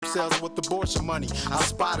cells with abortion money. I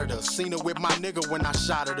spotted her, seen her with my nigga when I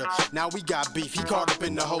shot at her. Now we got beef, he caught up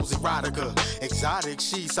in the hose erotica. Exotic,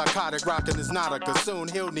 she psychotic, rockin' his nautica. Soon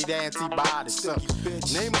he'll need antibiotics.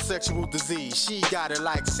 Name a sexual disease, she got it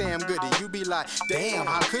like Sam Goody. You be like, damn,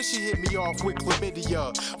 how could she hit me off with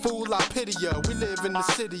chlamydia? Fool, I pity ya, we live in the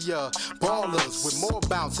city, ballers with more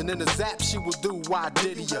bouncing in the zap, she will do why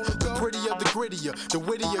diddy ya. The prettier, the grittier, the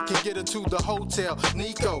wittier can get her to the hotel.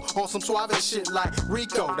 Nico, on some suave shit like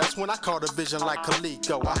Rico. That's when I caught a vision like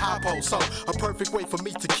Coleco. A high post, so a perfect way for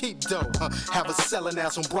me to keep dough. Have a selling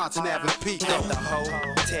ass on Bronson Avenue, Pico. At the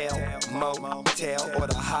hotel, motel, or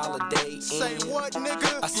the Holiday Inn. Say what,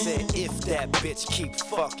 nigga? I said if that bitch keep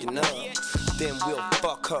fucking up, then we'll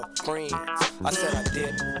fuck her friends. I said I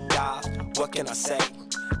did die, what can I say?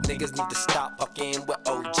 Niggas need to stop fucking with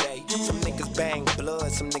OJ. Some niggas bang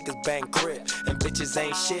blood, some niggas bang crip. And bitches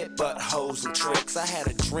ain't shit but hoes and tricks. I had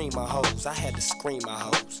a dream of hoes, I had to scream my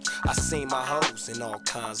hoes. I seen my hoes in all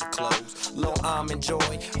kinds of clothes. Lil'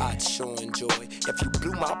 enjoy, I'd sure enjoy if you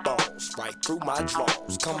blew my balls right through my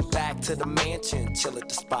drawers. Come back to the mansion, chill at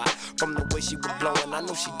the spot. From the way she was blowing, I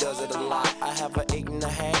know she does it a lot. I have her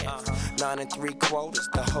 8.5, 9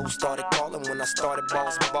 3/4. The hoe started calling when I started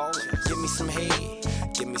balls balling. Give me some head,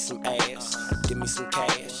 give me some ass, give me some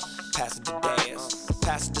cash. Pass it to Daz,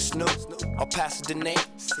 pass it to Snoop, or pass it to Nate.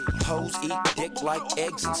 Hoes eat dick like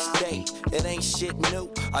eggs and steak. It ain't shit new,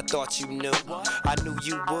 I thought you knew. I knew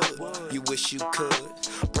you would, you wish you could.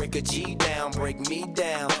 Break a G down, break me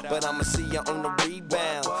down. But I'ma see you on the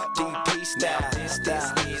rebound, DP style. This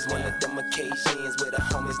is one of them occasions where the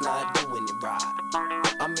homie's not doing it right.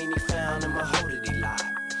 I mean he found him a hoe that he lied.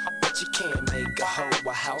 But you can't make a hoe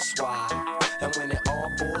a housewife. And when it all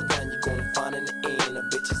boils down, you gon' find in the end a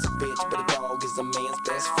bitch is a bitch, but a dog is a man's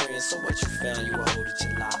best friend. So what you found, you a hoe that you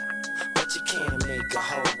lie. But you can't make a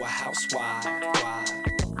hoe a housewife. Why?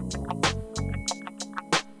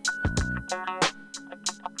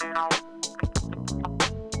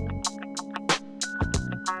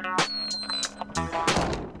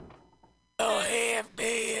 Oh, half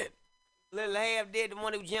dead. Little half dead, the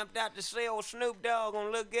one who jumped out to see old Snoop Dogg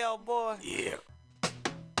on Look Out Boy. Yeah.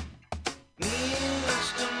 Me and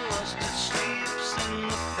Winston Mustard sleeps in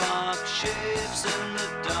the park, shapes in the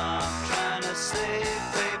dark, trying to save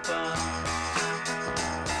paper.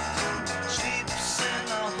 Sleeps in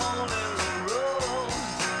a hole in the road,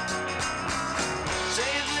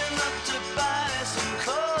 saving up to buy some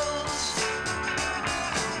clothes.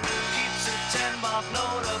 Keeps a 10-mark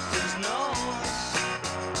note up his nose.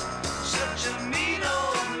 Such a mean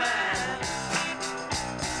old man.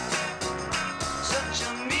 Such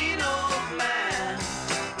a mean old man.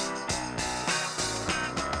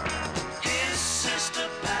 His sister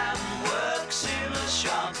Pam works in a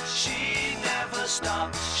shop. She never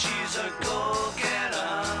stops. She's a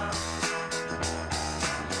go-getter.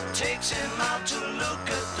 Takes him out to look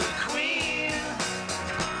at the Queen.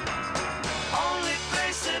 Only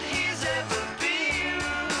place that he's ever been.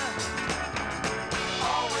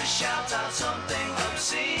 Always shouts out something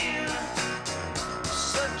obscene.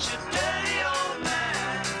 Such a dirty old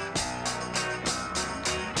man.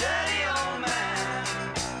 Dirty old man.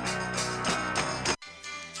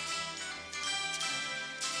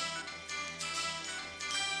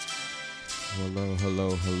 Hello,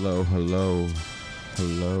 hello, hello, hello,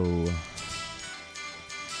 hello.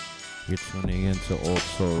 You're tuning into Old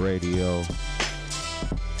Soul Radio,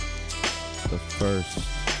 the first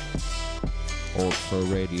Old Soul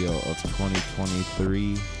Radio of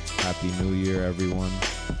 2023. Happy New Year, everyone.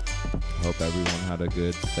 Hope everyone had a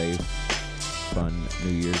good, safe, fun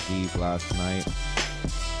New Year's Eve last night.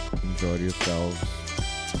 Enjoyed yourselves.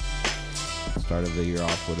 Started the year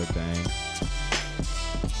off with a bang.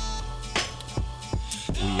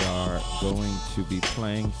 We are going to be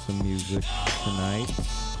playing some music tonight.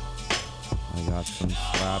 I got some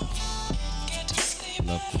slaps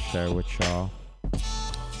love to share with y'all.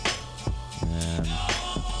 And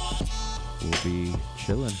we'll be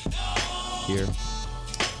chilling here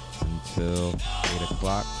until 8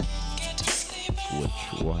 o'clock,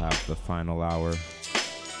 which will have the final hour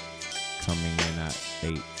coming in at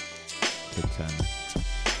 8 to 10.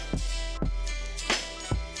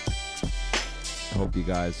 I hope you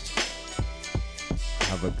guys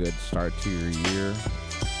have a good start to your year,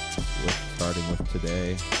 starting with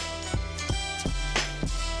today.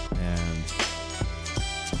 And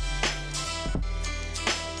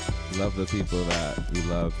love the people that you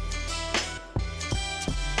love.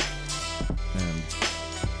 And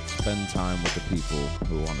spend time with the people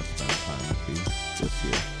who want to spend time with you this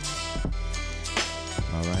year.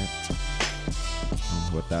 Alright?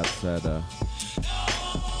 With that said,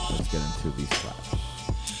 let's get into these slaps.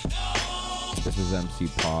 This is MC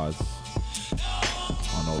Pause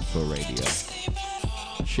on OldSoulRadio.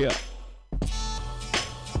 Shit.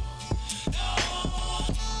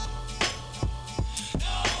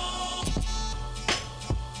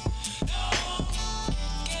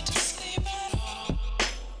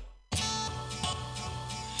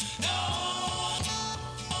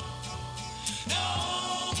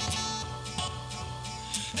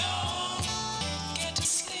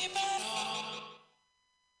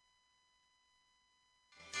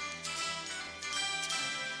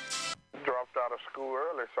 School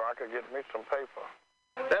early so I could get me some paper.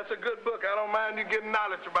 That's a good book. I don't mind you getting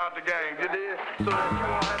knowledge about the game, you did? So that you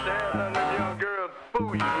won't have to have none of them young girls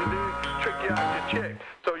fool you, you did? Trick you out your check.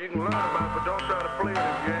 So you can learn about it, but don't try to play it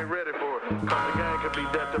if you ain't ready for it. Cause the game can be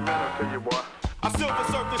detrimental to you, boy. I silver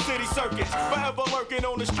surf the city circuits, forever lurking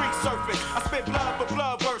on the street surface. I spit blood for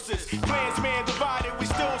blood verses. Clansman divided, we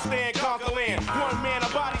still stand conquer land. One man, a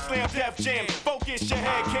body slam, Def Jam. Focus your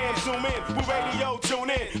head, can't zoom in. We radio tune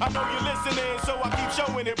in. I know you're listening, so I keep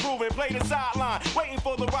showing, improving. Play the sideline, waiting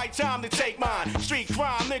for the right time to take mine. Street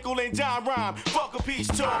crime, nickel and dime rhyme. Fuck a peace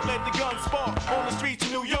talk, let the guns spark. On the streets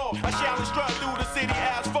of New York, I shall strut through the city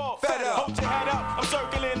asphalt. Fed up. Hold your head up, I'm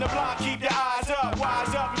circling the block, keep your eyes up.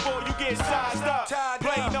 Wise up before you get sized up.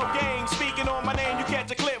 Play no games, speaking on my name, you catch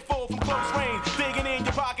a clip full from close range. Digging in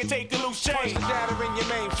your pocket, take the loose change. Punch the data in your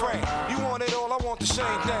mainframe. You want it all, I want the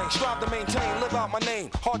same thing. Strive to maintain, live out my name.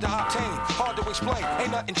 Hard to obtain, hard to explain.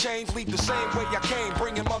 Ain't nothing changed, leave the same way I came,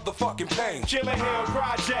 bringing motherfucking pain. Killer Hill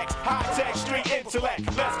Projects, high-tech street intellect.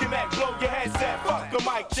 Let's connect, blow your headset, fuck the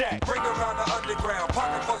mic check. Bring around the underground,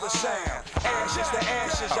 pocket full of sound. Ashes to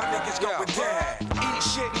ashes, y'all niggas going down. Eat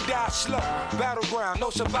shit and die slow. Battleground, no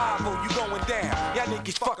survival, you going down. Y'all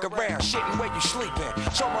niggas fuck around, shitting where you sleeping.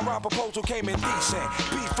 So my rhyme proposal came in decent.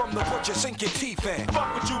 Beef from the butcher, sink your teeth in.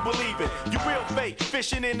 Fuck what you believe in, you real fake.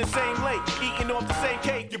 Fishing in the same lake, eating off the same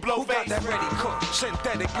cake, you blow Who face. got that ready cooked?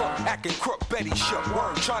 Synthetic look, acting crook, Betty shook.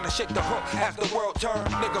 Worm trying to shake the hook as the world turn.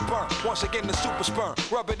 Nigga burn, once again the super sperm.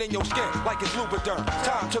 Rub it in your skin like it's Lubriderm.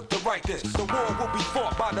 Time took to write this. The war will be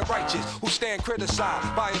fought by the righteous who stand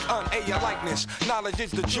criticized by his unalienable likeness. Knowledge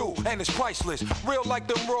is the jewel and it's priceless. Real like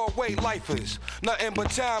the raw way life is. Nothing but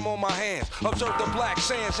time on my hands. Observe the black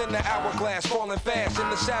sands in the hourglass, falling fast in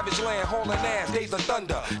the savage land, hauling ass. Days of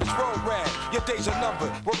thunder, it's road rag. Your days are numbered.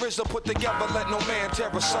 Where RZA put together, let no man tear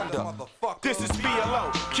asunder. This is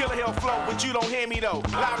BLO, Killer Hill flow, but you don't hear me though.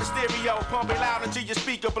 Loud in stereo, pump it loud until your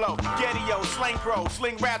speaker blow. Getty-O, slang pro,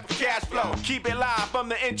 sling rap with cash flow. Keep it live from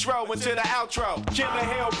the intro until the outro. Killer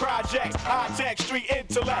Hill Projects, high-tech street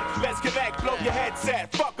intellect. Let's connect, blow your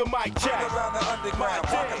headset, fuck a mic check. Around the underground,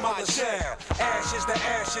 pocket full of sound. Ashes to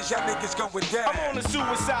ashes, y'all niggas going down. I'm on a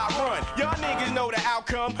suicide run, y'all niggas know the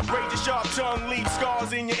outcome. Raise your sharp tongue, leave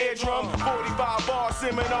scars in your eardrum. 45 bar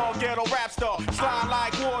Seminole, ghetto rap star. Slide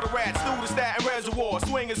like water rats through the Staten Reservoir.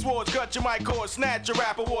 Swinging swords, cut your mic cords, snatch your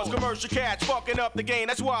rap awards. Commercial catch, fucking up the game,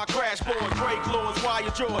 that's why I crash boards. Break laws, wire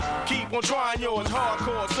jaws, keep on trying yours.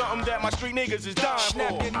 Hardcore, something that my street niggas is dying for.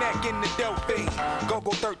 Snap your neck in the Delphine. Go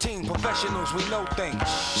 13, professionals, we know things.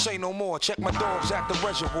 Say no more, check my dogs at the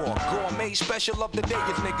reservoir. Gourmet special of the day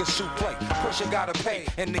is niggas souffle. Pusher gotta pay,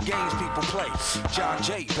 and the games people play. John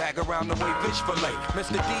J, bag around the way fish fillet.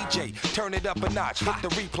 Mr. DJ, turn it up a notch, hit the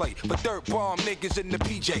replay. But dirt bomb niggas in the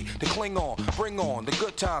PJ. To cling on, bring on the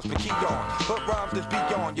good times, the key on. Hood rhymes that's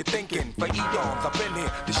beyond your thinking. For eons, I've been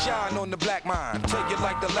here to shine on the black mind. Take it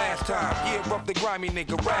like the last time. Year of the grimy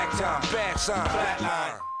nigga, ragtime, bad sign,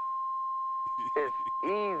 flatline. It's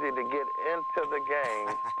easy to get into the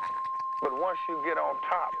game, but once you get on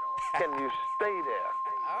top, can you stay there?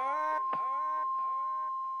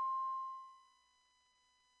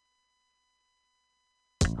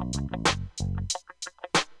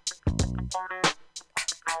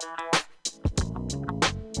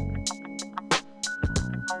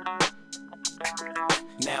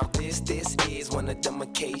 Now this is one of them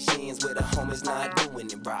occasions where the homies not doing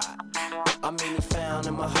it right. I mean he found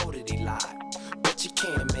him a hoe that he lied, but you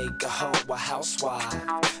can't make a hoe a housewife.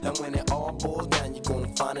 And when it all boils down, you're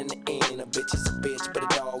gonna find in the end a bitch is a bitch, but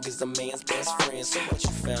a dog is a man's best friend. So what you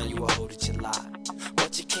found, you a hoe that you lied,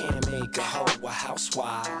 but you can't make a hoe a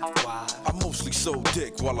housewife. Why? I mostly sold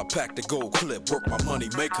dick while I packed the gold clip. Work my money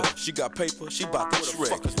maker. She got paper, she bout to trick.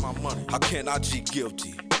 Fuck is my money? How can I G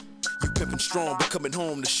guilty? You pimpin' strong, but coming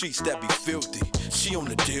home to sheets that be filthy. She on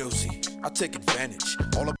the dealsy, I take advantage.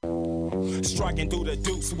 All Striking through the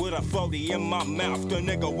deuce with a 40 in my mouth. The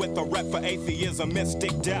nigga with the rep for atheism and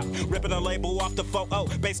sticked out. Ripping a label off the photo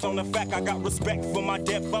based on the fact I got respect for my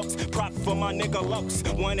dead folks. Prop for my nigga Lokes.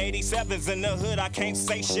 187s in the hood, I can't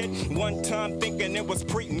say shit. One time thinking it was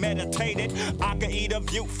premeditated. I could eat a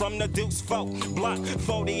view from the deuce folk. Block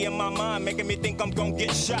 40 in my mind, making me think I'm gon'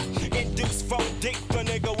 get shot. Induced folk deep, the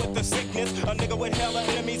nigga with the sickness. A nigga with hella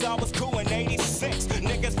enemies, I was cool in 86.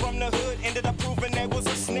 Niggas from the hood ended up proving they was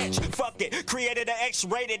a snitch. Fuck it, created an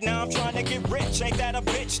X-rated, now I'm trying to get rich. Ain't that a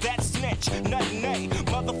bitch, that snitch? Nothing, A.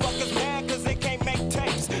 Motherfuckers mad cause they can't make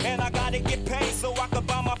tapes. And I gotta get paid so I can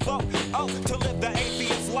buy my folk. Oh, to live the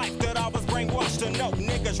atheist life that I was brainwashed to know.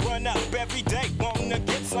 Niggas run up every day, wanting to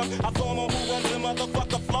get some. I throw them on who runs the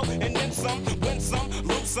motherfucker flow. And then some, win some,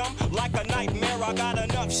 lose some. Like a nightmare, I got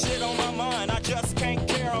enough shit on my mind. I just can't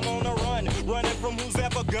care, I'm on the run. Running from who's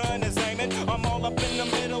ever gun is aiming. I'm all up in the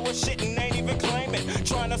middle of shit and ain't even claiming.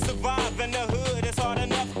 Trying to survive in the hood, it's hard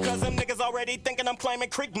enough. Cause them niggas already thinking I'm claiming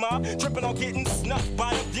creek mob. Tripping on getting snuffed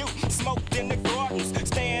by the view. Smoked in the gardens,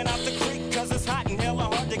 staying out the creek. Cause it's hot and hella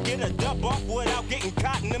hard to get a dub off without getting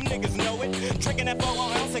caught. And them niggas know it. Drinking that 4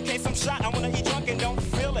 ounce in case I'm shot. I wanna eat drunk and don't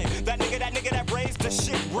feel it. That nigga that raised the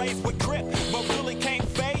shit, raised with grip. But really can't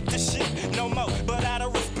fade the shit no more. But out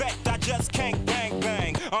of respect, I just can't bang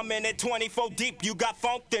bang. I'm in it 24 deep, you got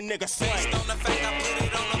funk, then nigga slang. Based on the fact I put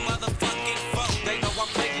it on the motherfucking phone. They know I'm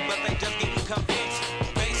crazy, but they just getting convinced.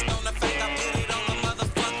 Based on the fact I put it on the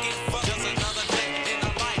motherfucking phone. Just another day in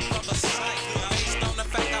the life of a psycho. Based on the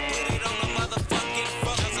fact I put it on the motherfucking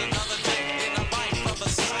phone. Just another day in the life of a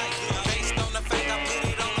psycho. Based on the fact I put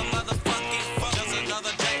it on the motherfucking phone. Just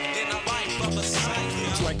another day in the life of a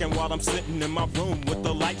psycho. Drinking while I'm sitting in my room with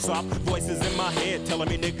the lights off. Voices in my head telling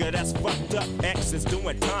me, nigga, that's fucked up. X is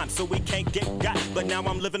doing time, so we can't get got. But now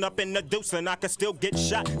I'm living up in the deuce and I can still get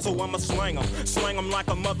shot. So I'ma slang 'em like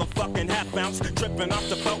a motherfucking half ounce. Tripping off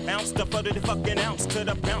the 4 ounce, the 40 fucking ounce to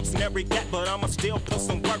the bounce and every cat. But I'ma still put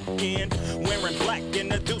some work in. Wearing black in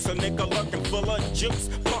the deuce, a nigga lurking full of juice.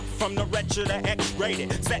 Pump from the wretched to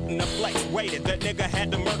X-rated. Setting the flex, waited. That nigga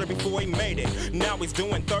had to murder before he made it. Now he's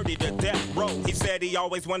doing 30 to death row. He said he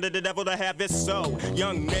always wanted the devil to have his soul.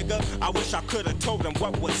 Young nigga, I wish I could've told him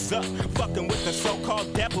what was up. Fucking with the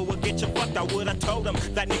so-called devil would get you fucked. I would've told him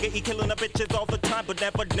that nigga he killing the bitches all the time, but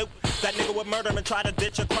never knew that nigga would murder and try to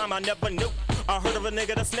ditch a crime. I never knew. I heard of a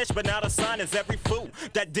nigga that snitch, but now the sign is every fool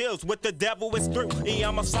that deals with the devil is through.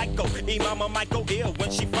 I'm a psycho. Mama might go ill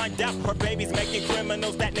when she find out her baby's making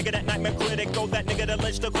criminals. That nigga that nightmare critical. That nigga that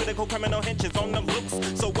lynched the critical criminal hinges on the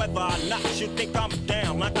loose. So whether or not you think I'm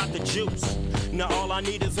down, I got the juice. Now all I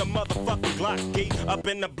need is a motherfucking Glocky. Up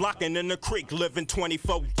in the block and in the creek, living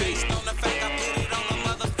 24 deep. Based on the fact I put it on the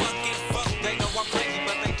motherfucking phone. They know I'm crazy,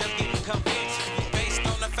 but they just getting convinced. Based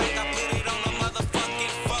on the fact I put it on the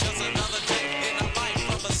motherfucking phone. Just another day in the life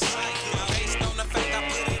of a psycho. Based on the fact I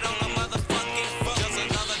put it on the motherfucking phone. Just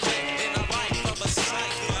another day in the life of a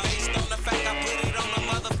psycho. Based on the fact I put it on the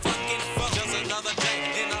motherfucking phone. Just another day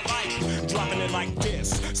in the life. Dropping it like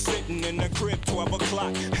this, sitting in the crib, 12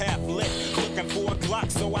 o'clock, half lit, looking for a Glock,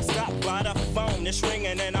 so I stopped by the phone. It's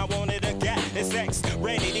ringing and I wanted a gat. It's X,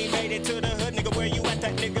 ready, he made it to the hood, nigga, where you at?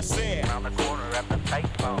 That nigga said, around the corner at the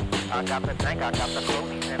payphone. I got the tank, I got the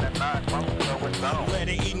clothing and a 9 months, so it's on. let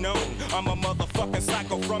it be known, I'm a motherfucking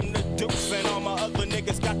psycho from the deuce, and all my other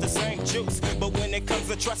niggas got the same juice. But when it comes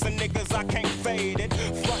to trusting niggas, I can't fade it.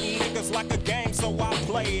 Frontin' niggas like a game, so I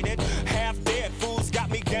played it. Half dead fools got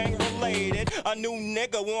me gang related. A new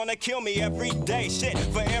nigga wanna kill me every day. Shit,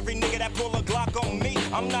 for every nigga that pull a Glock on me,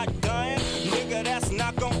 I'm not dying, nigga, that's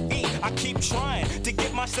not gon' eat. I keep trying to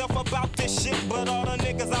get myself about this shit, but all the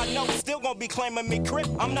niggas I know still gon' be claiming me crip.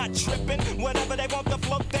 I'm not tripping, whatever they want to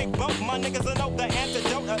float, they boat. My niggas will know the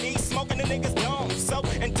antidote. I eat smoking the niggas don't. So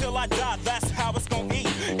until I die, that's how it's gon' eat.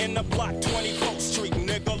 In the block, 24th Street,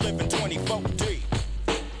 nigga, living 24 deep.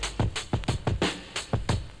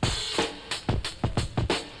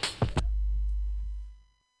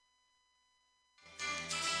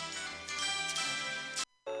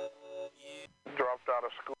 Dropped out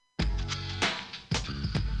of school.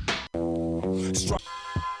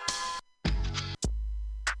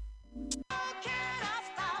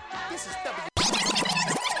 This is W.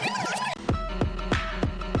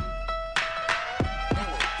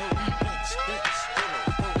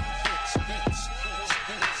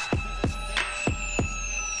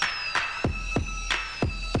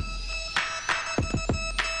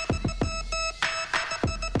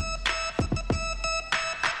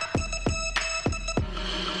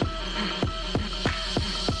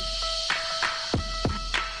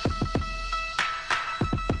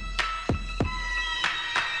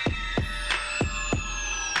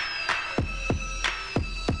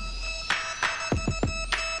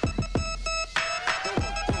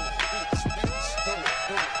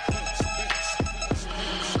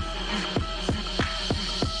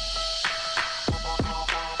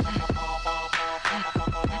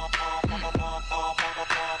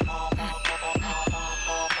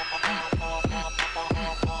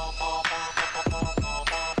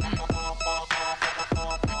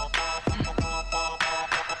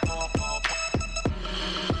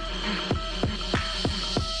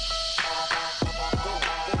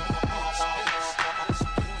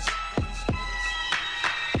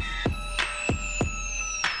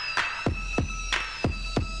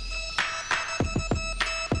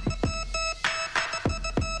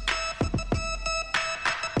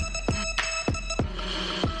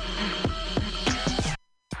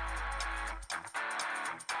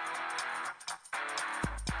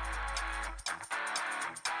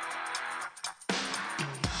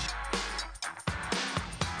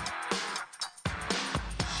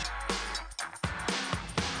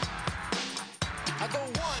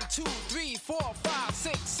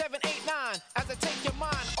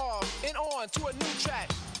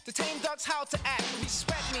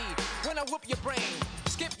 your brain,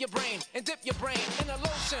 skip your brain, and dip your brain in the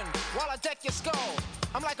lotion while I deck your skull.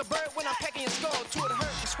 I'm like a bird when I'm pecking your skull to it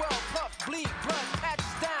hurt and swell, puff, bleed, blood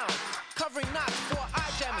patches down, covering knots for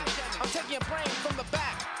eye jamming. I'm taking your brain from the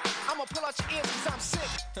back. I'ma pull out your ears cause I'm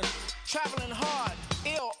sick. Traveling hard,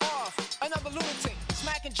 ill, off, another lunatic,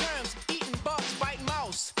 smacking germs, eating bugs, biting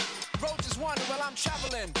mouse. Roaches wander while I'm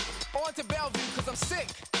traveling on to Bellevue cause I'm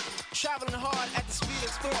sick. Traveling hard at the speed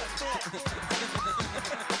of thought.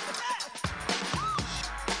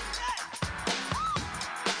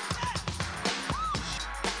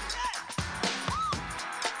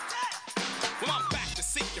 Well, I'm back to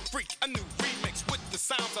seek your freak, a new remix with the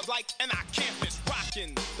sounds I like, and I can't miss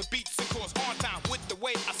rocking the beats and chords on time with the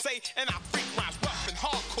way I say, and I freak rhymes rough and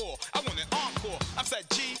hardcore. I want an encore. I said,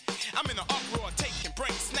 G, I'm in an uproar, taking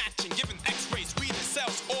brain snatching, giving X-rays, reading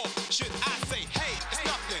cells, or should I say, hey, it's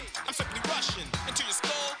nothing. I'm simply rushing into your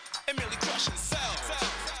skull and merely crushing cells,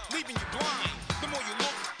 leaving you blind. The more you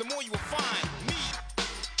look, the more you will find me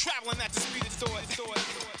traveling at the speed of thought.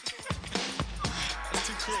 That's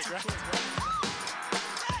too quick, right?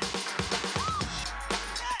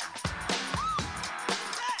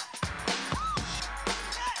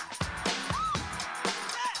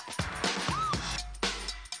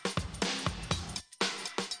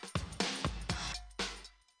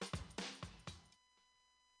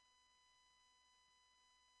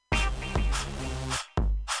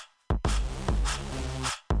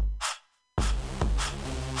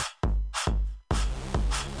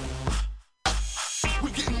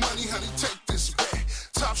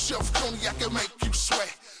 I can make you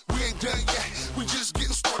sweat. We ain't done yet, we just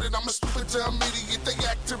getting started. I'm a stupid dumb idiot. They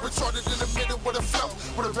acting retarded in the middle with a flow,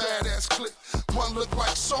 with a badass clip. One look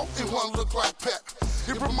like salt and one look like pep.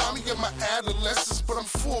 It remind me of my adolescence, but I'm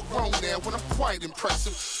full grown now when I'm quite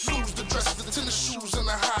impressive. Lose the dresses, the tennis shoes, and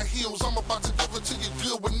the high heels. I'm about to give it to you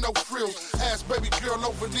good with no frills. Ask baby girl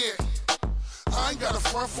over there. I ain't got a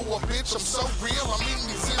front for a bitch, I'm so real. I'm eating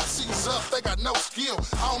these MCs up, they got no skill.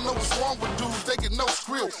 I don't know what's wrong with dudes, they get no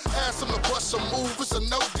skrill. Ask them to bust a move, it's a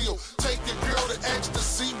no deal. Take your girl to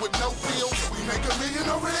ecstasy with no pills. We make $1 million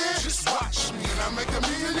over there, just watch me. And I make $1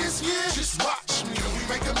 million this year, just watch me. And we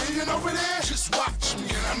make $1 million over there, just watch me.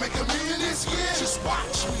 And I make $1 million this year, just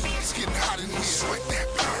watch me. It's getting hot in here, sweat that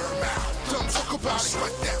perm out. Don't talk about it,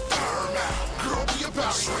 sweat that perm out. Girl, be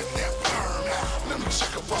about it, sweat that perm out. Let me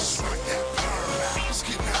check up on sweat that perm. It's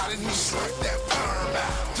getting hot in here, sweat that perm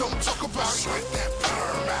out. Don't talk about it, sweat that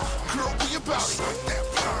perm out. Girl, be about it, sweat that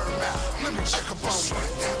perm out. Let me check up on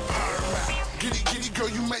sweat that perm out. Giddy, girl,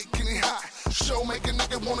 you making it hot. Show make a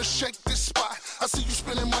nigga wanna shake this spot. I see you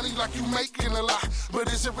spending money like you making a lot.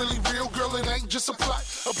 But is it really real, girl? It ain't just a plot.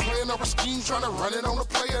 A plan or a scheme trying to run it on a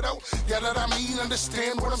player, though. Yeah, that I mean,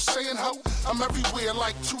 understand what I'm saying, ho? I'm everywhere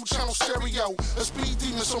like 2-channel stereo. A speed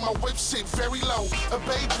demon, so my whip sit very low. A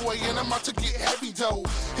bay boy, and I'm out to get heavy, though.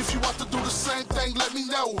 If you want to do the same thing, let me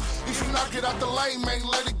know. If you not get out the lane, man,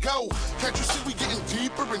 let it go. Can't you see we getting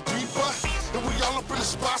deeper and deeper? And we all up in the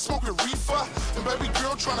spot smoking reefer. And baby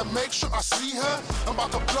girl trying to make sure I see her. I'm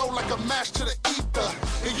about to blow like a match to the ether.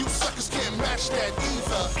 And you suckers can't match that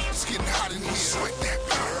either. It's getting hot in here. Sweat that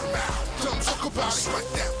perm out. Don't talk about it. Sweat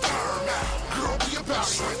that perm out. Girl, be about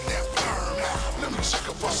it. Sweat that perm out. Let me check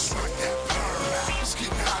up on sweat that perm out. It's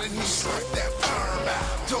getting hot in here. Sweat that perm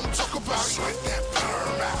out. Don't talk about it. Sweat that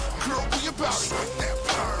perm out. Girl, be about it. Sweat that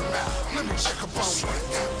perm out. Let me check up on sweat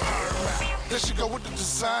that perm out. There she go with the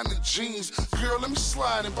designer jeans. Girl, let me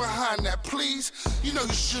slide in behind that, please. You know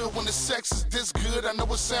you should when the sex is this good. I know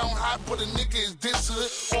it sound hot, but a nigga is this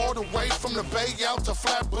hood. All the way from the Bay out to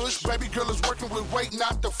Flatbush. Baby girl is working with weight,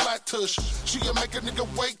 not the flat tush. She'll make a nigga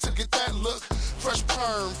wait to get that look. Fresh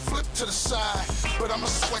perm, flip to the side. But I'ma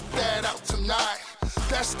sweat that out tonight.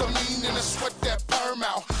 That's the meaning of sweat that perm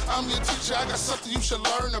out. I'm your teacher, I got something you should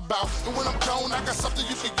learn about. And when I'm gone, I got something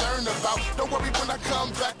you can yearn about. Don't worry, when I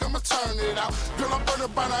come back, I'ma turn it out. Girl, I burn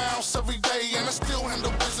about an ounce every day, and I still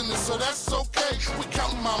handle business, so that's okay. We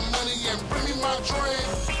count my money and bring me my drink.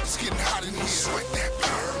 It's getting hot in here. Sweat that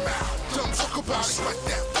perm out. Don't talk about it. Sweat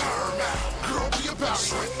that perm out. Girl, be about it.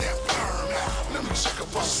 Sweat that perm out. Let me check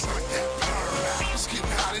up on sweat that perm out. It's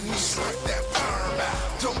getting hot in here. Sweat that perm out.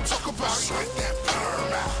 Don't talk about it. Sweat that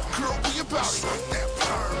perm out. Girl, be about it. Sweat that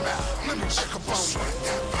perm out. Let me check up on sweat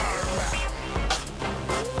that perm out.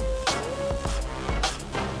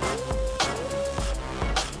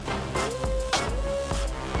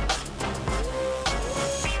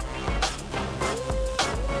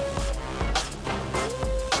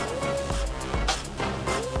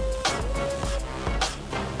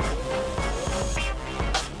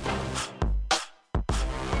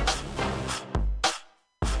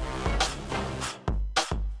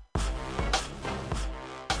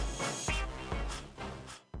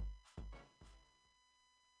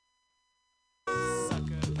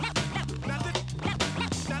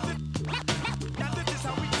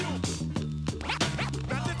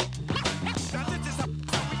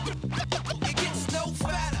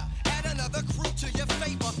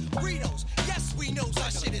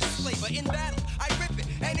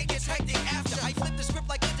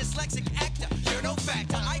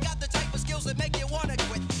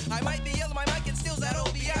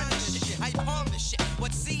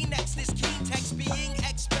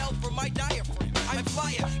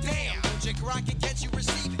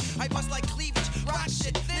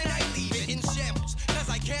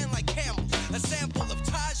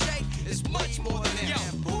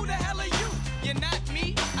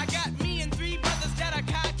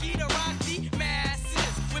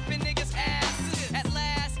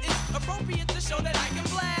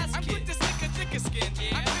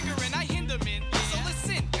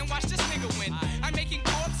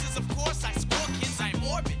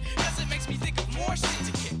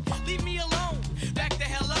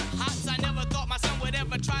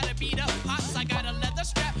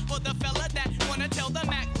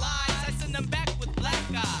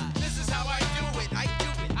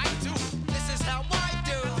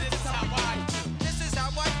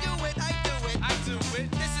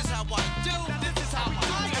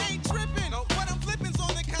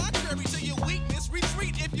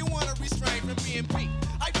 street if you wanna restrain from being beat.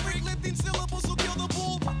 I freak lifting syllables will kill the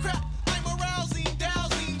bull crap. I'm arousing,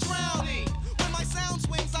 dowsing, drowning. When my sound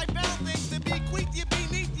swings, I found things to be quick. You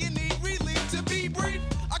beneath, you need relief to be brief.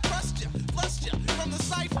 I crushed you, flushed you from the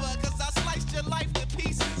cipher, cause I sliced your life to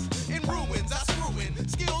pieces. In ruins, I screw in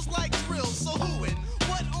skills like drills. So who in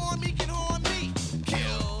what army can harm me?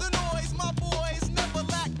 Kill the noise, my boys never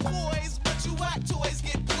lack poise, but you whack toys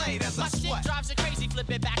get played as I sweat. My shit drives you crazy, flip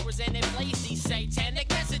it backwards and it plays these satanic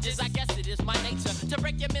messages. I guess it is my nature to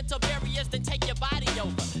break your mental barriers, then take your body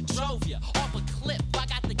over. Drove you off a cliff, I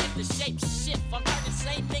got to get the shape shift. I'm turning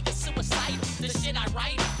same niggas suicidal. The shit I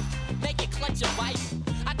write, make it clutch your bite.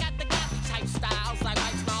 I got the copy type styles like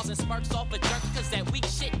white smiles and smirks off of jerks, cause that weak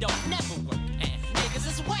shit don't never work. And niggas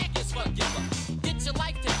is whack as fuck, give up. Get your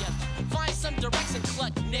life together, find some direction,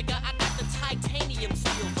 cluck, nigga. I got the titanium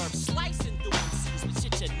steel verb, slicing through MCs with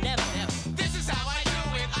shit you never. This is how I do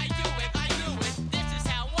it, I do it, I do it. This is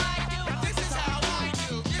how I do it. This is how I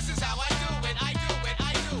do. This is how I do it, I do it,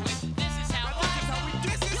 I do it. This is how I do.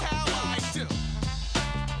 This is how I do.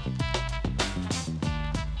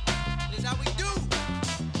 This is how we do.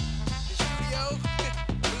 The studio,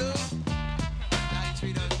 blue,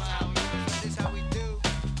 93 those miles. This is how we do.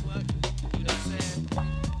 What? You know what I'm saying?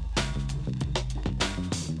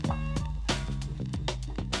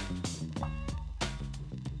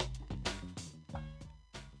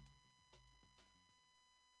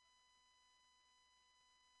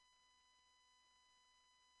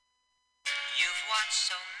 You've watched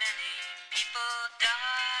so many people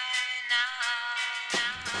die now.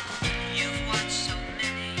 You've watched so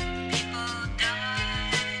many people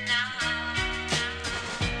die now.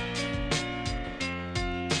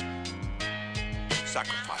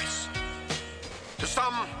 Sacrifice. To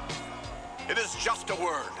some, it is just a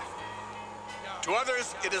word. To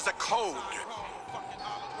others, it is a code.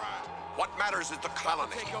 What matters is the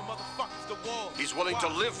colony. He's willing to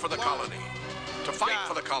live for the colony, to fight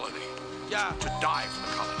for the colony, to die for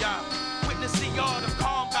the colony. Witness the art of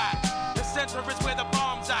combat. The center is where the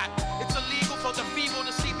bomb's at. It's illegal for the feeble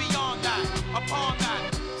to see beyond that. Upon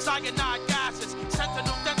that, cyanide gases sent to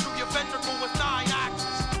through your ventricle with 9 axes.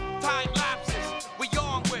 Time lapses, we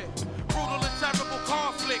on with brutal and terrible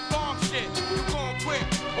conflict. Bomb shit, you gon' quit.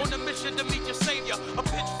 On a mission to meet your savior. A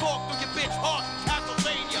pitchfork through your bitch heart,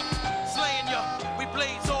 Castlevania. Slaying ya, we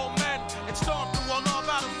blaze old men and storm through on our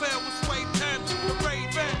battlefield with sway pens. The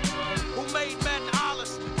raven who made men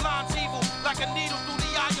eyeless, blinds evil like a needle through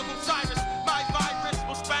the eye of Osiris. My virus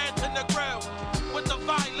will span to the grill with the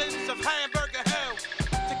violence of hamburger hell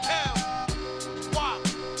to kill. Why?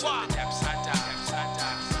 Upside down.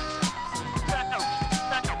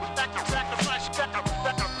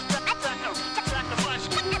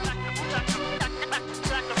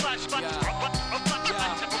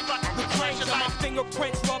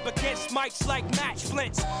 Fingerprints rub against mics like match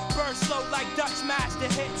flints. Burn slow like Dutch master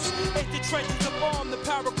hits. Hit the trenches of arm, the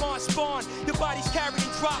paragon spawn. Your body's carried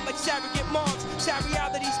and dropped like surrogate moms. Sad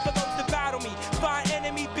realities for those that battle me. Find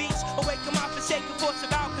enemy beats, awaken my forsaken force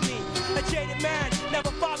of alchemy. A jaded man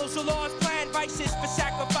never follows the law's plan. Vices for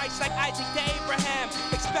sacrifice like Isaac to Abraham.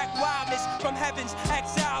 Expect wildness from heaven's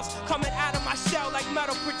exiles. Coming out of my shell like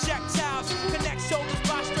metal projectiles. Connect shoulders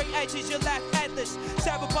by straight edges, you're left headless.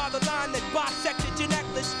 Severed by the line that bisected your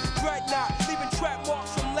necklace. Dreadnought, leaving tread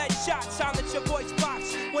marks from lead shots. Silence your voice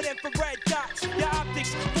box with infrared dots. Your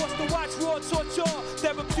optics forced to watch raw torture.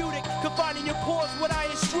 Therapeutic, confining your pores with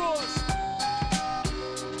iron straws.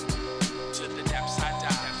 To the depths I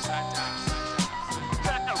die.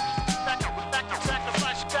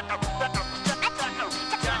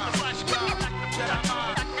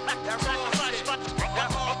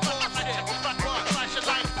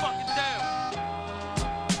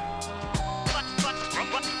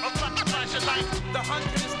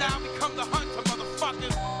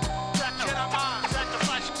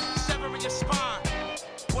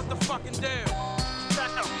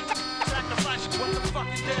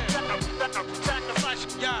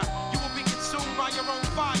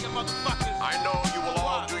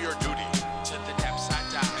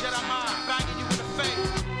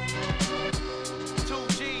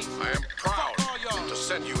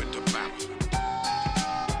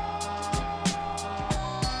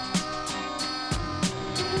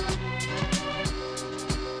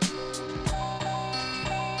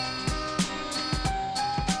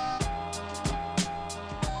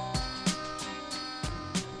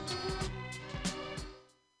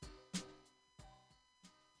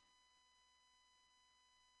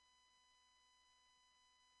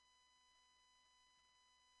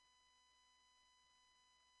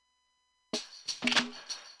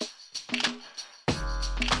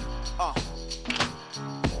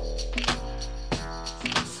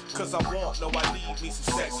 Cause I want, no, I need me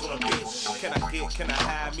some sex on a bitch. Can I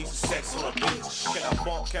have me some sex on a bitch? Can I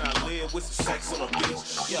bump, can I live with some sex on a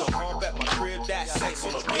bitch? You don't pump at my crib, that sex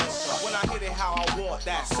on a bitch. When I hit it how I want,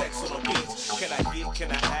 that sex on a bitch.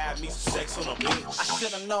 Can I have me some sex on a bitch? I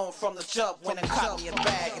should've known from the jump when it caught me a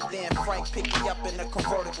bag. And then Frank picked me up in a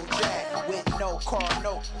convertible Jag. With no car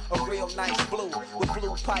note, a real nice blue. With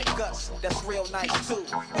blue pipe guts, that's real nice too.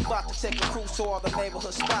 We about to take a cruise to all the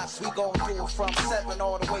neighborhood spots. We gon' do it from 7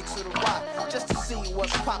 all the way to the rock. Just to see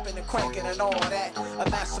what's popping and cranking and all that. A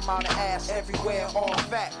mass amount of ass everywhere, all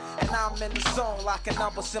fat. And I'm in the zone, locking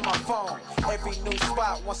numbers in my phone. Every new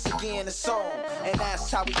spot, once again, it's on. And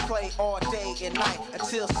that's how we play all day and night.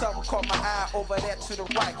 Until something caught my eye over there to the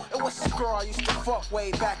right. It was this girl I used to fuck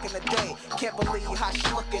way back in the day. Can't believe how she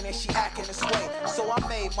looking and she acting this way. So I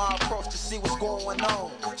made my approach to see what's going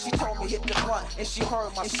on. She told me hit the blunt and she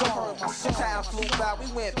heard my song. Time flew by,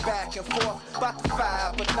 we went back and forth. About to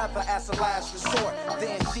five, but never as a last resort.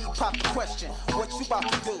 Then she popped the question, what you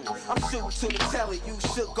about to do? I'm shooting to the telly, you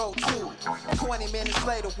should go too. 20 minutes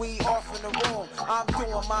later, we off in the room. I'm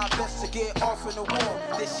doing my best to get off in the room.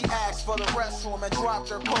 Then she asked for the restroom and dropped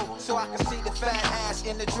her coat so I could see the fat ass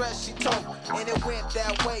in the dress she took. And it went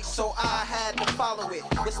that way, so I had to follow it.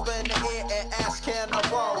 Whisper in the ear and ask, can I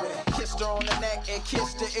borrow it? Kissed her on the neck and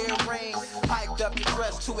kissed the earring. Hiked up the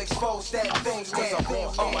dress to expose that thing. Cause I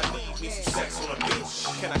want, oh, I need me some sex on a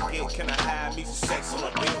bitch. Can I have me some sex on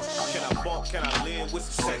a bitch? Can I bump, can I live with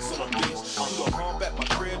some sex on a bitch? You gon' pump at my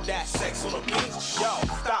crib, that sex on a bitch.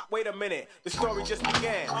 Yo, stop, wait a minute, the story just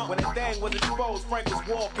began. When the thing was exposed, Frank was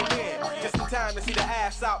walking in. Just in time to see the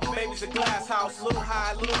ass out. Baby's a glass house, little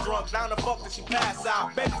high, little drunk. Down the fuck did she pass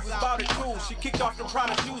out. Baby was about it too. She kicked off them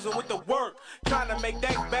Prada shoes and with the work, trying to make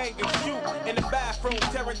that bang and shoot. In the bathroom,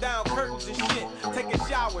 tearing down curtains and shit. Taking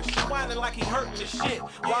showers, she whining like he hurting the shit.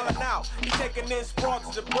 Wildin' out, he taking this sprawl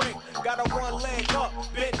to the brink. Got her one leg up,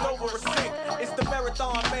 bent over a sink. It's the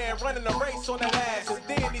marathon man running a race on that ass. And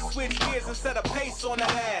then he switched gears and set a pace on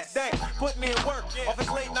that ass. Dang, putting in work off his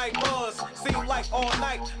late night buzz. Seemed like all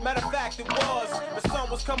night, matter of fact it was. The sun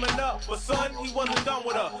was coming up, but son, he wasn't done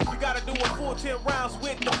with her. You gotta do a full 10 rounds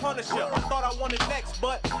with the Punisher. I thought I wanted next,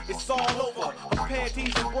 but it's all over. Her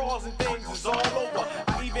panties and bras and things is all over.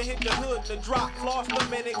 I even hit the hood and drop, flossed a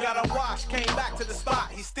minute, got a wash, came back to the spot,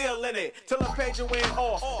 he's still in it. Till her pager went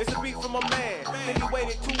off, it's a beat from a man. Then he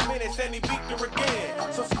waited 2 minutes and he beat her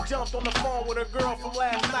again. So she jumped on the phone with her girl from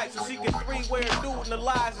last night so she could three-way her dude and the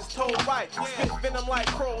lies is told right. Spit venom like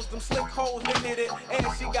crows, them slick hoes that did it. And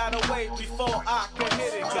she got away before I could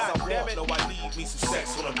hit it. God damn it. No, I need me some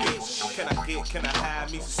sex on a bitch. Can I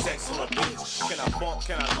have me some sex on a bitch? Can I bump,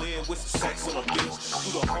 can I live with some sex on a bitch?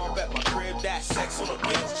 You gon' pump at my crib, that sex on a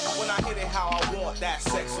bitch. When I hit it how I want, that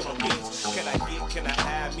sex on a bitch. Can I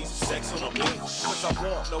have me some sex on a bitch? Cause I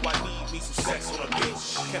want, no, I need me some sex on a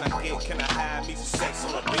bitch. Can I have me some sex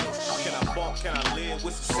on a bitch? Can I bump, can I live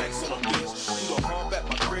with some sex on a bitch? You gon' pump at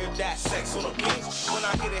my crib, that sex on a bitch. When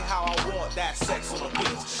I hit it how I want, that sex on a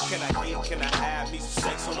bitch. Can I have me some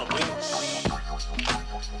sex on a bitch?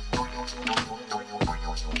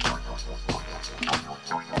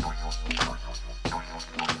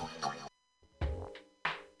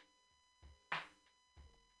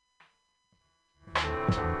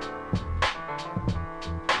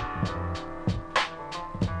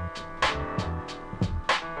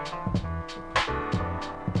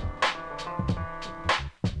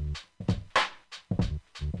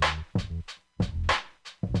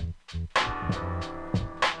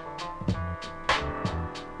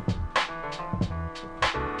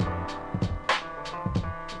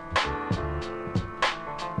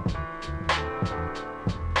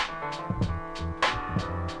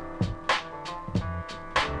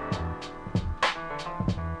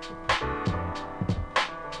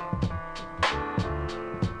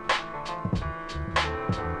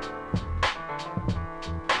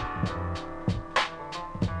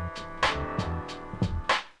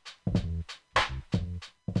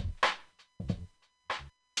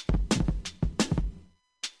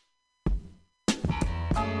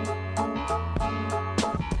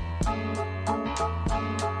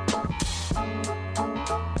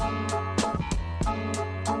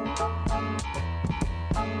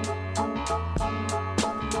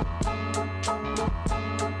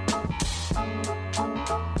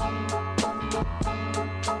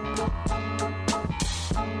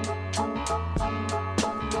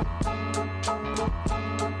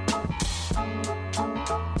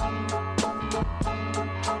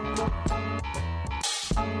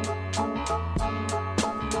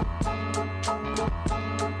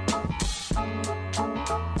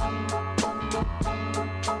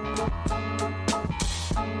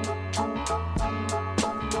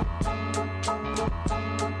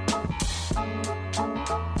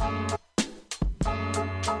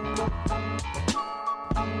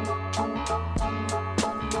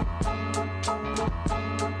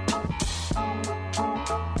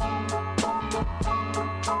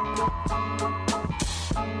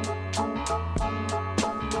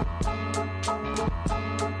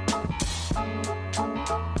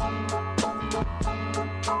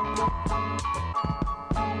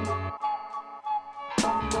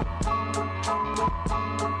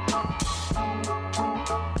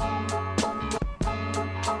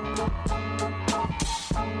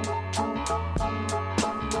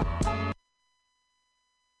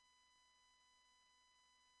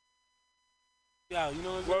 Yeah, you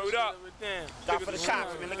know what Word up. Got for the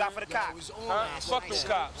cops, man. Look out for the cops. Huh? Fuck them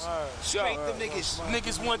cops. Straight them niggas.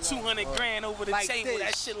 Niggas want 200 grand over the Like table. this.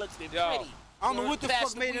 That shit looks pretty. I don't know what the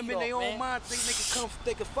Pass fuck the made them weed in their off, own man. mind think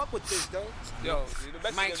they could fuck with this, though. Yo,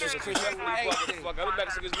 the Mexicans Mike, Chris fucking fuck. Other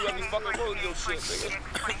Mexicans do every fucking rodeo shit, nigga.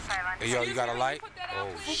 Hey, yo, you got a light?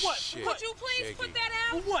 Oh, For what? shit. Could you please Shaky. put that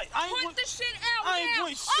out? For what? Put the shit out I ain't now.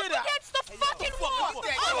 putting shit out. Up against the fucking wall. Up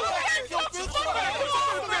against the fucking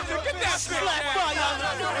wall. Get that shit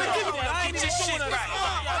I ain't Get your shit right.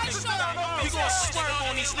 We gon' swerve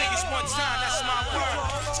on these niggas one time, that's my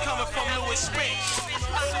word. It's coming from Louis Rich.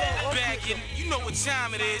 Bagging, you know what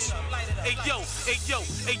time it is. Hey yo, hey yo,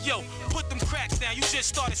 hey yo, put them cracks down. You just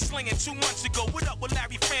started slinging 2 months ago. What up with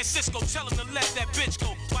Larry Francisco? Tell him to let that bitch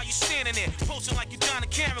go. While you standing there, posting like you Donna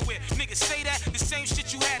Cameron with. Niggas say that, the same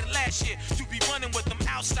shit you had it last year. You be running with them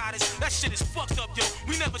outsiders. That shit is fucked up, yo.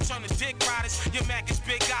 We never turn to dick riders. Your Mac is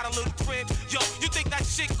big, got a little crib. Yo, you think that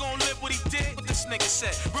shit gon' live what he did? What this nigga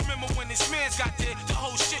said. Remember when this man's got there, the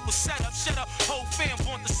whole shit was set up. Shut up, whole fam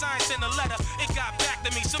want the science and the letter. It got back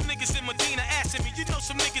to me. Some niggas in Medina asking me. You know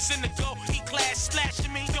some niggas in the go, E-class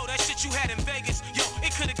splashing me. Yo, that shit you had in Vegas. Yo,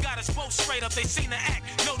 it could've got us both straight up. They seen the act.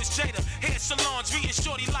 Notice Jada, hair salons, reading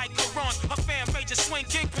shorty like Quran. Her fam major swing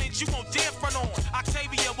kingpins, you won't dare front on.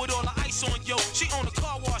 Octavia with all the ice on, yo. She own a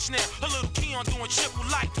car wash now. Her little Keon doing triple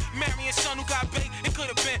light. Marion son who got bait. It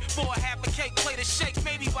could've been for a half a cake, plate of shake,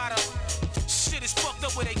 maybe by the shit is fucked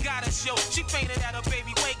up where they got us, yo. She fainted at her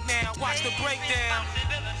baby wake now. Watch the breakdown.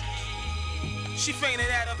 She fainted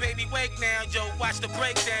at her baby wake now, yo. Watch the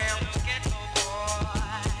breakdown.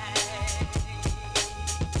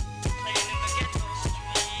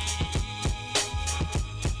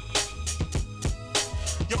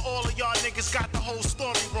 Yo, all of y'all niggas got the whole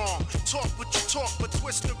story wrong. Talk what you talk, but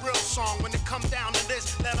twist the real song. When it come down to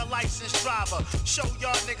this, let a licensed driver show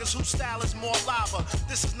y'all niggas whose style is more lava.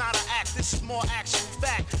 This is not an act, this is more actual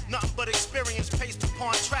fact. Nothing but experience paced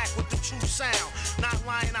upon track with the true sound. Not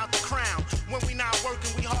lying out the crown. When we not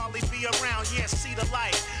working, we hardly be around. Yeah, see the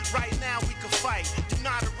light. Right now we can fight. You're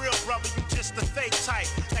not a real brother, you just a fake type.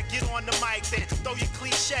 That get on the mic, then throw your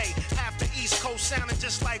cliche. Half the East Coast sounding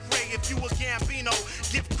just like Ray. If you a Gambino,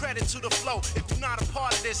 give credit to the flow. If you're not a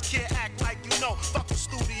part of this, kid, act like you know. Fuck the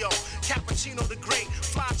studio. Cappuccino the Great.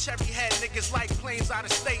 Fly cherry head niggas like planes out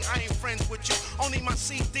of state. I ain't friends with you. Only my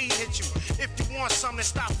CD hit you. If you want something,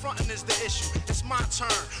 stop fronting is the issue. It's my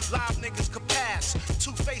turn. Live niggas could pass.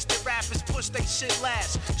 Two-faced rappers push they shit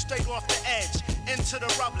last. Straight off the edge. Into the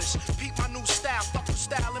rubbish. Peep my new style. Fuck the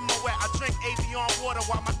style in my wet. I drink Avion water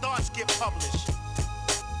while my thoughts get published.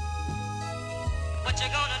 What you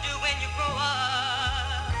gonna do when you grow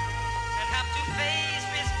up and have to face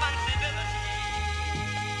responsibility?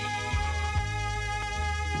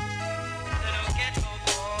 Little ghetto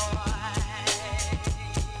boy,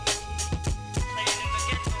 playing in the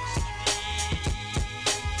ghetto street.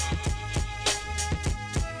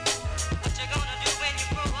 What you gonna do when you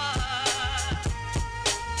grow up?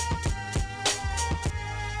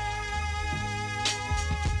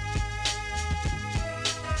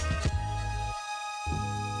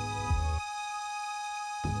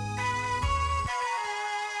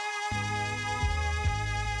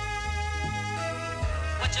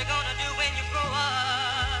 What you gonna do when you grow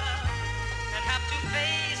up and have to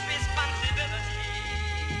face responsibility?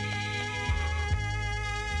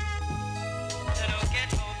 Little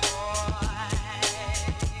ghetto boy,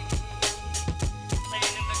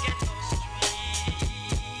 playing in the ghetto street.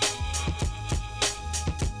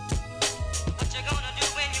 What you gonna do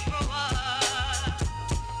when you grow up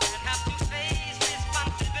and have to face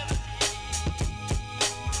responsibility?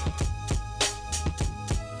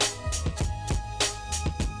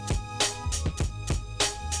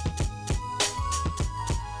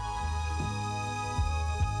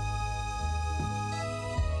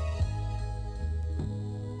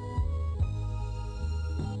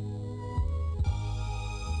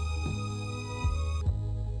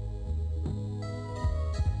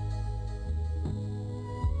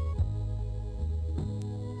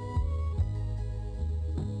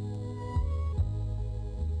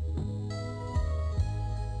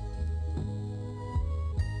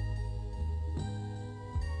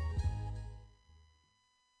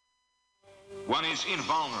 One is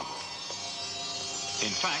invulnerable.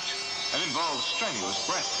 In fact, it involves strenuous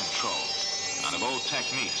breath control, and of all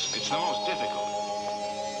techniques, it's the most difficult.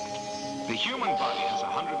 The human body has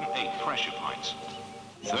 108 pressure points.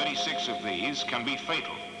 36 of these can be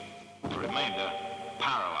fatal. The remainder,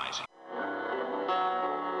 paralyzing.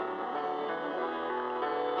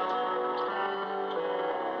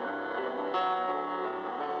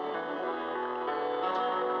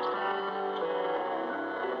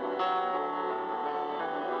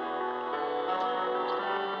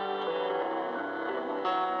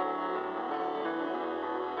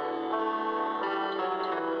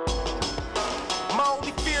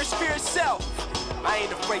 only fear is fear itself. I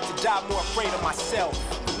ain't afraid to die, more afraid of myself.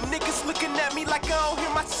 Niggas looking at me like I don't hear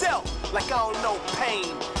myself, like I don't know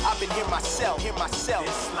pain. I've been here myself,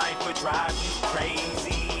 This life will drive you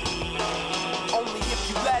crazy. Only if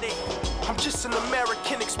you let it. I'm just an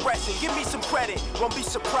American expressing. Give me some credit. Won't be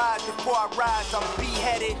surprised before I rise. I'm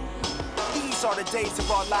beheaded. These are the days of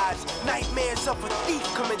our lives. Nightmares of a thief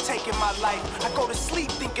come and taking my life. I go to sleep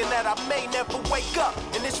thinking that I may never wake up.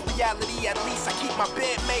 In this reality, at least I keep my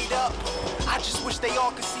bed made up. I just wish they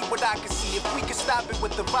all could see what I could see. If we could stop it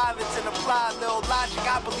with the violence and apply a little logic,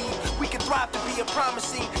 I believe we could thrive to be a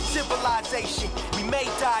promising civilization. We may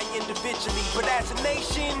die individually, but as a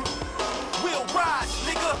nation, we'll rise,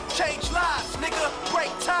 nigga. Change lives, nigga.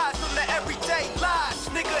 Break ties from the everyday lies,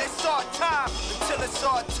 nigga. It's our time until it's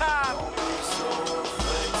our time. Don't be so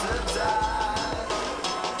afraid to die.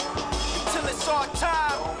 Until it's our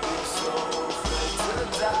time. Don't be so afraid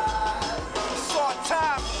to die. It's our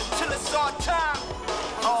time until it's our time.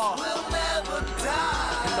 We'll never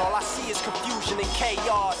die. And all I see is confusion and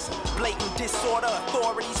chaos. Blatant disorder,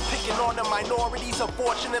 authorities picking on the minorities.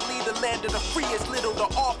 Unfortunately, the land of the free is little to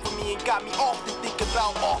offer me and got me often thinking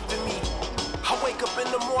about offing me. I wake up in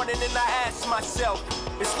the morning and I ask myself,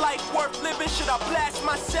 is life worth living? Should I blast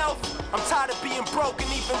myself? I'm tired of being broke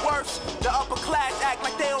and even worse, the upper class act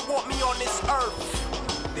like they don't want me on this earth.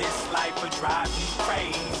 This life will drive you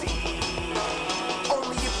crazy.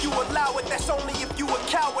 Only if you allow it, that's only if you a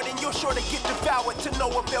coward and you're sure to get devoured. To no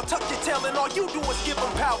avail, tuck your tail and all you do is give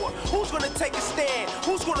them power. Who's gonna take a stand?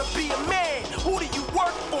 Who's gonna be a man? Who do you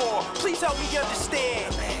work for? Please help me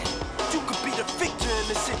understand. You could be the victor in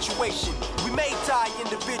the situation. We may die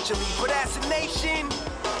individually, but as a nation,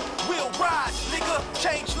 we'll rise, nigga.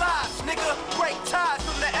 Change lives, nigga. Break ties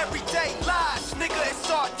from the everyday lies, nigga. It's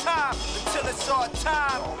our time until it's our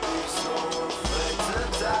time. Don't be so afraid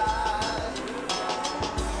to die.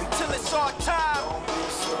 Until it's our time. Don't be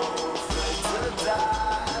so afraid to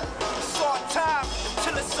die. It's our time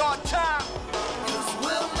until it's our time. 'Cause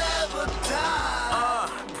we'll never die.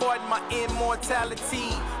 Pardon my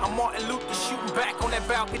immortality. I'm Martin Luther shooting back on that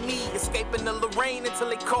balcony, escaping the Lorraine until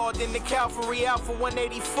they called in the Calvary Alpha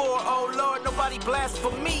 184. Oh Lord, nobody blast for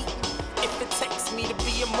me. If it takes me to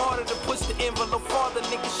be a martyr to push the envelope farther,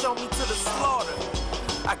 niggas show me to the slaughter.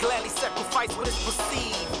 I gladly sacrifice what is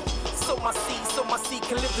perceived. So my seed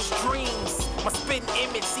can live his dreams. My spitting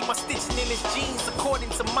image, see my stitching in his jeans. According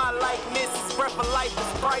to my likeness, his breath of life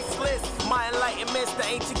is priceless. My enlightenments, the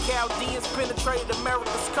ancient Chaldeans penetrated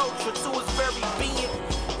America's culture to its very being.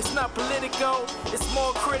 It's not political, it's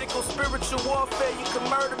more critical. Spiritual warfare, you can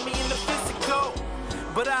murder me in the physical.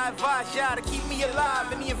 But I advise y'all to keep me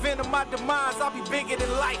alive. In the event of my demise, I'll be bigger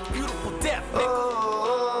than life. Beautiful death, nigga.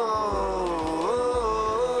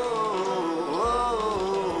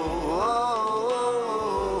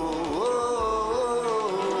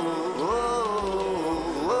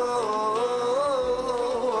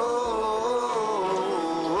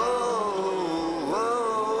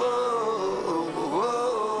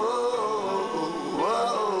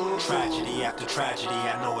 Tragedy,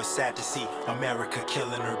 I know it's sad to see America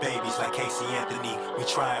killing her babies like Casey Anthony. We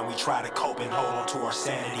try to cope and hold on to our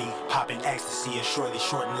sanity. Popping ecstasy is surely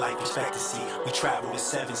shorten life expectancy. We travel the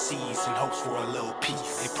 7 seas in hopes for a little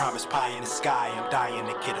peace. They promise pie in the sky, I'm dying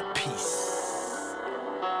to get a piece.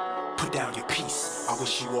 Put down your piece, I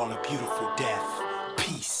wish you all a beautiful death.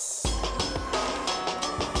 Peace.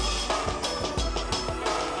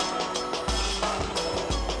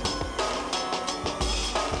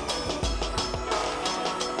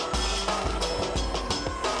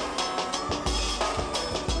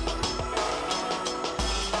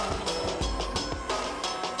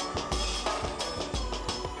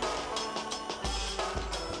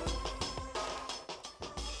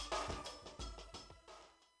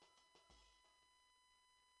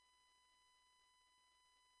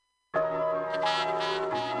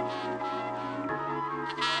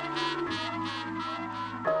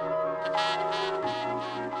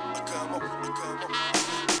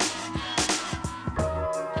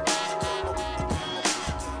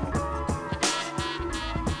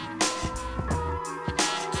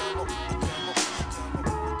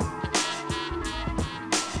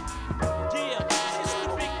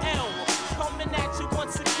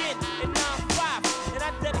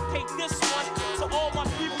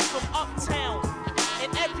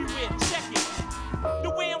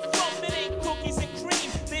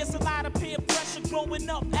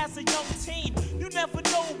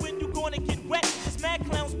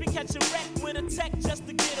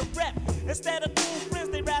 Instead of cool friends,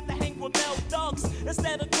 they rather hang with male thugs.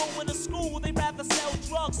 Instead of going to school, they rather rather sell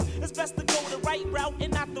drugs. It's best to go the right route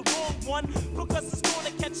and not the wrong one, because it's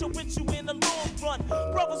gonna catch up with you in the long run.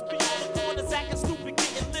 Brothers be on the corners acting stupid,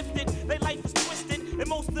 getting lifted. Their life is twisted, and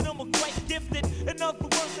most of them are quite gifted. In other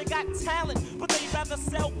words, they got talent, but they rather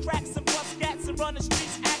sell cracks and bust cats and run the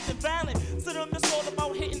streets acting violent. To them, it's all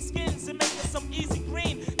about hitting skins and making some easy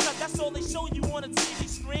green, cause that's all they show you on a TV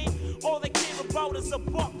screen. All they care about is a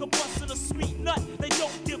buck, a bust, and a sweet nut. They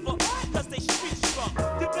don't give a cause they street struck.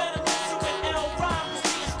 You better listen with L rhyme, cause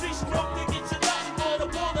being street struck to get you nothing for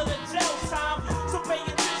the wall of the jail time. So pay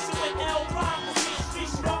attention with L rhyme, cause being street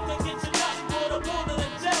struck to get you nothing for the wall of the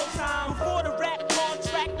jail time. Before the rap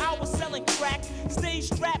contract, I was selling crack. Stay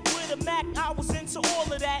strapped with a Mac, I was into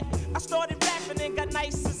all of that. I started rapping and got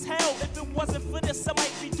nice as hell. If it wasn't for this, I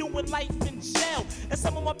might be doing life in jail. And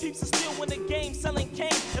some of my peeps are still in the game selling cane.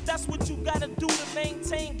 If that's what you gotta do to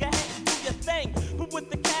maintain, go ahead and do your thing. But with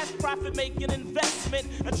the cash profit, make an investment.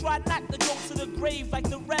 And try not to go to the grave like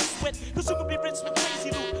the rest went. Cause you could be rich with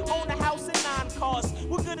crazy loot, own a house and 9 cars.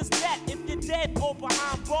 What good is that if you're dead or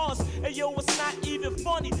behind bars? And yo, it's not even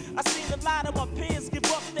funny. I seen a lot of my peers give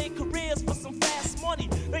up their careers for some fast money.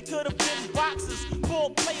 They could have been boxers,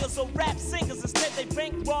 ball players, or rap singers. Instead, they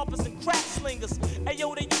bank robbers and crack slingers. And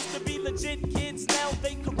yo, they used to be legit kids, now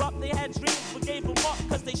they corrupt. They had dreams but gave them up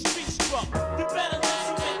cause they street struck. You better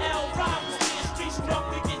listen with L rhyme, cause being street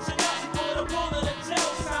struck to get you nothing for the wall of the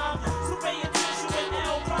jail time. So pay attention with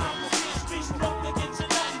L rhyme, cause being street struck to get you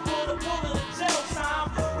nothing for the wall of the jail time.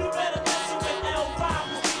 You better listen with L rhyme,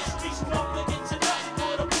 cause being street struck to get you nothing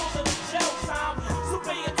for the wall of the jail time. So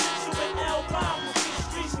pay attention with L rhyme, cause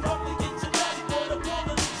being street struck to get you nothing for the wall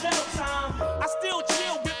of the jail time. I still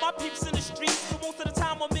chill with my peeps in the streets, but most of the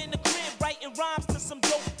time I'm in the crib writing rhymes to some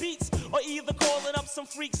dope beats, or either calling up some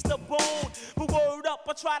freaks to bone. But word up,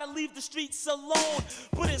 I try to leave the streets alone.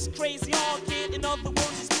 But it's crazy hard, kid, in other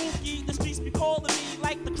words, it's spooky. The streets be calling me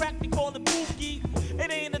like the crack be calling Pookie.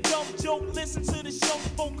 It ain't a dumb joke, listen to this young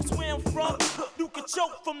folk, cause where I'm from, you can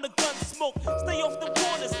choke from the gun smoke. Stay off the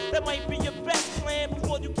corners, that might be your best plan,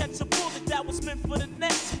 before you catch a bullet that was meant for the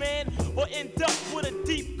next man. Or end up with a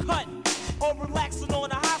deep cut, or relaxing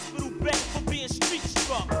on a hospital bed for being street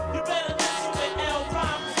struck. You better listen with L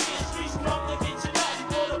rhyme, cause being street struck to get you nothing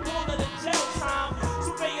for the wall of the jail time.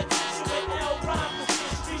 So pay attention with L rhyme, cause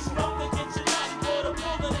being street struck to get you nothing for the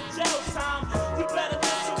wall of the jail time. You better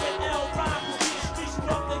listen with L rhyme, cause being street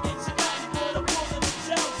struck to get you nothing for the wall of the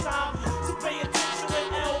jail time. So pay attention with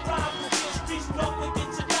L rhyme, cause being street struck to get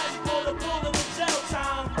you nothing for the wall of the jail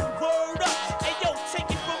time. Word up, hey yo, take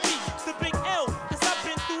it from me, the big L, cause I've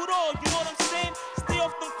been through it all, you know what I'm saying? Stay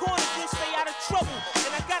off them corners, you'll stay out of trouble.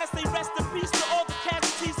 And I gotta say rest in peace to all the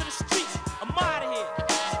casualties of the streets. I'm out of here.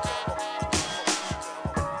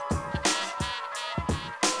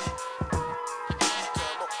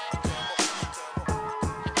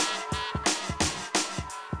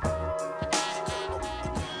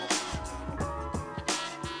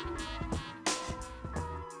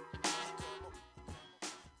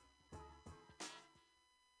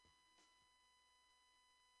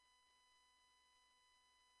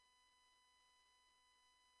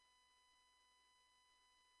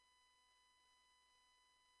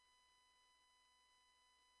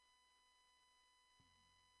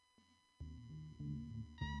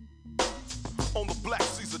 On the black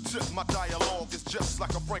Caesar tip, my dialogue is just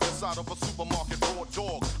like a Frankenstein of a supermarket raw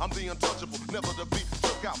dog. I'm the untouchable, never to be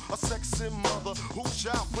took out. A sexy mother, who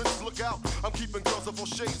child, prince, look out. I'm keeping girls of all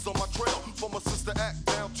shades on my trail, from a sister act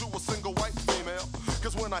down to a single white female.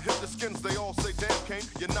 Cause when I hit the skins, they all say, damn, Kane,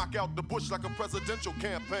 you knock out the bush like a presidential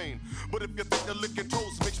campaign. But if you think the licking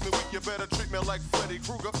toes makes me weak, you better treat me like Freddy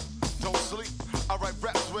Krueger. Don't sleep, I write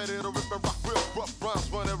raps ready to rip and rock real rough rhymes,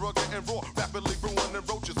 running rugged and raw, rapidly ruining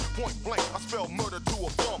roaches, point blank. I spell murder to a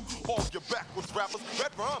bum. All your backwards rappers, red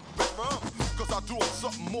rum, cause I do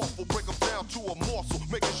something mortal, break them down to a morsel,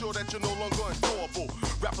 making sure that you're no longer endurable.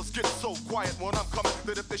 Rappers get so quiet when I'm coming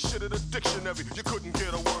that if they shit in a dictionary, you couldn't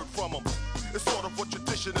get a word from them. It's sort of what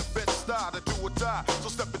tradition and bed style to do or die. So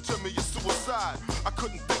step into me, it's suicide. I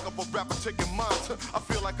couldn't think of a rapper taking mine. I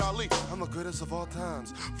feel like Ali, I'm the greatest of all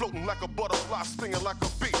times. Floating like a butterfly, stinging like a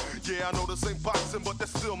bee. Yeah, I know this ain't boxing, but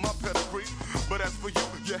that's still my pedigree. But as for you,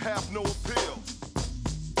 you have no appeal.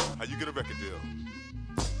 How you get a record deal?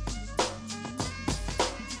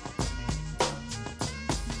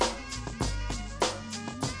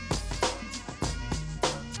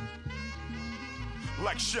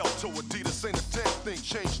 Like Shell to Adidas, ain't a damn thing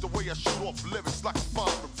changed. The way I shoot off lyrics like a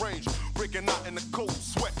fine range, breaking out in the cold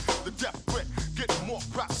sweat. The death threat, getting more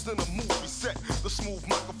props than a movie set. The smooth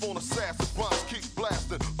microphone assassin, rhymes keep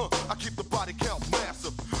blasting. I keep the body count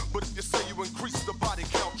massive. But if you say you increase the body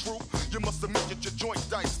count, true, you must admit you're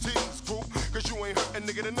and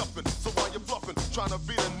nigga ain't nothing. So why you bluffing? Trying to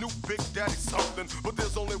be the new Big Daddy something. But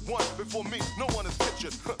there's only one before me, no one is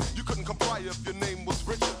pictured. You couldn't comply if your name was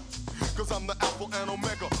Richard. Cause I'm the Alpha and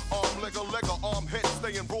Omega, arm, leg, arm, head,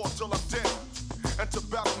 staying raw till I'm dead. And to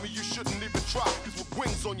battle me, you shouldn't even try. Cause with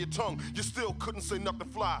wings on your tongue, you still couldn't say nothing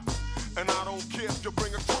fly. And I don't care if you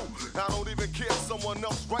bring a crew. I don't even care if someone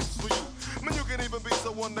else writes for you. Man, you can even be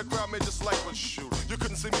someone the crowd may dislike, but shoot, you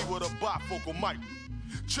couldn't see me with a bifocal mic.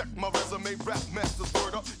 Check my resume, rap masters,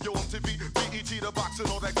 word up. Yo, MTV, BET, the box, and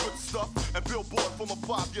all that good stuff. And Billboard from a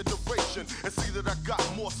 5-year duration. And see that I got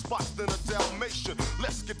more spots than a Dalmatian.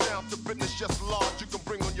 Let's get down to business, just large. You can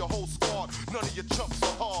bring on your whole squad. None of your chumps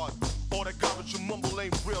are hard. All that garbage you mumble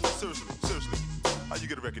ain't real. No, seriously, how you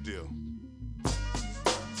get a record deal?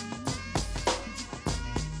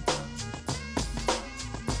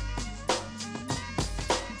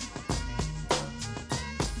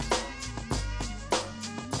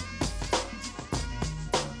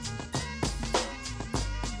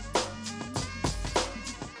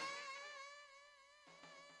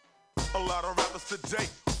 A lot of rappers today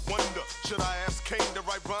wonder, should I ask Kane to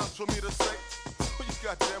write rhymes for me to say? Well, you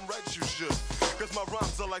goddamn right you should. Cause my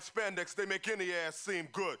rhymes are like spandex, they make any ass seem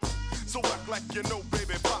good. So act like you know,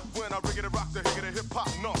 baby, pop when I riggedy rock the higgity hip hop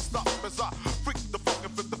non-stop as I freak the funk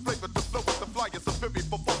and fit the flavor to flow with the flyers. A Philly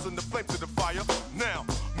for forcing the flame to the fire. Now,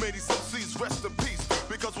 may these MCs rest in peace,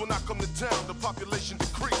 because when I come to town, the population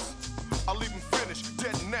decrease. I leave them finished,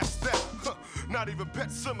 dead and that's that. Not even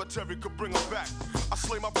Pet Cemetery could bring them back. I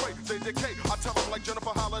slay my prey, they decay. I tell them like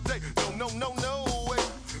Jennifer Holiday. No way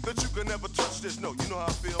that you can never touch this. No, you know how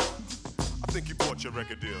I feel? I think you bought your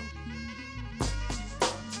record deal.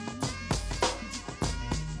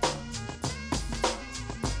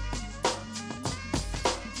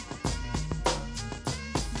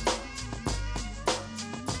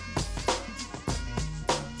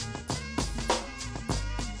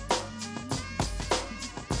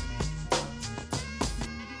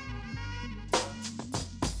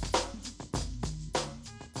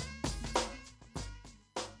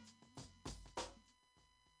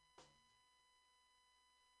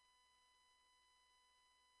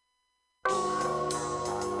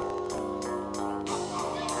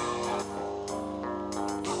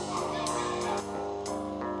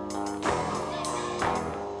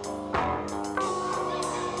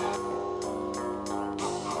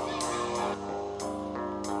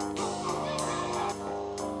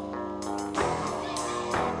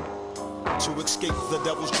 To escape the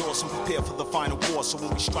devil's jaws and prepare for the final war. So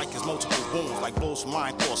when we strike his multiple wounds like blows from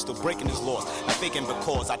iron force, still breaking his laws, not faking the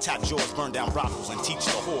cause. I tap jaws, burn down brothels, and teach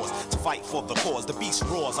the whores to fight for the cause. The beast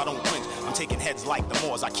roars, I don't cringe, I'm taking heads like the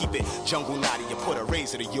Moors. I keep it jungle naughty, you put a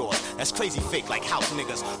razor to yours. That's crazy fake like house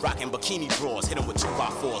niggas, rocking bikini drawers, hit 'em with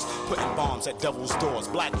 2x4s, putting bombs at devil's doors.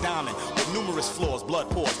 Black diamond with numerous flaws, blood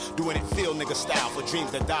pours, doing it field nigga style for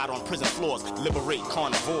dreams that died on prison floors. Liberate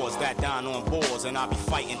carnivores that dine on boars, and I'll be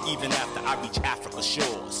fighting even after I reach Africa's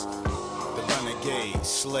shores. The renegade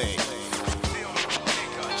slave.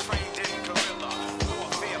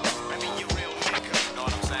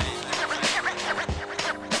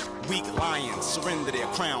 Weak lions surrender their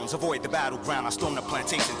crowns, avoid the battleground. I storm the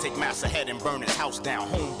plantation, take mass ahead and burn his house down.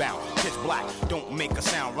 Homebound, pitch black, don't make a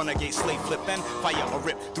sound. Renegade slave flippin', fire a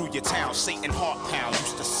rip through your town. Satan heart pound,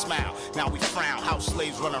 used to smile, now we frown. House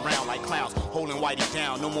slaves run around like clowns, holding whitey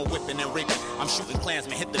down. No more whipping and raping, I'm shooting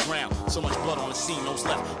Klansmen, hit the ground. So much blood on the scene, those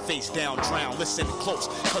left, face down, drown. Listen close,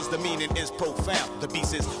 cause the meaning is profound. The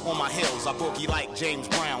beast is on my hills, I boogie like James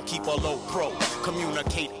Brown. Keep a low pro,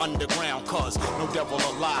 communicate underground, cause no devil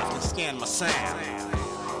alive can scan my sound.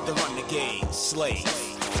 The renegade slave.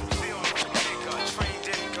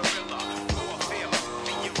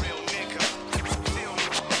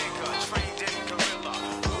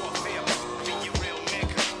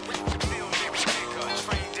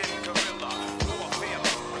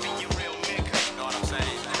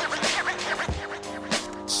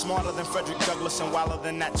 Smarter than Frederick Douglass and wilder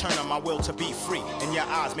than Nat Turner. My will to be free in your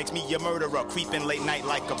eyes makes me a murderer, creeping late night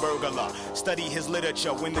like a burglar. Study his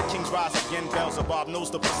literature. When the kings rise again, Beelzebub knows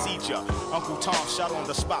the procedure. Uncle Tom shot on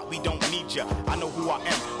the spot, we don't need ya. I know who I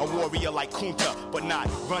am, a warrior like Kunta, but not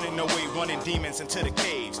running away, running demons into the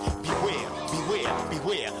caves. Beware, beware,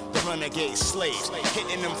 beware, the renegade slaves,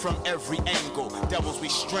 hitting them from every angle. Devils we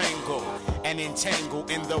strangle and entangle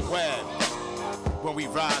in the web. When we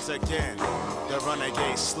rise again, the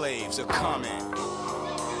renegade slaves are coming.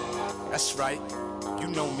 That's right, you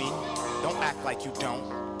know me, don't act like you don't.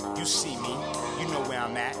 You see me, you know where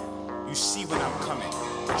I'm at. You see when I'm coming,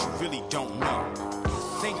 but you really don't know.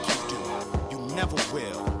 You think you do, you never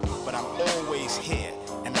will. But I'm always here,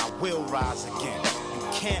 and I will rise again. You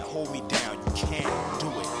can't hold me down, you can't do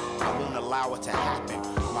it. I won't allow it to happen.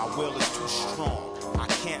 My will is too strong, I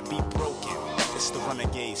can't be broken. It's the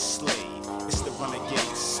renegade slave, it's the renegade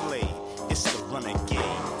slave, it's the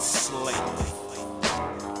renegade slave.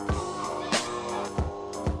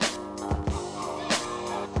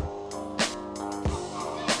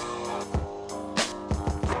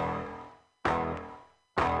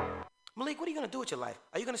 Malik, what are you gonna do with your life?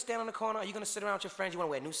 Are you gonna stand on the corner? Are you gonna sit around with your friends? You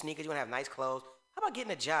wanna wear new sneakers? You wanna have nice clothes? How about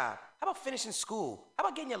getting a job? How about finishing school? How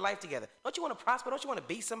about getting your life together? Don't you wanna prosper? Don't you wanna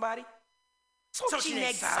be somebody?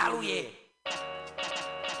 Socinek saluje.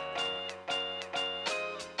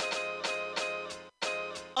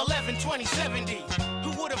 11-20-70.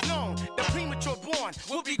 Who would have known the premature born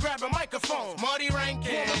will be grabbing microphones? Marty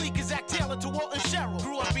Rankin, Malik is Zach Taylor to Walton Sherrill.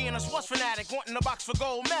 Grew up being a sports fanatic, wanting a box for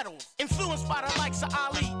gold medals. Influenced by the likes of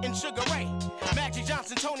Ali and Sugar Ray, Magic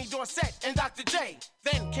Johnson, Tony Dorsett, and Dr. J.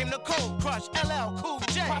 Then came the Cold Crush, LL Cool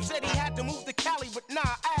J. Pop said he had to move to Cali, but nah,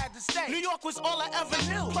 I had to stay. New York was all I ever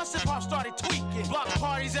knew. Plus hip hop started tweaking. Block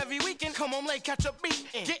parties every weekend. Come home late, catch a beat.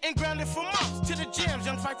 Getting grounded for months to the gyms,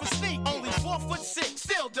 young fight for sneak. Only 4'6",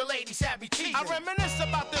 still the ladies happy teasing. I reminisce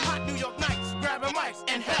about them hot New York nights, grabbing mics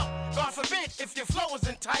and hell. God forbid if your flow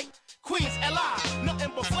isn't tight. Queens, LI,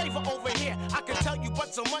 nothing but flavor over here. I can tell you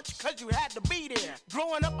but so much cause you had to be there.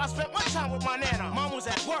 Growing up, I spent my time with my nana. Mom was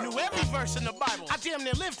at work, knew every verse in the Bible. I damn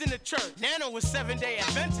near lived in the church. Nana was 7-day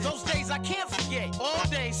Adventist. Those days I can't forget. All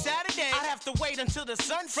day Saturday, I'd have to wait until the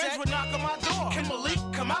sun set. Friends would knock on my door. Can Malik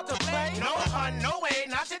come out to play? No, hun, no way,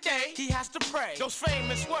 not today. He has to pray. Those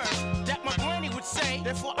famous words that my granny would say.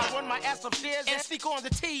 Therefore, I run my ass upstairs and sneak on the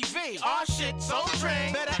TV. Aw shit, so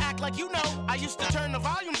trained. Better act like you know. I used to turn the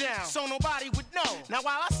volume down so nobody would know. Now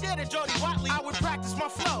while I stared at Jody Watley, I would practice my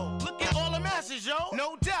flow. Look at all the masses, yo.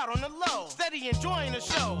 No doubt on the low. Steady enjoying the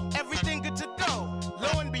show. Everything good to go.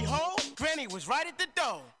 Lo and behold, Granny was right at the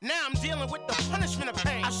door. Now I'm dealing with the punishment of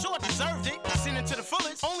pain. I sure deserved it. Sinning to the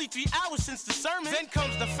fullest. Only 3 hours since the sermon. Then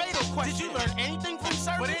comes the fatal question. Did you learn anything from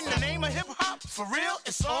service? But in the name of hip hop, for real,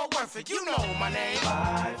 it's all worth it. You know my name.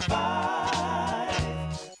 5, 5,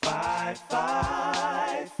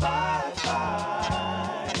 5, 5, 5,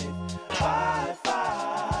 5, 5,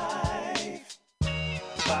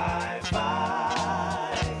 5,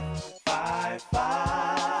 5, 5,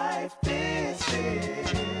 5. This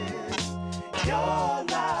is your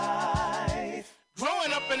life.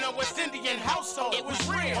 Growing up in a West Indian household, it was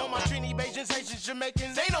real. All my Trini, Bajans, Haitians,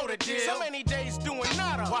 Jamaicans, they know the deal. So many days doing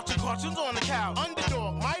nada, watching cartoons on the couch.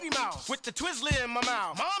 Underdog, Mighty Mouse, with the Twizzler in my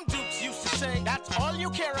mouth. Mom Dukes used to say, that's all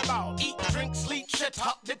you care about. Eat, drink, sleep, shit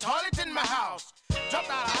up, the toilet in my house. Dropped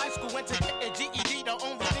out of high school, went to get a GED. The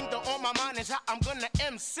only thing that on my mind is how I'm gonna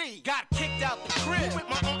MC. Got kicked out the crib with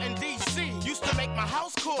my aunt in D.C. Used to make my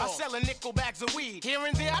house cool by selling nickel bags of weed. Here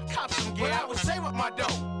and there, I'd cop some gear. But I would save up my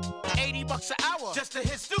dough. $80 an hour just to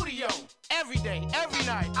hit studio. Every day, every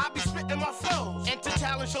night, I be spitting my flows. Enter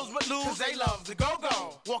talent shows but lose, cause they love the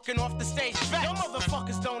go-go. Walking off the stage back, your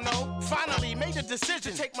motherfuckers don't know. Finally made the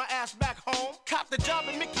decision to take my ass back home. Cop the job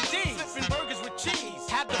at Mickey D's, flipping burgers with cheese.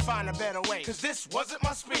 Had to find a better way, cause this wasn't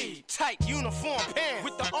my speed. Tight uniform pants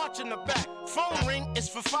with the arch in the back. Phone ring is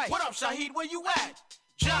for fight. What up, Shaheed, where you at?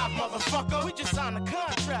 Job, motherfucker, we just signed a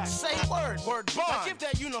contract. Say word bond. Now give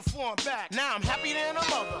that uniform back. Now I'm happier than a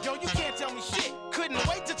mother. Yo, you can't tell me shit. Couldn't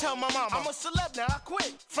wait to tell my mama. I'm a celeb now, I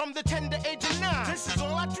quit. From the tender age of 9, this is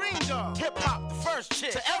all I dreamed of. Hip hop, the first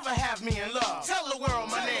chick to ever have me in love. Tell the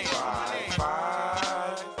world my name.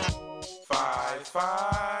 5, 5,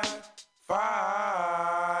 5,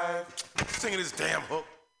 5. Singing this damn hook.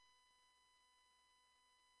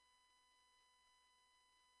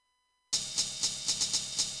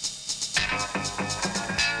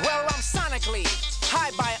 Well, I'm sonically, high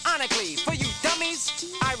bionically. For you dummies,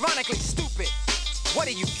 ironically stupid. What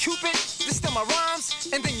are you, Cupid? This still my rhymes,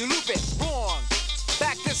 and then you loop it. Wrong.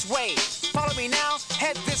 Back this way. Follow me now,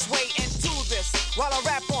 head this way and do this. While I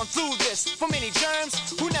rap on through this. For many germs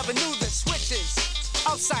who never knew this. Switches,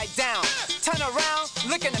 upside down. Turn around,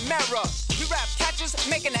 look in the mirror. We rap catches,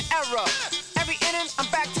 making an error. Every inning, I'm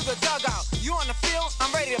back to the dugout. You on the field,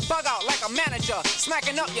 I'm ready to bug out like a manager,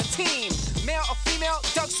 smacking up your team. Male or female,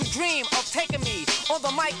 ducks who dream of taking me on the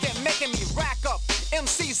mic and making me rack up.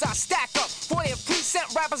 MCs I stack up, 40 preset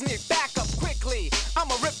rappers need backup quickly.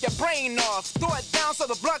 I'ma rip your brain off, throw it down so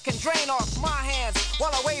the blood can drain off my hands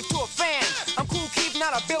while I wave to a fan. I'm cool, keep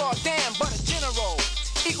not a bill or damn, but a general,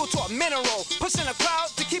 equal to a mineral, pushing the crowd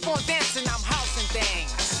to keep on dancing. I'm housing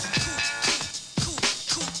things.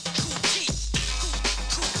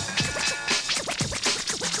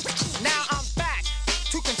 Now I'm back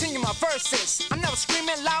to continue my verses. I'm never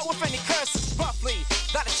screaming loud with any curses. Roughly,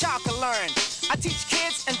 that a child can learn. I teach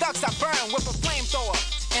kids and ducks I burn with a flamethrower.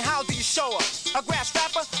 And how do you show up? A grass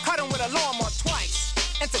rapper, cut 'em with a lawnmower twice.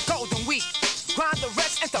 Into golden wheat. Grind the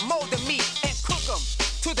rest into molten meat. And cook 'em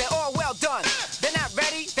till they're all well done. They're not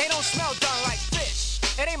ready, they don't smell done like fish.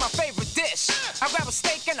 It ain't my favorite dish. I grab a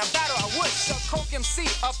steak and a batter I wish. A Coke MC,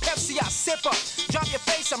 a Pepsi I sip up. Drop your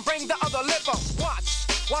face and bring the other lip up. Watch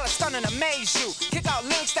while I stun and amaze you. Kick out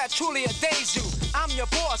lyrics that truly amaze you. I'm your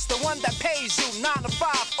boss, the one that pays you. 9 to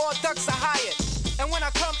 5, all ducks are hired. And when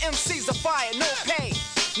I come, MCs are fired. No pay,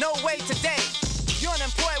 no way today. You're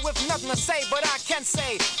unemployed with nothing to say, but I can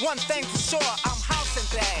say one thing for sure, I'm housing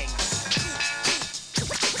things.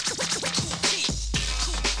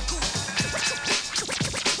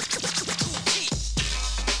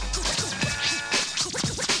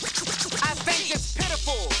 I think it's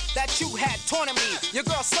pitiful that you had taunted me. Your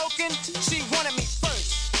girl soaking, she wanted me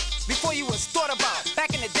first. Before you was thought about.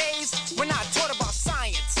 Back in the days when I taught about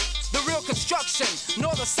science. The real construction,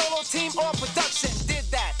 nor the solo team or production did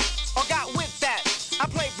that, or got with that. I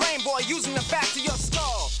play brain boy using the back to your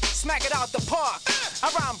skull. Smack it out the park. I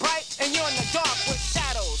rhyme bright and you're in the dark with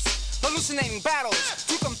shadows. Hallucinating battles.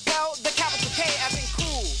 To compel the capital K as in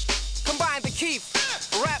cool. Combine the Keith.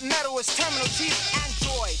 Rap metal is terminal chief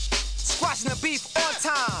android. Squashing the beef on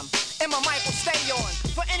time. And my mic will stay on.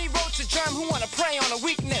 For any road to germ who wanna prey on a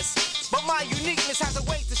weakness. But my uniqueness has a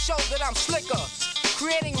way to show that I'm slicker.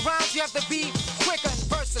 Creating rhymes, you have to be quicker and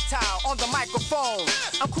versatile on the microphone.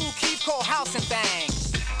 I'm Cool Keith, called House and Things.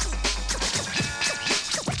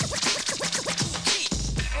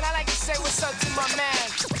 And I like to say what's up to my man,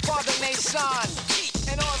 Father Nation.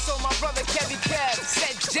 And also my brother Kevy Kev,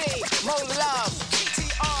 said J, Mo Love,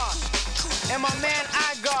 TR. And my man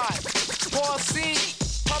I got, Paul C,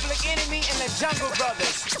 Public Enemy, and the Jungle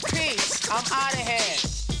Brothers. Peace, I'm out of here.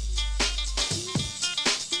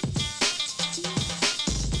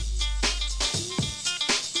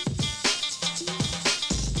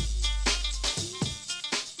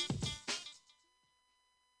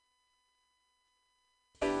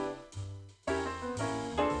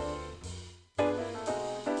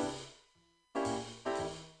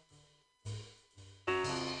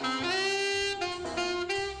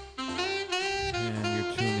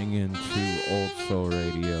 Old Soul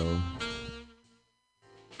Radio,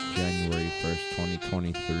 January 1st,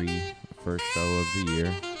 2023, first show of the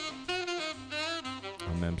year.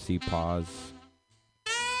 I'm MC Paz.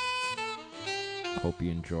 Hope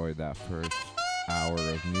you enjoyed that first hour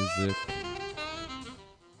of music.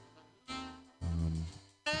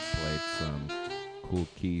 Played some Cool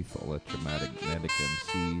Keith, Electromagnetic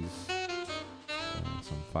MCs,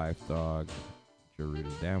 some Five Dog,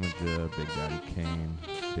 Jaruda Damaja, Big Daddy Kane,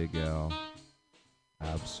 Big L,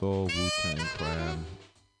 Absol, Wu-Tang Clan,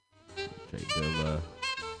 J Dilla,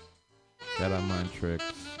 Jedi Mind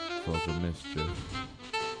Tricks, Souls of Mischief,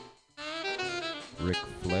 Ric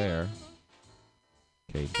Flair,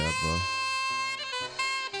 K Deva,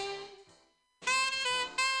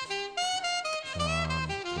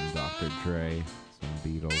 some Dr. Dre, some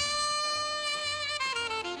Beatles.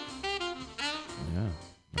 Yeah,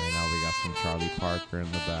 right now we got some Charlie Parker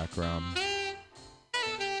in the background.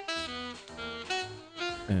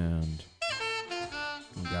 And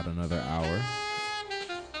we got another hour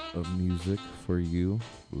of music for you,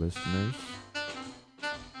 listeners.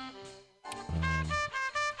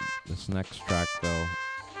 This next track, though,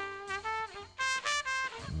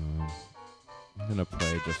 I'm gonna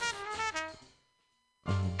play just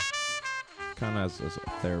kind of as a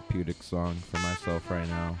therapeutic song for myself right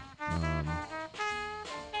now. I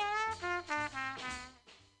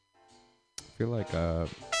feel like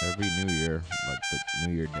every New Year, like the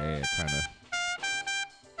New Year Day, I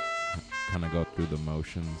kind of go through the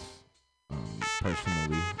motions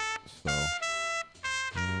personally. So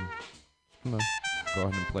I'm gonna go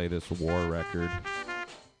ahead and play this war record.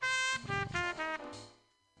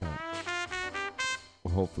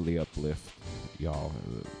 Will hopefully uplift y'all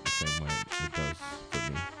the same way it does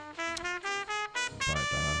for me. But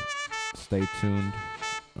stay tuned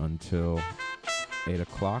until 8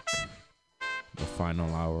 o'clock. The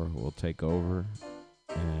final hour will take over,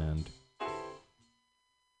 and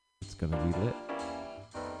it's gonna be lit.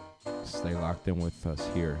 Stay locked in with us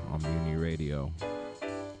here on MutinyRadio,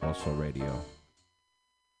 OldSoulRadio.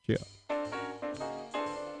 Yeah.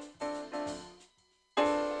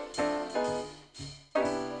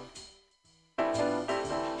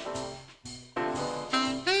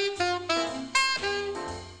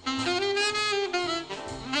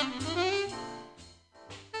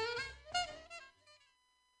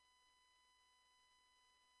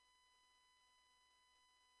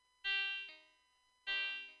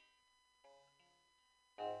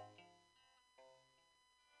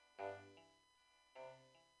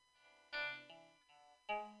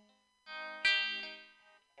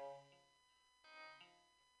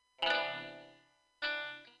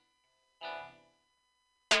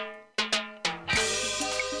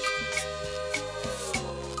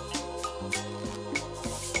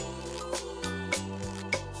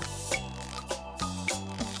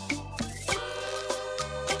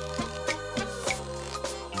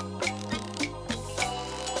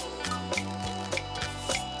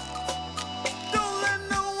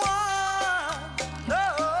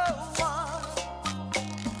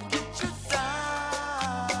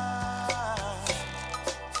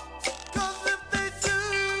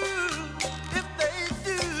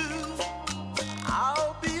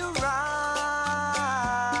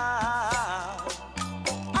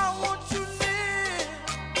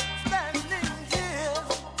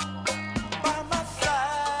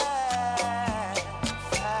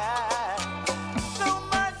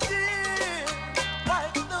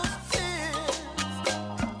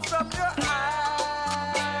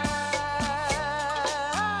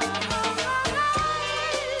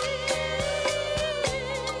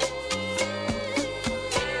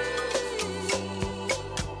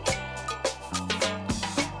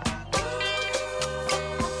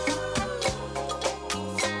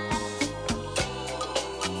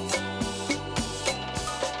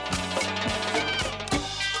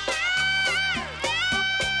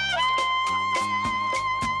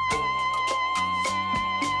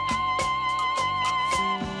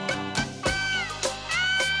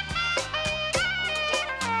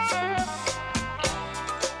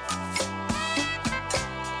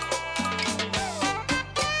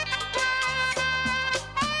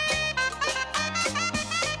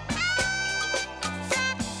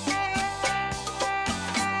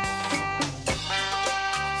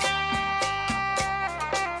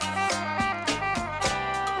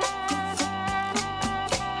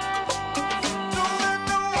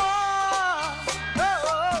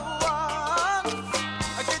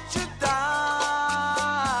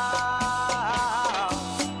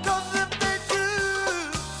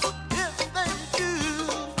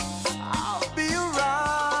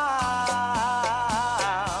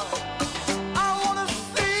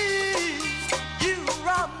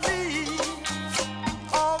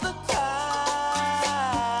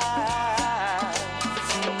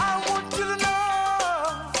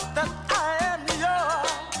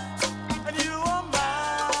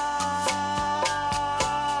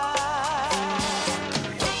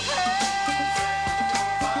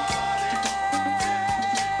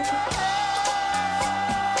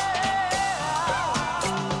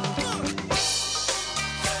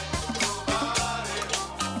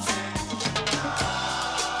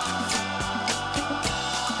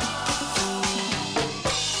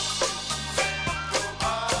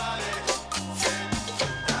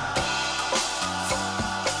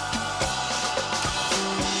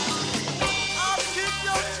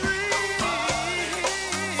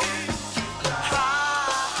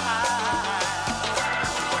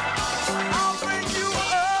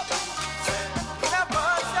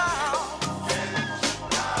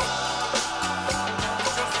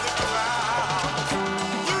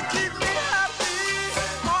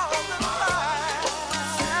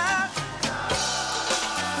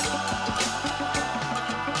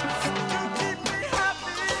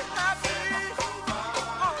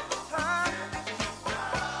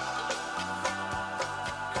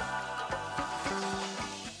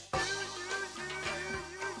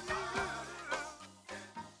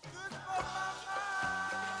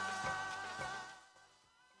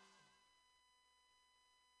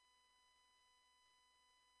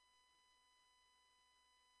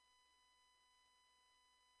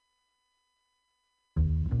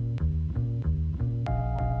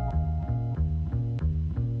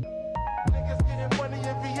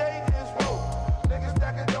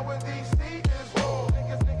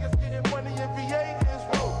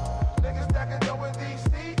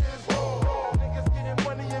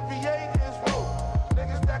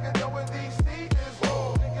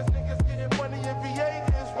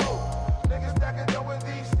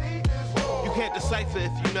 cipher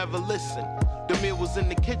if you never listen. The meal was in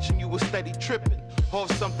the kitchen, you was steady tripping.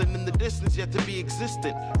 Off something in the distance yet to be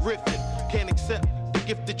existent. Riffing, can't accept the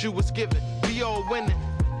gift that you was given. We all winning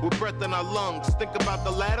with breath in our lungs. Think about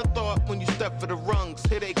the latter thought when you step for the rungs.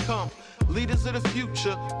 Here they come, leaders of the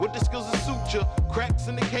future with the skills of suture. Cracks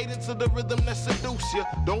in the cadence of the rhythm that seduce you.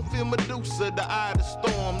 Don't feel Medusa, the eye of the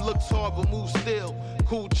storm. Looks hard but moves still.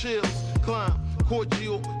 Cool chills, climb,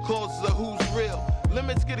 cordial, clauses of who's real.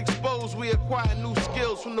 Limits get exposed, we acquire new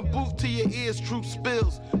skills. From the booth to your ears, truth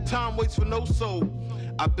spills. Time waits for no soul.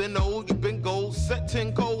 I've been old, you've been gold. Set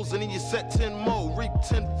 10 goals and then you set 10 more. Reap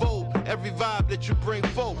 10-fold every vibe that you bring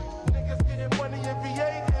forward. Niggas getting money in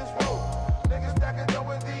VA is roll. Niggas stacking dough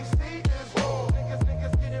in DC is roll.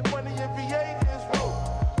 Niggas getting money in VA is roll.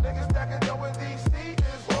 Niggas stacking dough in DC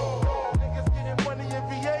is roll. Niggas getting money in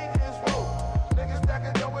VA is roll. Niggas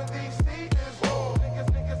stacking dough in DC is roll.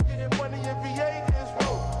 Niggas getting money in VA is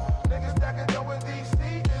roll. Niggas stacking dough in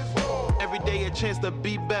DC is roll. Every day a chance to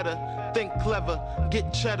be better. Think clever,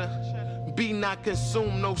 get cheddar. Be not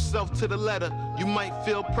consumed, no self to the letter. You might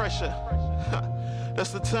feel pressure.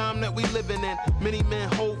 That's the time that we living in. Many men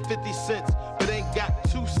hold 50 cents, but ain't got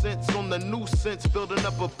 2 cents on the nuisance. Building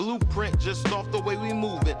up a blueprint just off the way we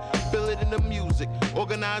moving. Feel it in the music,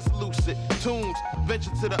 organized lucid. Tunes,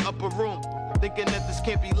 venture to the upper room. Thinking that this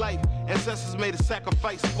can't be life. Ancestors made a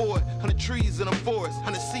sacrifice for it. 100 trees in a forest,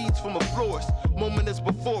 100 seeds from a florist. Moment is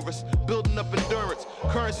before us, building up endurance.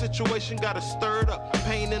 Current situation got us stirred up.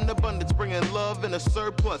 Pain in abundance, bringing love in a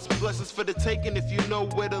surplus. Blessings for the taking if you know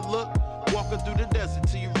where to look. Walking through the desert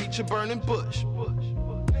till you reach a burning bush.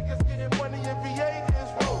 Niggas getting money in VA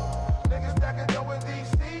is roll. Niggas stacking dough in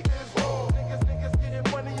DC is roll. Niggas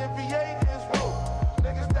getting money in VA is roll.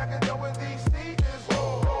 Niggas stacking dough in DC is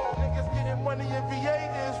roll. Niggas getting money in VA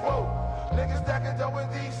is roll. Niggas stacking dough in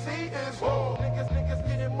DC is roll. Niggas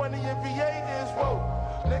getting money in VA is roll.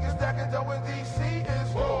 Niggas stacking dough in DC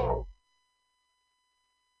is roll.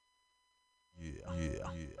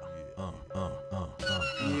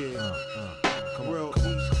 Real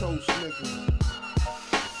East Coast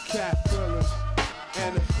niggas, cat thrillers,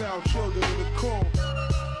 NFL children in the court.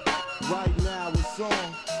 Right now it's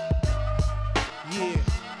on. Yeah.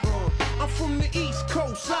 I'm from the East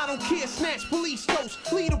Coast, I don't care, snatch police toast.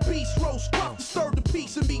 Lead a beast roast, pop to stir the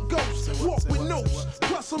peace and be ghosts. Walk with notes,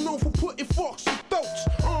 plus I'm known for putting forks in throats.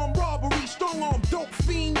 Armed robbery, strong arm, dope,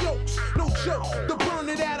 fiend yokes. No joke, the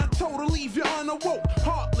burner that I told to leave you unawoke.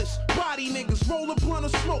 Heartless, body niggas, roll a blunt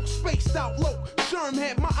of smoke, spaced out low. Sherm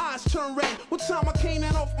had my eyes turned red. One time I came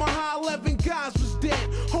out off my high, 11 guys was dead.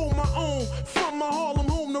 Hold my own, from my Harlem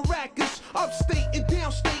home to Rackers. Upstate and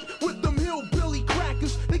downstate with them hillbilly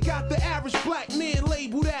crackers. They got the average black man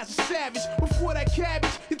labeled as a savage. Before that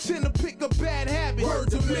cabbage, you tend to pick up bad habits. Word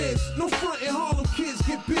to Miz, no front in Harlem kids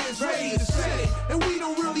get biz, ready to set it. And we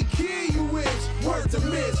don't really care you is. Word to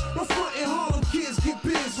Miz, no front in Harlem kids get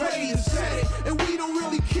biz, ready to set it. And we don't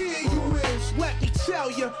really care you is. Let me tell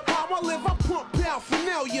you, how I live, I pump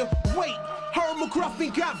paraphernalia. Wait, Herb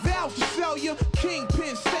McGruffin got vows to sell you.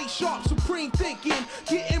 Kingpin, stay sharp, supreme thinking.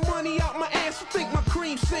 Getting money out my ass, I think my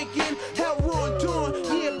cream sinking. Hell Ron Dawn,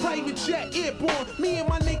 yeah, private jet airborne. Me and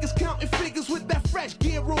my niggas counting figures with that fresh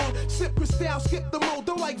gear on. Sip Cristal, skip the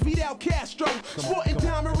modo like Vidal Castro. Sporting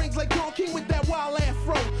diamond rings like Don King with that wild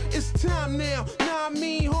afro. It's time now, I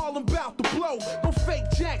mean Harlem bout to blow. No fake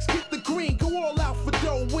jacks, get the green, go all out for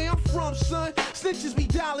dough. Where I'm from, son, snitches be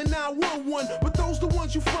dialing 911. But those the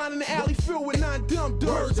ones you find in the alley filled with 9 dumb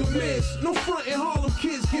Words to Miz, no front in Harlem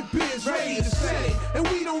kids get biz, ready to set it. And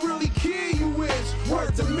we don't really care you is.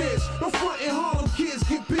 Word to Miz, no front in Harlem kids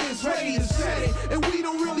get biz, ready to set it. And we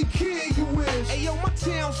don't really care you is. Hey yo, my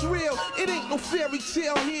town's real, it ain't no fairy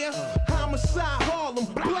tale here. Homicide Harlem,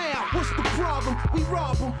 blow, what's the problem? We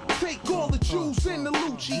rob them, take all the Jews in the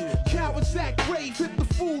Lucci. Cowards act brave, hit the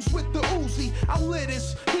fools with the Uzi. I lit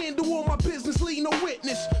this, handle all my business, leave no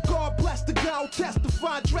witness. God bless the guy who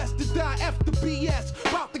testify, dressed to die after BS.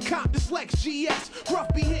 About to cop this Lex GS.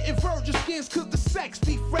 Rough be hitting virgin skins cause the sex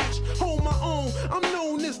be fresh. Hold my own, I'm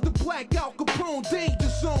known as the Black Al Capone danger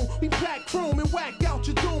zone. We pack chrome and whack out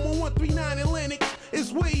your dome on 139 in Lennox.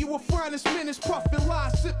 Is where you will find us minutes, puffin'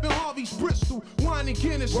 lies, sippin' Harvey's Bristol, wine and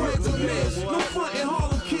Guinness. Word to Miz, no front in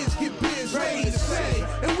Harlem kids get biz, ready to set it.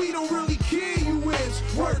 And we don't really care you is.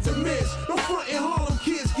 Word to Miz, no front in Harlem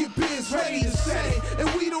kids get biz, ready to set it. And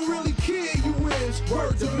we don't really care you is.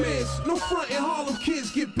 Word to Miz, no front in Harlem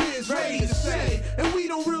kids get biz, ready to set it. And we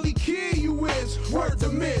don't really care you is. Word to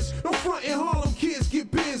Miz, no front in Harlem kids get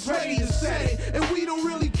biz, ready to set it. And we don't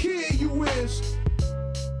really care you is.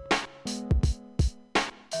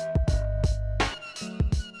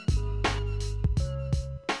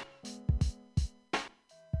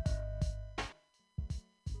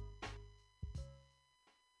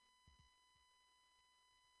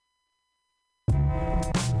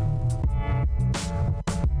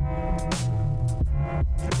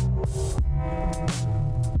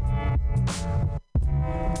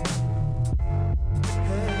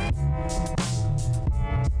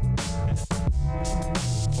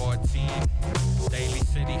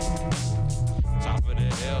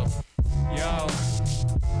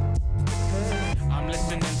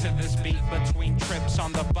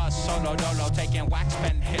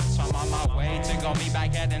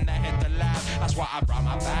 bag heading to hit the lab. That's why I brought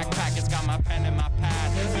my backpack. It's got my pen and my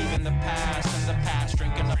pad. Leaving the past in the past.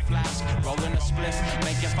 Drinking a flask, rolling a spliff,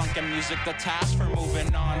 making funkin' music the task for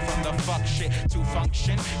moving on from the fuck shit to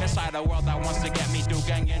function inside a world that wants to get me through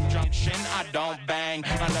gang injunction. I don't bang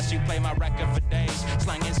unless you play my record for days.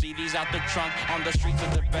 Slanging CDs out the trunk on the streets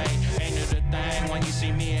of the bay. Ain't it a thing when you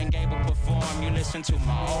see me and Gable perform? You listen to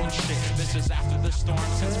my old shit. This is after the storm.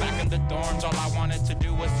 Since back in the dorms, all I wanted to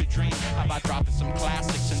do was to dream about dropping some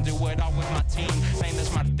classics and do it all with my team. Name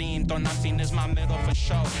is Martin, Donatin is my middle for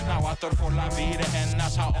show. Now I thought for la vida, and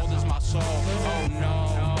that's how old is my soul. Oh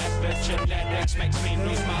no, that genetics makes me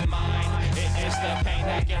lose my mind. It is the pain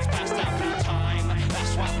that gets passed down through time.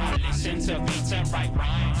 That's why I listen to beats and write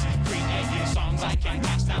rhymes, creating songs I can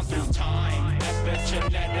pass down through time.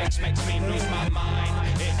 Epigenetics makes me lose my mind.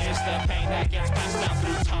 It is the pain that gets passed down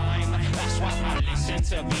through time. That's why I listen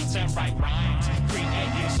to beats and write rhymes,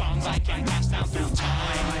 creating songs I can pass down through time.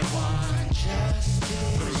 I want justice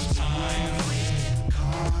through time, with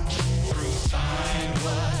conscience through time,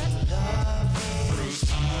 what love is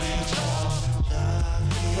through time, all love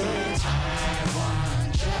is through time. I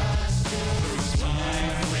want justice through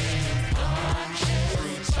time, with conscience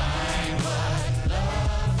through time, what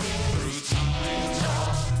love is through time,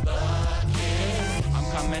 all love is. I'm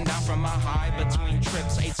coming down from a high between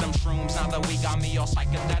trips, ate some shrooms, now that we got me all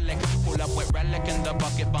psychedelic. Pull up with relic in the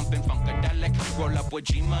bucket, bumping funkadelic. Roll up with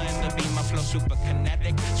Jima in the Beamer, flow super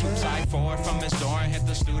kinetic. Swoop side forward from his door and hit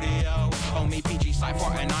the studio. Homie PG side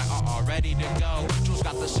 4 and I are all ready to go. Jules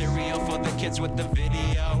got the cereal for the kids with the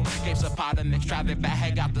video. Gave Zapata mix, Travis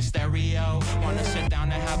Bad got the stereo. Wanna sit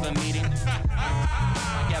down and have a meeting?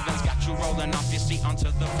 Mike Evans got you rolling off your seat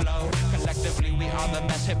onto the flow. Collectively we are the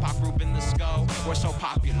best hip-hop group in the SCO. We're so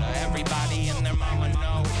popular, everybody and their mama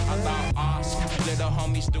know about us. Little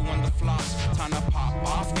homies doing the floss, time to pop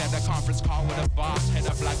off. Get a conference call with a boss. Hit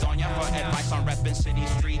up La Doña for advice on reppin' city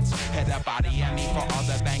streets. Hit up Body and me for all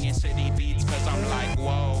the banging city beats. Cause I'm like,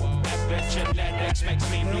 whoa, epigenetics makes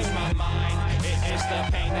me lose my mind. It is the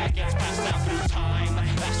pain that gets passed down through time.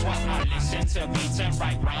 That's why I listen to beats and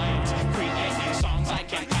write rhymes, creating songs I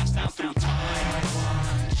can pass down through time. I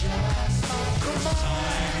want just through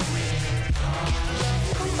time, with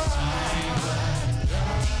conscience through time, what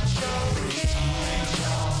love through time,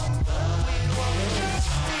 show love we want just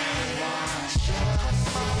I want just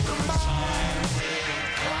through time, with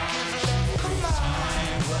conscience through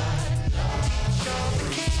time, what love through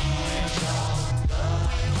time, show love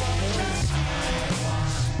we want just I want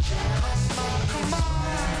just come on,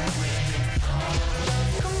 with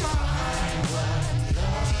conscience come on, what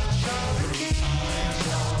love show the king,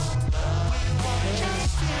 show love we want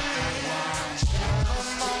just I want just come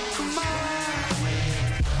on, with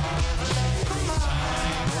conscience come on, what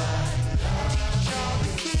love show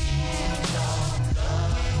the king, show love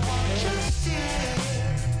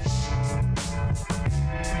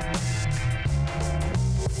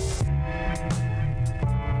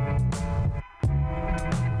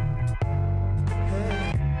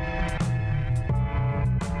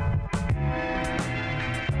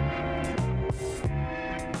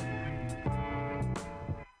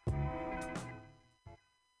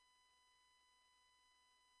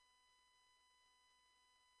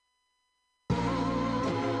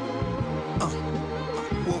we want justice.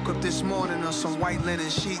 Woke up this morning on some white linen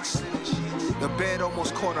sheets. The bed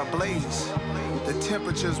almost caught a blaze. The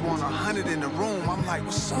temperature's 100 in the room. I'm like,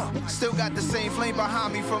 what's up? Still got the same flame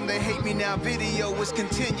behind me from the Hate Me Now video. It's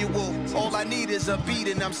continual. All I need is a beat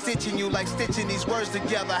and I'm stitching you like stitching these words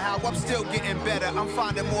together. How I'm still getting better. I'm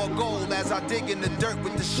finding more gold as I dig in the dirt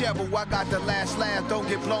with the shovel. I got the last laugh. Don't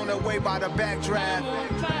get blown away by the backdraft.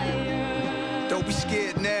 Don't be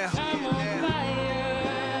scared now.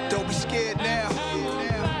 Don't be scared now.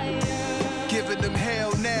 Giving them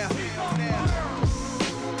hell now.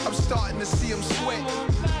 I'm starting to see them sweat.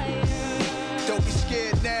 Don't be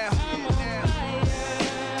scared now.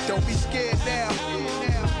 Don't be scared now.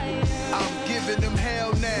 I'm giving them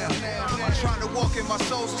hell now. I'm trying to walk in my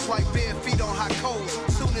soles, it's like bare feet on hot coals.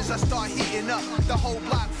 Soon as I start heating up, the whole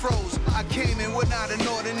block froze. I came in with not an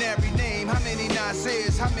ordinary name. How many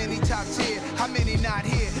Nasers? How many top tier? How many not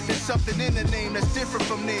here? There's something in the name that's different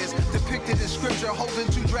from theirs. Depicted in scripture, holding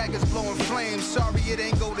two dragons blowing flames. Sorry it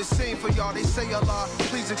ain't go the same for y'all. They say Allah,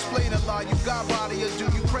 please explain Allah. You got body or do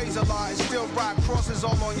you praise Allah? And still rock crosses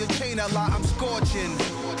all on your chain Allah. I'm scorching,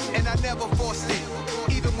 and I never forced it.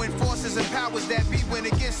 Even when forces and powers that be went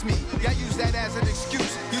against me, y'all use that as an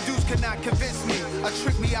excuse. You dudes cannot convince me or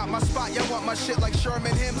trick me out my spot, y'all want my shit like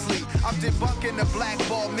Sherman Hemsley. I'm debunking the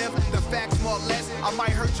blackball myth, the facts more or less. I might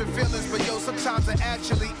hurt your feelings, but yo, sometimes it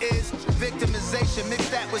actually is. Victimization, mix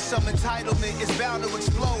that with some entitlement, it's bound to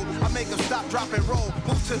explode. I make them stop, drop, and roll,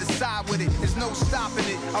 move to the side with it, there's no stopping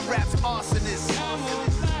it. I'm rap's arsonist.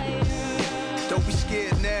 Don't be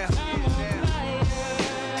scared now.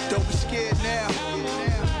 Don't be scared now.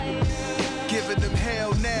 Giving them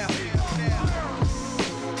hell now.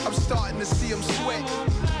 I'm starting to see them sweat.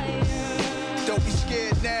 Don't be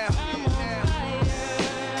scared now.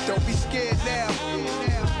 Don't be scared now.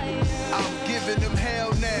 I'm giving them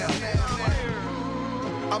hell now.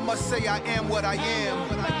 I must say I am what I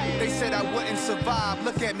am. They said I wouldn't survive.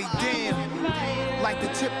 Look at me, damn. Like the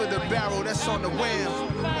tip of the barrel that's on the wham.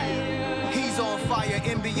 He's on fire,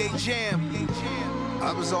 NBA Jam.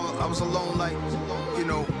 I was alone, like, you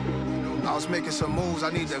know, I was making some moves.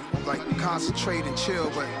 I need to like concentrate and chill,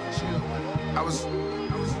 but I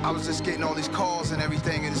was just getting all these calls and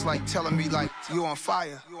everything, and it's like telling me like you on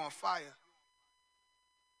fire. You on fire.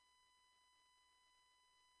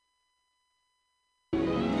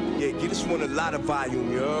 Yeah, get this one a lot of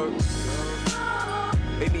volume, you heard?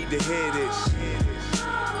 They need to hear this.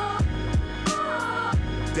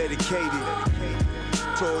 Dedicated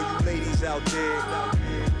to all you ladies out there,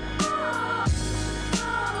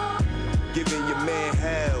 giving your man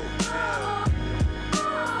hell.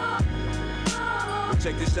 Well,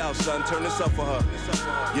 check this out, son. Turn this up for her.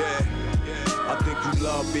 Yeah. I think you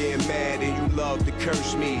love being mad and you love to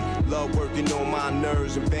curse me. Love working on my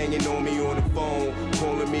nerves and banging on me on the phone,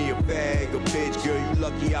 calling me a fag, a bitch. Girl, you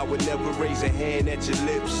lucky I would never raise a hand at your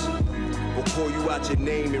lips or call you out your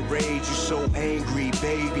name in rage. You so angry,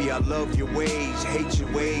 baby. I love your ways, hate your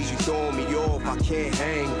ways. You throwing me off, I can't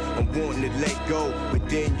hang. I'm wanting to let go, but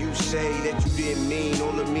then you say that you didn't mean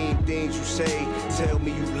all the mean things you say. Tell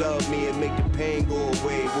me you love me and make the pain go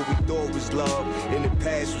away. What we thought was love in the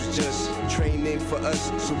past was just training for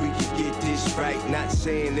us so we could get this right. Not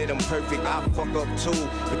saying that I'm perfect, I fuck up too,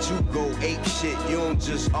 but you go ape shit. You don't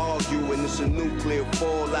just argue and it's a nuclear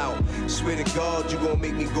fallout. Swear to God, you gon'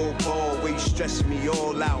 make me go bald. Way you stressing me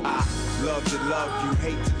all out. I love to love you,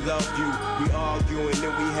 hate to love you. We argue and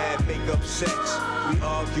then we have make-up sex. We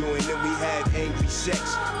argue and then we have angry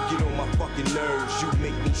sex. Get on my fucking nerves, you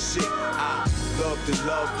make me sick. I love to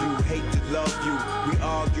love you, hate to love you. We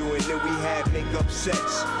argue and then we have make-up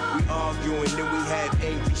sex. We argue and then we have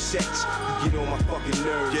angry sex. You get on my fucking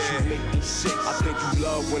nerves, you make me sick. I think you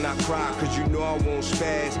love when I cry, cause you know I won't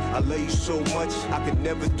spaz. I love you so much, I could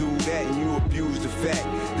never do that. And you abuse the fact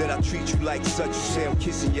that I treat you like such. You say I'm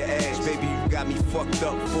kissing your ass, baby, you got me fucked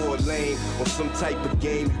up for a lame or some type of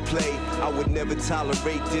game you play. I would never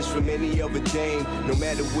tolerate this from any other dame. No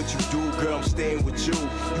matter what you do, girl, I'm staying with you.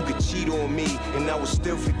 You could cheat on me and I would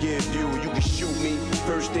still forgive you. You could shoot me,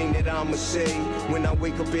 first thing that I'ma say when I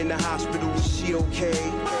wake up in the hospital, is she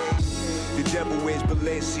okay? The devil wears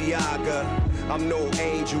Balenciaga. I'm no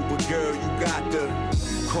angel, but girl, you got the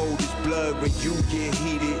coldest blood when you get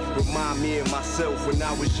heated. Remind me of myself when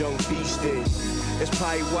I was young beastin'. That's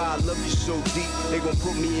probably why I love you so deep. They gon'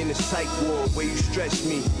 put me in a psych ward where you stress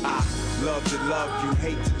me. I love to love you,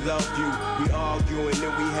 hate to love you. We argue and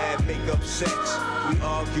then we have make-up sex. We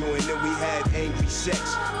argue and then we have angry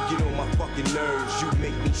sex. Get on my fucking nerves, you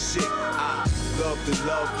make me sick. I love to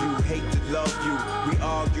love you, hate to love you. We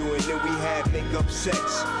argue and then we have make-up sex.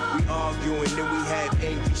 We argue and then we have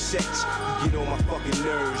angry sex. You get on my fucking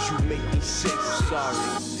nerves, you make me sick. I'm sorry.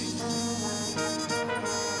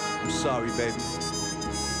 I'm sorry, baby.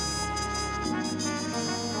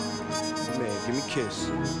 Man, give me a kiss.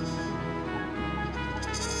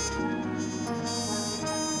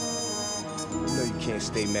 You know you can't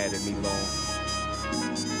stay mad at me long.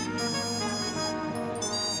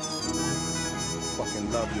 Fucking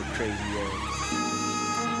love your crazy ass.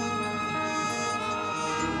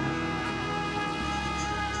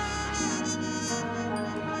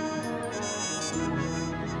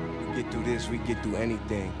 We get through this, we get through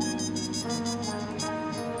anything.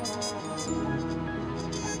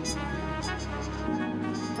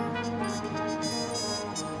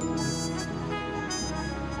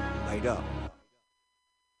 Light up.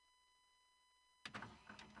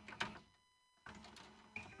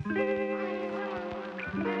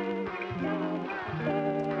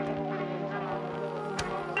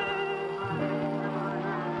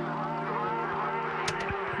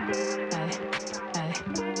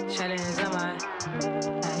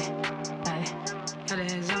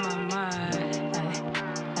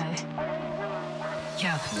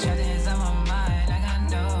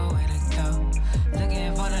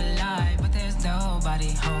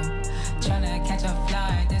 Home. Tryna catch a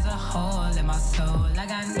flight, there's a hole in my soul. I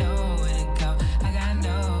got nowhere to go, I got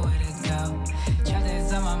nowhere to go.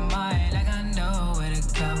 Troubles on my mind, I got nowhere to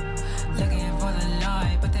go. Looking for the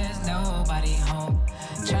light, but there's nobody home.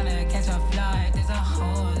 Tryna catch a flight, there's a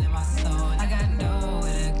hole in my soul. I got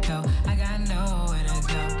nowhere to go, I got nowhere to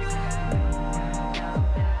go.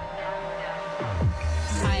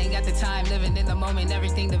 I ain't got the time, living in the moment,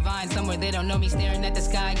 everything divine. Somewhere they don't know me, staring at the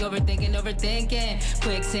sky, overthinking.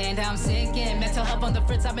 Quicksand, how I'm sinking. Mental health on the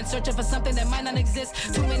fritz, I've been searching for something that might not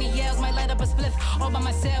exist. Too many yells, might light up a spliff all by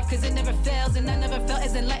myself, cause it never fails. And I never felt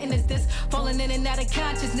as enlightened as this, falling in and out of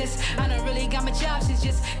consciousness. I don't really got much options,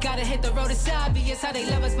 just gotta hit the road, it's obvious. How they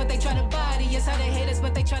love us, but they try to body us. How they hate us,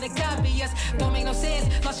 but they try to copy us. Don't make no sense,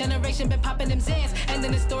 lost generation been popping them Zans.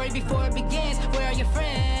 Ending the story before it begins, where are your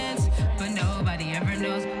friends? But nobody ever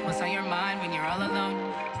knows what's on your mind when you're all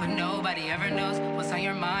alone. But nobody ever knows what's on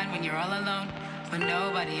your mind when you're all alone. But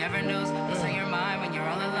nobody ever knows what's on your mind when you're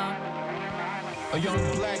all alone. A young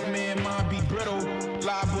black man mind be brittle,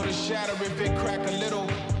 liable to shatter if it crack a little.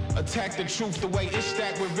 Attack the truth the way it's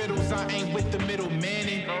stacked with riddles. I ain't with the middle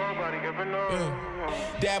man. Nobody ever knows.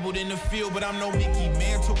 Dabbled in the field, but I'm no Mickey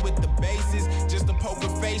Mantle with the bases. Just the poker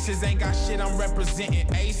faces, ain't got shit, I'm representing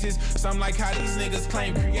aces. Some like how these niggas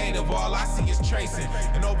claim creative, all I see is tracing.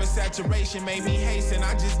 And oversaturation made me hasten,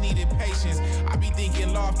 I just needed patience. I be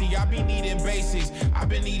thinking lofty, I be needing basics. I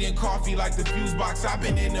been eating coffee like the fuse box, I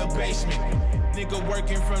been in the basement. Nigga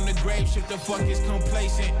working from the grave, shit the fuck is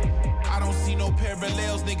complacent. I don't see no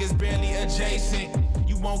parallels, niggas barely adjacent.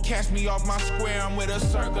 You won't catch me off my square, I'm with a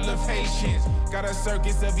circle of patience. Got a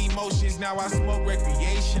circus of emotions, now I smoke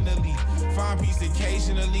recreationally. Find peace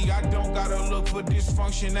occasionally, I don't gotta look for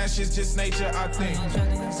dysfunction, that's just nature, I think.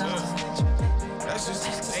 That's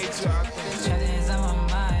just nature, I think. Troubles on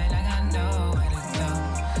my mind, I got nowhere to go.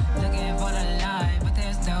 Looking for the light, but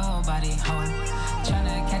there's nobody home.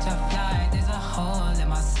 Tryna catch a flight, there's a hole in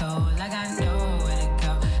my soul. I got nowhere to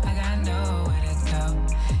go, I got nowhere to go.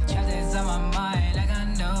 Troubles on my mind, I got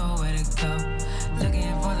nowhere to go.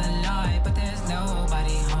 Looking for the light, but there's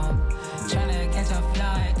nobody home. Tryna catch a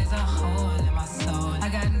flight, there's a hole in my soul. I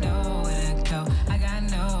got nowhere to go, I got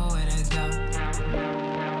nowhere to go.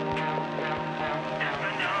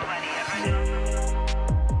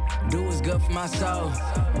 Do what's good for my soul.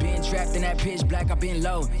 Been trapped in that pitch black, I've been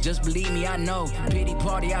low. Just believe me, I know. Pity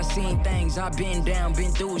party, I seen things. I've been down,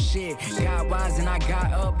 been through shit. Got wise and I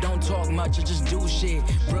got up. Don't talk much, I just do shit.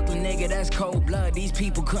 Brooklyn nigga, that's cold blood. These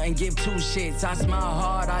people couldn't give two shits. I smile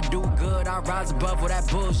hard, I do good. I rise above all that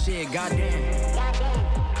bullshit. Goddamn.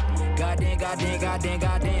 Goddamn, goddamn, goddamn,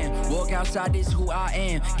 goddamn. Walk outside, this who I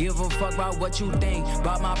am. Give a fuck about what you think.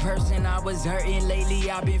 About my person, I was hurting lately.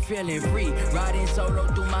 I've been feeling free. Riding solo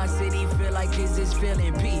through my city, feel like this is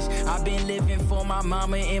feeling peace. I've been living for my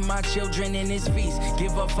mama and my children in this feast.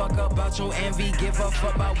 Give a fuck about your envy. Give a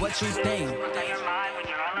fuck about what you think. What's on your mind when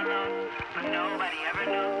you're all alone? But nobody ever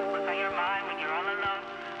knows what's on your mind when you're all alone.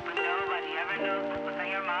 But nobody ever knows what's on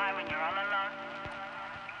your mind when you're all alone.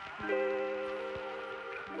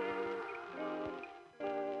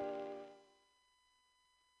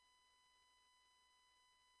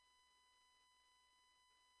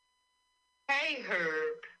 Hey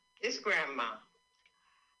Herb, it's Grandma.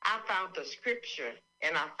 I found the scripture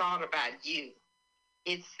and I thought about you.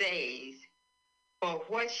 It says, for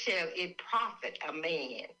what shall it profit a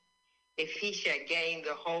man if he shall gain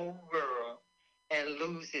the whole world and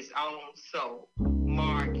lose his own soul?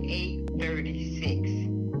 Mark 8:36.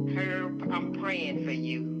 Herb, I'm praying for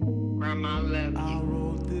you. Grandma, I love you. I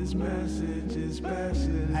wrote this message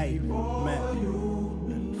especially for you.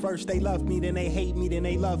 First they love me, then they hate me, then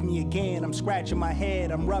they love me again. I'm scratching my head,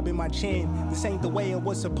 I'm rubbing my chin. This ain't the way it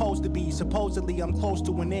was supposed to be. Supposedly I'm close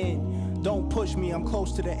to an end. Don't push me, I'm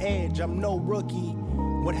close to the edge. I'm no rookie.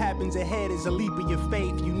 What happens ahead is a leap of your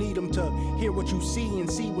faith. You need them to hear what you see and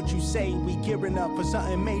see what you say. We gearing up for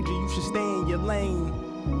something major, you should stay in your lane.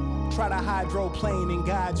 Try to hydroplane in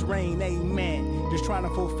God's rain, amen. Just trying to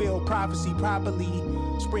fulfill prophecy properly.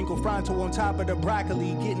 Sprinkle Fronto on top of the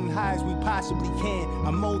broccoli. Getting high as we possibly can.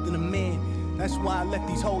 I'm molding a man. That's why I left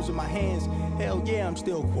these holes in my hands. Hell yeah, I'm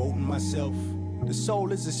still quoting myself. The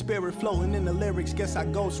soul is a spirit floating in the lyrics. Guess I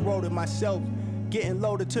ghost wrote it myself. Getting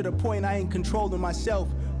loaded to the point I ain't controlling myself.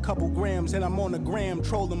 Couple grams and I'm on the gram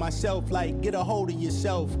trolling myself. Like, get a hold of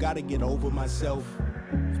yourself. Gotta get over myself.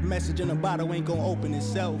 Message in a bottle ain't gonna open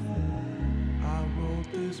itself. I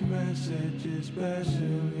wrote this message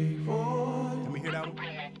especially for you. Let me hear that one.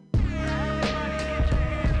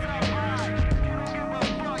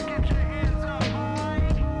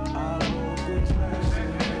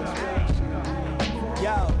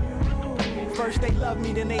 Yo, first First they love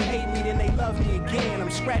me, then they hate me, then they love me again. I'm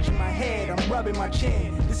scratching my head, I'm rubbing my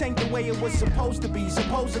chin. This ain't the way it was supposed to be.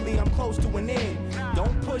 Supposedly I'm close to an end.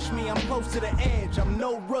 Don't push me, I'm close to the edge. I'm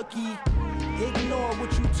no rookie. Ignore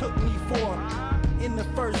what you took me for in the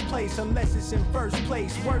first place, unless it's in first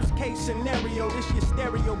place. Worst case scenario, this your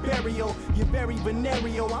stereo burial. You're very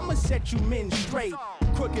venereal, I'ma set you men straight.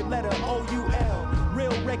 Crooked letter O-U-L.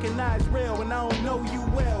 Real recognize real, and I don't know you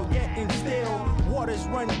well. Yet and still, waters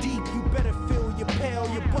run deep. You better fill your pail.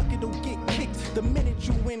 Your bucket will get kicked the minute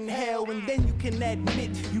you inhale, and then you can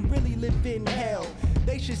admit you really live in hell.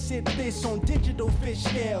 They should sit this on digital fish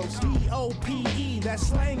scales. D-O-P-E, that's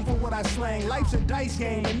slang for what I slang. Life's a dice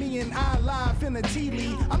game, and me and I live in a tea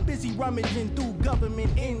league. I'm busy rummaging through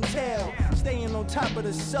government intel, staying on top of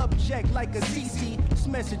the subject like a CC. This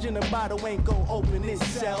message in the bottle ain't gon' open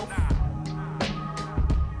itself.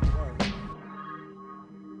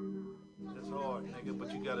 It's hard, nigga,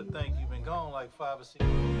 but you gotta think you've been gone like 5 or 6.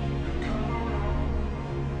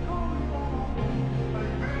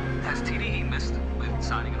 Has TDE missed with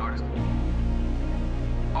signing an artist?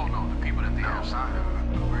 Oh no, the people that they have signed are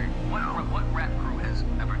great. What rap crew has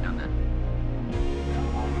ever done that?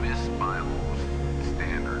 Well, Miss Bible's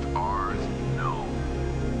standards, ours, no.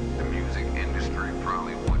 The music industry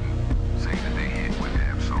probably wouldn't say that they hit with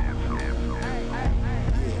Absol.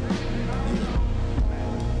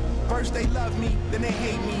 First they love me, then they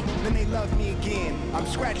hate me, then they love me again. I'm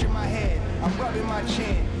scratching my head, I'm rubbing my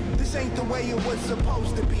chin. This ain't the way it was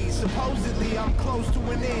supposed to be. Supposedly I'm close to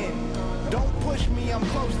an end. Don't push me, I'm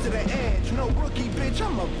close to the edge. No rookie, bitch,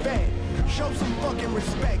 I'm a vet. Show some fucking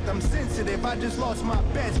respect, I'm sensitive. I just lost my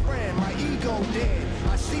best friend, my ego dead.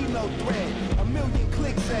 I see no threat, a million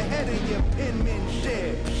clicks ahead of your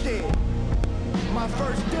penmanship. Shit. My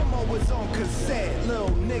first demo was on cassette,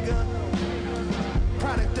 little nigga.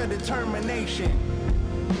 Product of determination.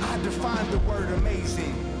 I defined the word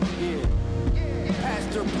amazing. Yeah.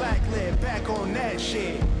 Pastor Blacklead back on that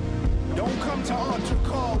shit. Don't come to altar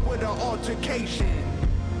call with an altercation.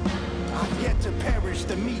 I've yet to perish,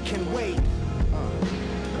 the meat can wait.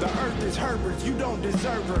 The earth is Herbert's, you don't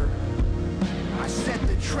deserve her. I set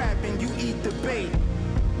the trap and you eat the bait.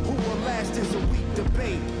 Who will last is a weak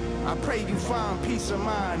debate. I pray you find peace of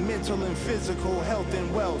mind, mental and physical, health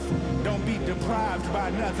and wealth. Don't be deprived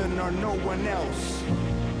by nothing or no one else.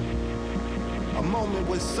 A moment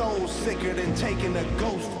with soul sicker than taking a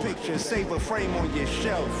ghost picture. Save a frame on your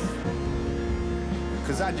shelf.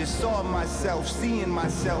 Cause I just saw myself, seeing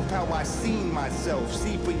myself, how I seen myself.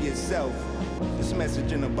 See for yourself. This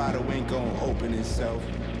message in the bottle ain't gonna open itself.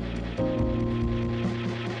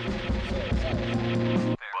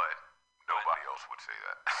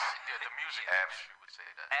 Absol would say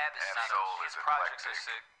that. Absol is eclectic.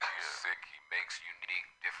 He's sick. He makes unique,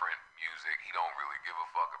 different music. He don't really give a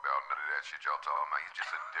fuck about none of that shit y'all talking about. He's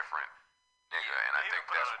just a different nigga, and I think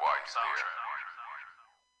that's why he's there.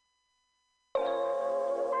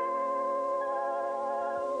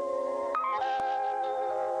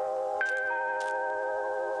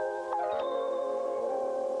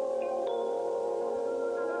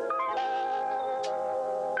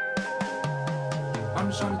 I'm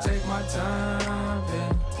just trying to take my time,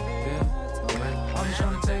 yeah. I'm just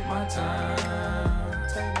trying to take my time.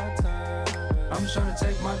 I'm just trying to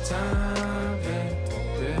take my time,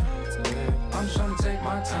 yeah. I'm just trying to take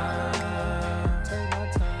my time.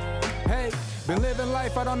 Hey, been living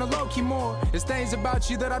life out on the low-key more. It's things about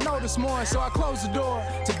you that I notice more, so I close the door.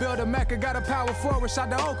 To build a Mecca, got a power forward, shot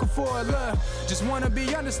the Okafor. Look, just wanna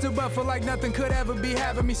be understood, but feel like nothing could ever be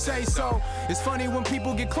having me say so. It's funny when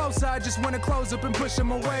people get closer, I just wanna close up and push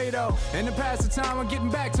them away though. In the past of time, I'm getting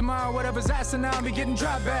back tomorrow. Whatever's asking now, I'll be getting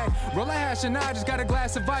dropped back. Roll a hash and I just got a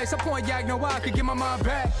glass of ice. I point yak, no I could get my mind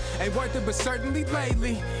back. Ain't worth it, but certainly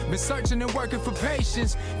lately been searching and working for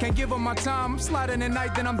patience. Can't give her my time, I'm sliding at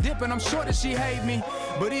night, then I'm dipping. I'm sure that she hate me,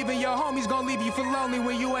 but even your homies gon' leave you for lonely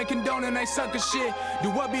when you ain't condoning they sucker shit. Do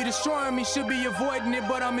what be destroying me, should be avoiding it,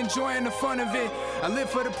 but I'm enjoying the fun of it. I live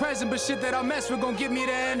for the present, but shit that I mess with gon' get me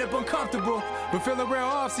to end up uncomfortable. But feeling real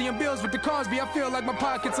off, seeing bills with the Cosby, I feel like my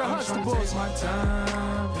pockets are Huxtables.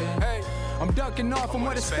 Hey, I'm ducking off from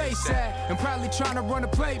where the space at, and probably trying to run a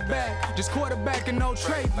plate back. Just quarterback and no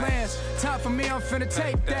trade plans. Time for me, I'm finna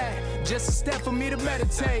take that. Just a step for me to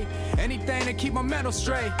meditate. Anything to keep my mental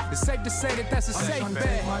straight. It's safe to say that that's a safe bet.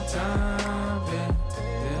 Take my time, yeah.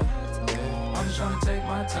 I'm just trying to take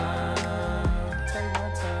my time.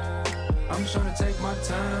 I'm just trying to take my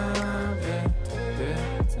time, yeah.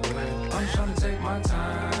 I'm just trying to take my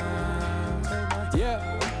time.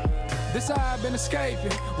 Yeah. This how I've been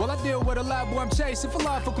escaping. Well, I deal with a lot, boy, I'm chasing. For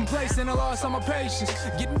life, for complacent, I lost all my patience.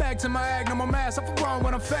 Getting back to my act, no more mask, I feel wrong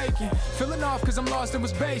when I'm faking. Feeling off cause I'm lost and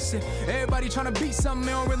was basic. Everybody trying to beat something,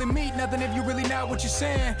 they don't really meet nothing if you really not what you're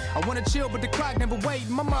saying. I wanna chill, but the clock never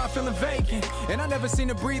waiting, my mind feeling vacant. And I never seem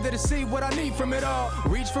to breathe or to see what I need from it all.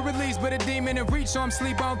 Reach for release, but a demon in reach, so I'm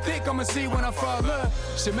sleep, I don't think I'ma see when I fall up.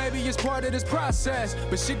 Shit, maybe it's part of this process,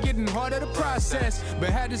 but shit getting harder to process. But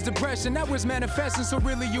had this depression, that was manifesting, so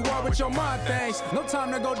really you are with your mind things. No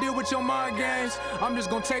time to go deal with your mind games. I'm just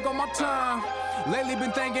gonna take all my time. Lately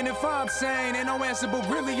been thinking if I'm sane, ain't no answer, but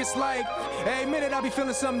really it's like every minute I be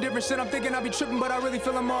feeling something different. Shit, I'm thinking I be tripping, but I really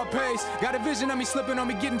feel I'm all pace. Got a vision of me slipping on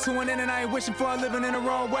me, getting to an end, and I ain't wishing for living in the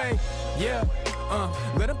wrong way. Yeah,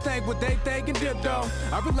 let them think what they think and dip though.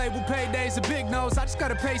 I relate with paydays and big no's. I just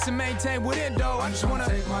gotta pace and maintain within though. I just wanna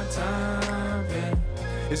take my time, yeah.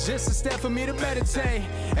 It's just a step for me to meditate.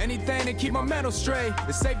 Anything to keep my mental straight.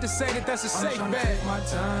 It's safe to say that that's a safe bet. I'm trying to take my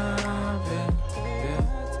time, yeah.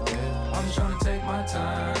 I'm trying to take my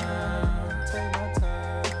time.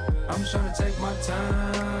 I'm trying to take my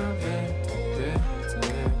time, yeah.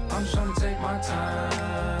 I'm trying to take my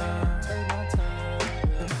time.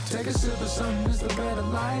 Take a sip of something, it's the better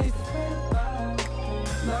life.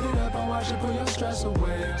 Light it up and watch it pull your stress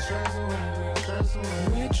away.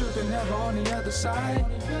 We ain't tripping, never on the other side.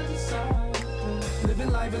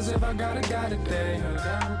 Living life as if I got a guy today.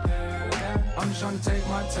 I'm just trying to take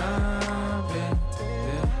my time, yeah.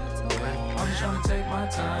 I'm just trying to take my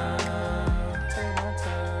time.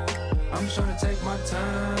 I'm just trying to take my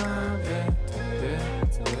time, yeah.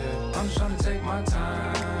 I'm just trying to take my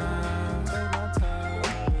time.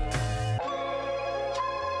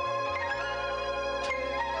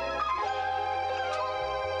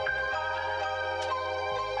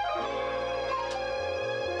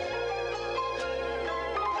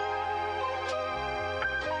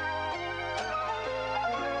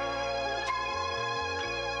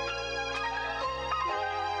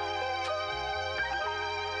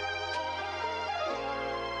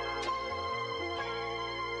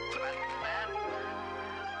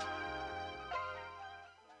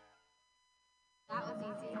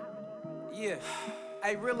 Yeah,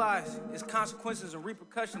 I realize it's consequences and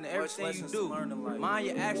repercussions to everything you do. Mind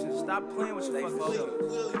your actions. Stop playing with your fucking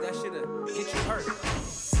self. That shit'll get you hurt.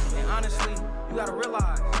 And honestly, you gotta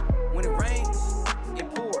realize when it rains, it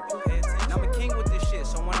pours. And I'm a king with this shit,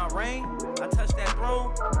 so when I rain, I touch that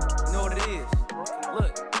throne, you know what it is.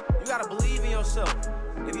 Look, you gotta believe in yourself.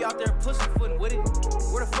 If you out there pussyfooting with it,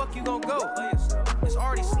 where the fuck you gonna go? It's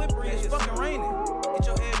already slippery, it's fucking raining. Get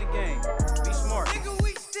your head in the game. Be smart.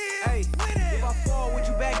 Hey, if I fall, would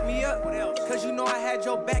you back me up? Cause you know I had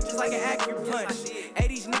your back just like an acupunch. Hey,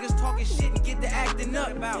 these niggas talking shit and get to acting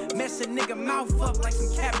up. Mess a nigga mouth up like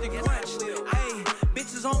some Captain Crunch. Hey,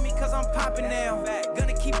 bitches on me cause I'm popping now.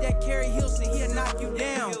 Gonna keep that Carrie Hilson, he'll knock you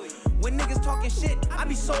down. When niggas talking shit, I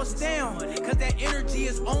be so astounded. Cause that energy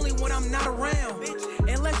is only when I'm not around.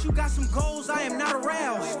 Unless you got some goals, I am not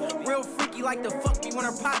aroused. Real freaky like the fuck me when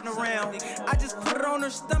her potting around. I just put it on her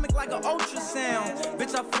stomach like an ultrasound.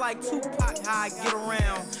 Bitch, I feel like Tupac, how I get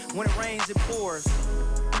around. When it rains, it pours.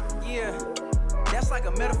 Yeah, that's like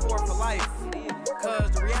a metaphor for life. Cause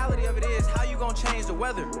the reality of it is, how you gonna change the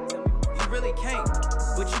weather? You really can't,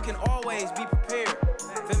 but you can always be prepared.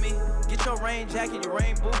 Feel me? Get your rain jacket, your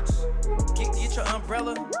rain boots. Get your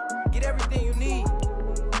umbrella. Get everything you need.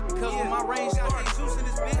 Cause when my rain starts,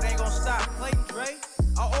 it ain't gonna stop. Clayton Dre,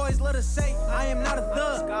 I always let her say, I am not a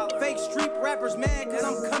thug. Fake street rappers mad cause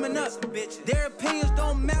I'm coming up. Their opinions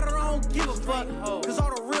don't matter, I don't give a fuck. Cause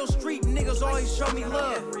all the real street niggas always show me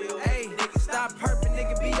love. Hey, stop hurting,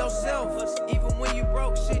 nigga, be yourself. Even when you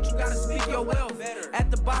broke shit, you gotta speak your wealth.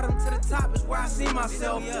 At the bottom to the top is where I see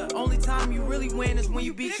myself. Only time you really win is when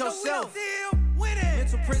you beat yourself.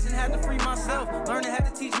 Mental prison, had to free myself. Learning, had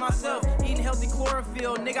to teach myself. Eating healthy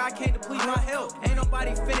chlorophyll, nigga, I came to please my health. Ain't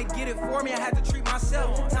nobody finna get it for me, I had to treat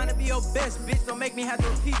myself. Time to be your best, bitch, don't make me have to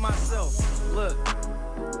repeat myself. Look,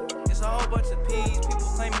 it's a whole bunch of P's, people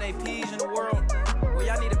claiming they P's in the world. Well,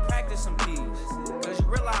 y'all need to practice some P's. Cause you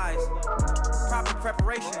realize proper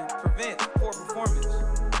preparation prevents poor performance.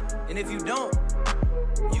 And if you don't,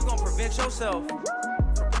 you gonna prevent yourself from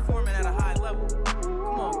performing at a high level.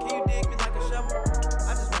 Come on, can you dig me like a shovel?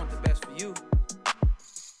 I just want the best for you.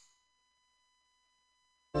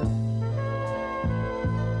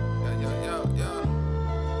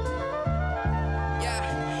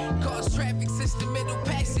 Yeah, cause traffic system, middle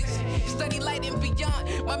passage. Study light and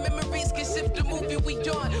beyond. My memories can shift the movie we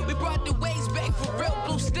on. We brought the waves back for real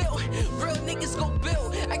blue still. Real niggas gon'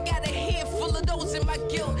 build. I got a handful of those in my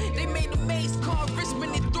guilt. They made a maze called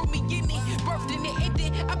Richmond and threw me in it. Birthed in it,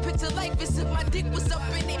 ended. I picture life as if my dick was up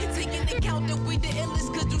in it. Taking account that we the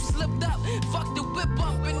illest cause you slipped up. Fuck the whip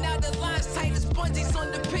up and now the line's tight as bungees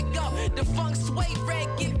on the pickup. The funk sway, rag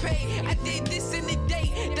get paid. I did this in the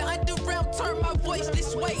day. The underground turned my voice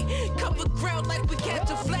this way. Cover ground like we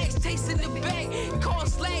capture flags, chasing the bag. Call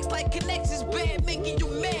slags like connections bad, making you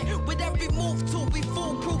mad. With every move too, we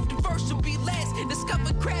foolproof. The verse should be last.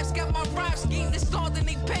 Discover crafts, got my rhyme scheme installed in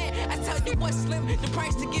they pad. I tell you what, Slim, the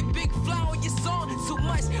price to get big fly on your song too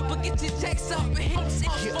much, but get your checks up and hit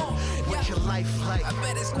your phone. What's your life like? I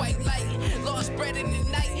bet it's quite light. Lost bread in the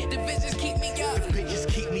night. The visions keep me up. The bitches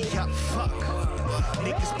keep me up. Fuck.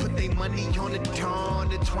 Niggas put their money on the dawn,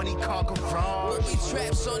 the 20-car garage. We'll be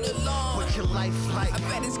traps on the lawn. What's your life like? I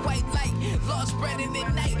bet it's quite light. Lost bread in the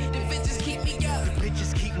night. The visions keep me up. The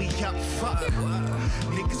bitches keep me up. Fuck.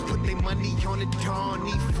 Niggas put their money on the dawn,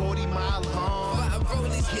 need 40-mile long.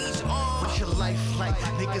 What's your life like?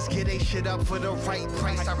 Niggas get they shit up for the right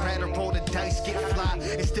price. I'd rather roll the dice, get fly,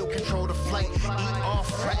 and still control the flight. Eat off,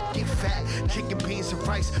 rap, get fat, chicken, beans, and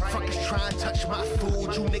rice. Fuckers try and touch my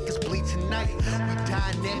food, you niggas bleed tonight. We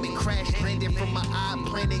dynamic, crash landing from my eye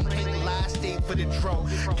planet. Can't lie, stay for the draw.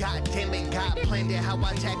 God damn it, God planned it. How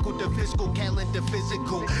I tackled the fiscal calendar,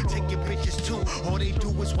 physical. Taking pictures too, all they do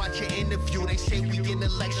is watch your interview. They say we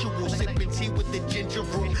intellectual, sipping tea with the ginger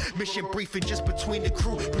root. Mission briefing just between the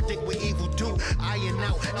crew, predict what evil do. Iron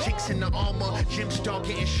out, chinks in the armor, Jim Star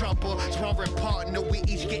getting sharper. Sparring partner, we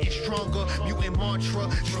each getting stronger. Mutant mantra,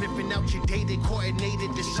 sniffing out your data,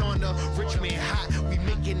 coordinated dishonor. Richmond hot, we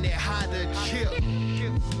making it hotter. Chill.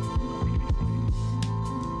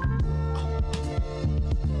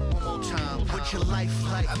 One more time, what's your life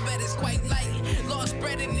like? I bet it's quite light. Lost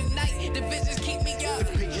bread in the night. The visions keep me up. The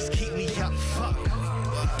bitches keep me up. Fuck.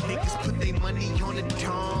 Niggas put their money on the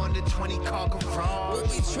dawn, the 20-car garage. We'll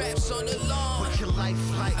be traps on the lawn. What's your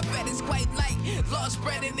life like? I bet it's quite light. Lost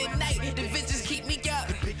bread in the night. The visions keep me up.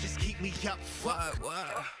 The bitches keep me up. Fuck.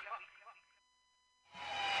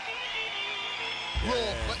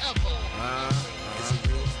 Raw forever.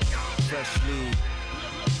 Freshly.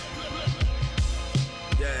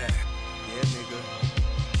 Yeah. Yeah, nigga.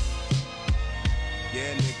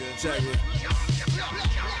 Yeah, nigga. Check it.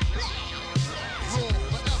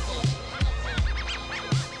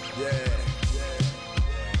 Yeah.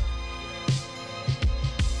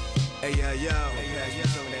 Hey, yo,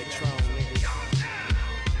 some of that Tron, nigga.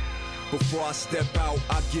 Before I step out,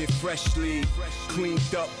 I get freshly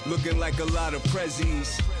cleaned up, looking like a lot of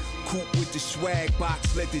prezzies. Coupe with the swag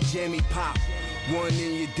box, let the jammy pop. One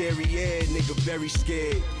in your derriere, nigga, very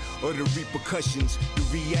scared of the repercussions, the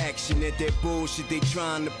reaction at that bullshit they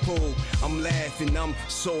trying to pull. I'm laughing, I'm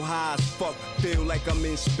so high as fuck, feel like I'm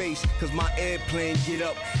in space, cause my airplane get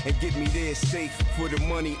up and get me there safe. For the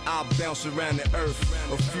money, I bounce around the earth.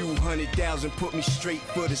 A few 100,000 put me straight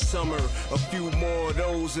for the summer. A few more of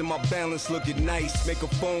those and my balance looking nice. Make a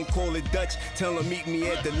phone call at Dutch, tell her meet me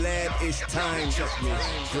at the lab, it's time.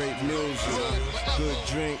 Great music, good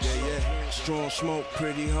drinks, strong smoke,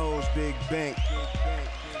 pretty hoes, big bank.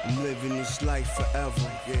 I'm living this life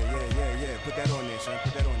forever. Yeah. Put that on there, son.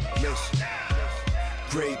 Put that on there. Listen.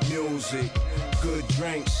 Great music, good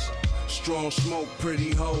drinks, strong smoke,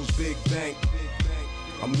 pretty hoes, big bank.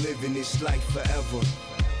 I'm living this life forever.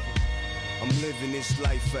 I'm living this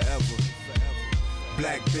life forever.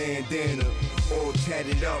 Black bandana, all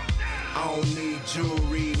tatted up. I don't need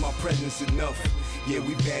jewelry, my presence enough. Yeah,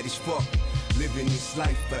 we bad as fuck. Living this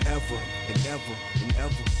life forever and ever and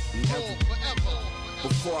ever and ever.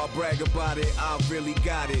 Before I brag about it, I really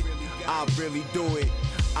got it. I really do it.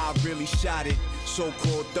 I really shot it.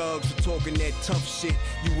 So-called thugs for talking that tough shit.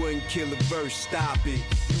 You wouldn't kill a verse, stop it.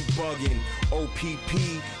 You bugging.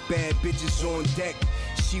 OPP, bad bitches on deck.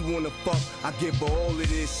 She wanna fuck, I give her all of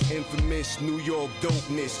this infamous New York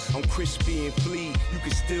dopeness. I'm crispy and flea, you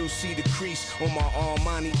can still see the crease on my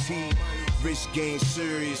Armani tee. Wrist game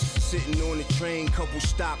serious, sitting on the train, couple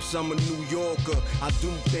stops, I'm a New Yorker. I do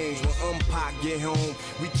things when Pac get home,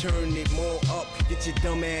 we turn it more up, get your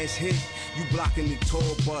dumb ass hit. You blocking the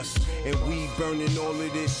tour bus, and we burning all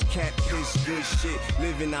of this cat piss, good shit.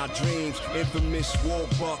 Living our dreams, infamous war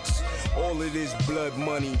bucks. All of this blood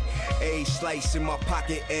money, a slice in my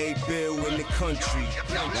pocket, a bill in the country.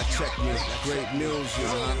 Now check me, great music,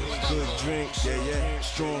 good drinks,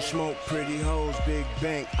 strong smoke, pretty hoes, big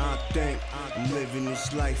bank. I think I'm living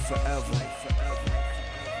this life forever.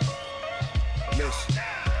 Listen,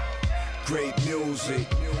 great music,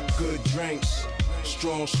 good drinks,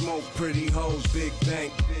 strong smoke, pretty hoes, big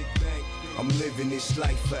bank. I'm living this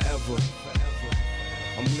life forever.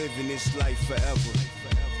 I'm living this life forever.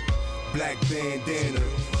 black bandana,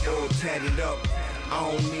 all tatted up. I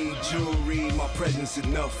don't need jewelry, my presence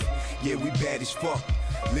enough. Yeah, we bad as fuck.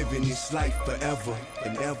 Living this life forever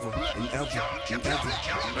and ever and ever and ever.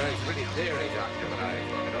 Well, it's pretty theory, Doctor, but I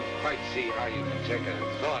don't quite see how you can take a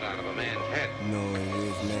thought out of a man's head. No, it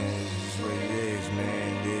is, man. It's what it is,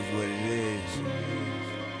 man. It is what it is.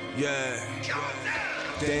 Yeah.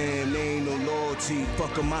 Damn, there ain't no loyalty.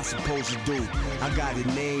 Fuck am I supposed to do? I got a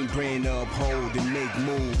name brand to uphold and make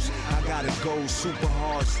moves. I gotta go super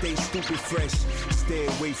hard, stay stupid fresh. Stay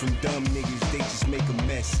away from dumb niggas, they just make a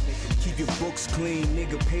mess. Keep your books clean,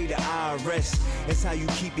 nigga, pay the IRS. That's how you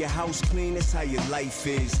keep your house clean, that's how your life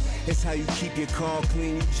is. That's how you keep your car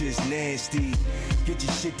clean, you just nasty. Get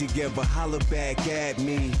your shit together, holler back at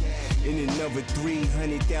me. In another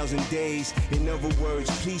 300,000 days. In other words,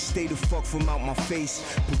 please stay the fuck from out my face.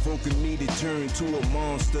 Provoking me to turn to a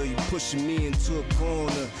monster. You pushing me into a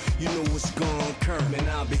corner. You know what's gonna occur, man.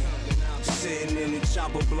 I'll be sitting in the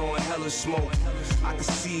chopper blowing hella smoke. I can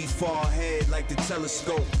see far ahead like the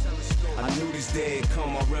telescope. I knew this day would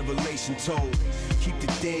come, my revelation told. Keep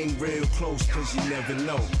the thing real close, cause you never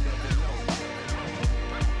know.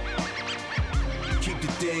 Keep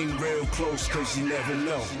the thing real close, cause you never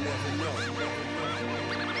know.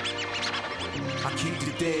 I keep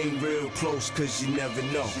the thing real close, cause you never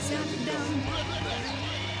know. Is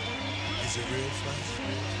it real flash?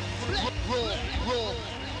 Roll.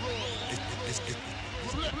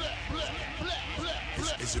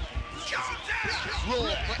 Is it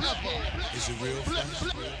roll forever? Is it real flash?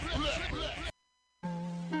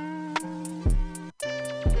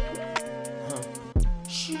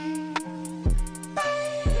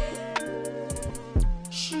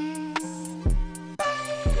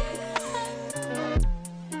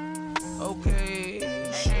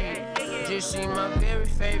 See my very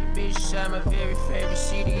favorite bitch shot my very favorite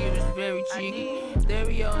CD. It was very cheeky.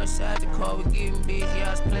 Stereo inside the car, we getting busy. I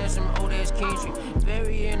was playing some old ass country.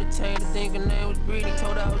 Very entertaining, think her name was Breedy.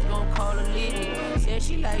 Told her I was gonna call her Liddy. Said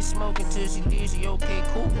she like smoking till she dizzy. Okay,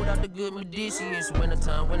 cool, without the good Medici. It's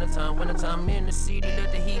wintertime in the city.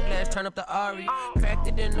 Let the heat blast, turn up the Ari. Cracked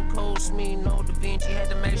it in the cold, smee, no Da Vinci. Had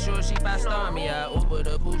to make sure she five-star me. I Uber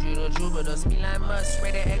the Bougie, the Jupiter. Speed line must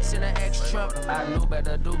spray the X in the X truck. I knew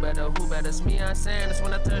better, do better, who better? It's me on Sanders.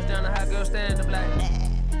 When I touch down, the hot girl stand up like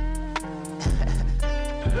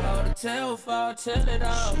all the tell fall, tell it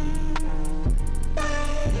all.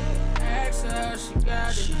 Ask her how she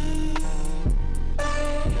got it.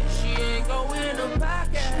 She ain't go in the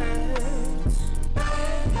pockets.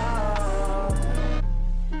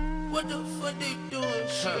 What the fuck they doing?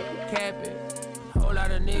 Shit, capping. Whole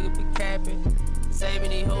lot of niggas be capping.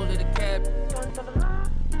 Saving these hoes at the cabin.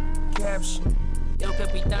 Caption. El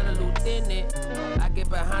Capitano Lieutenant. I get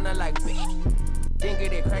behind her like bitch. Then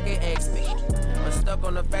get it, crack it, egg speed. I'm stuck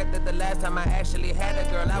on the fact that the last time I actually had a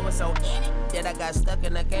girl, I was so in it. That I got stuck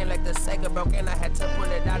in the game like the Sega broke and I had to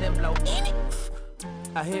pull it out and blow in it.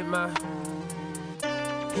 I hit my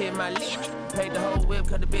limit. Paid the whole whip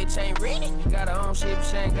cause the bitch ain't ready. Got her own shit, but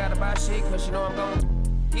she ain't gotta buy shit cause you know I'm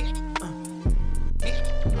gon' get it.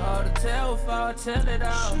 All the tell fall, tell it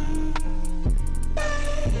all.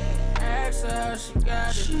 Ask her how she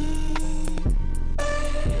got it.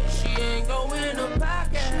 She ain't go in the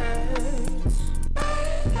pockets.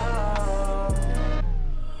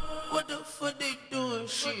 What the fuck they doing?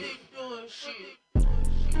 Shit.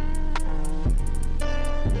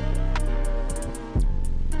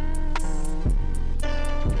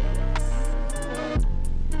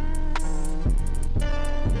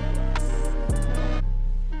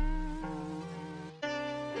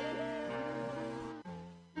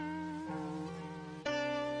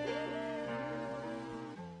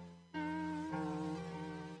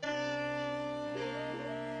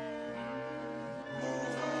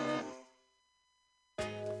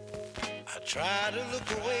 Try to look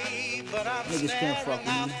away, but I'm staring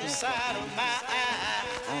out the side of my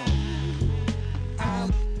eye.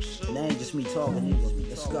 It ain't just me talking either.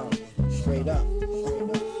 Let's go. Straight up.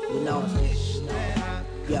 You know,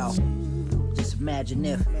 yo, just imagine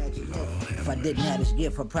if I didn't have this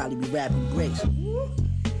gift, I'd probably be rapping bricks.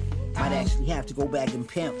 Might actually have to go back and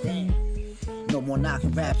pimp. No more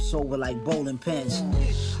knocking raps over like bowling pins.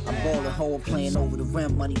 I'm ballin' hole, playing over the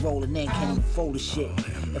rim, money rolling in, can't even fold the shit.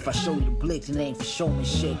 If I show you the blick, it ain't for showman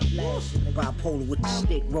shit. Bipolar with the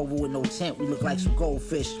stick, rover with no tent, we look like some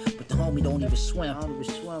goldfish, but the homie don't even swim.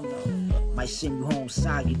 Might send you home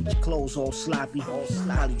soggy with your clothes all sloppy.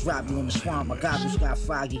 Probably drop you in the swamp, my goggles got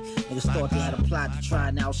foggy. Niggas thought they had a plot to try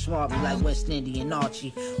and outsmart me like West Indian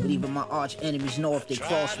Archie. But even my arch enemies know if they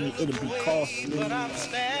cross me, it'll be costly.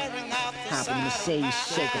 Hop in the Mercedes,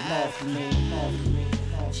 shake them off me.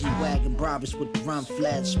 G-Wagon, Brabus with the run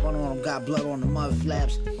flats. Spun on them, got blood on the mud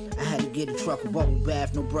flaps. I had to get a truck, a bubble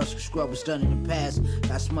bath. No brush or scrub was done in the past.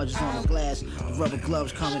 Got smudges on the glass. The rubber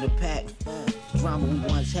gloves come in a pack. The drama we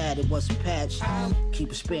once had, it was a patch.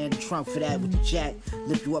 Keep a spare in the trunk for that with the jack.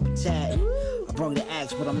 Lift you up a tad. I brung the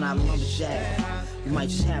axe, but I'm not a lumberjack. You might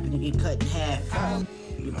just happen to get cut in half.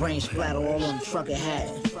 Your brain splatter all on the trucker hat.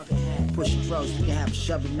 Pushing drugs, we can have a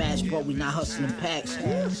shoving match, but we not hustling packs.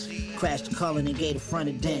 Crashed the color and gave the front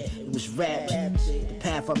a dent. It was wrapped. The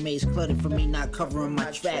path I made is cluttered for me not covering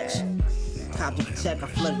my tracks. Copped the protect, I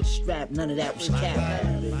flooded the strap, none of that was cap.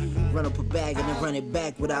 Run up a bag and then run it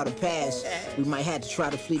back without a pass. We might have to try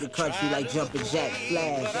to flee the country like Jumpin' Jack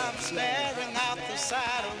Flash. I'm staring out the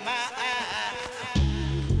side of my eye.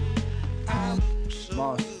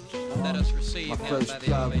 Let us receive my first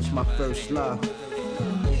plug was my first love.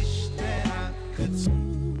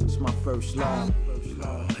 It's my first love.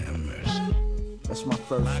 That's my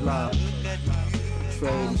first love.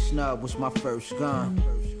 Trade and snub was my first gun.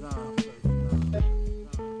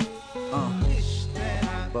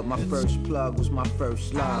 But my first plug was my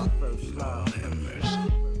first love.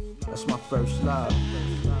 That's my first love.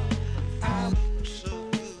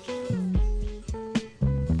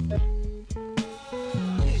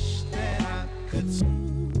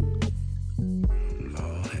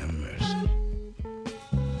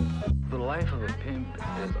 The life of a pimp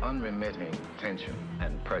is unremitting tension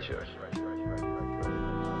and pressure.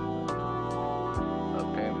 A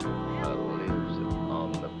pimp lives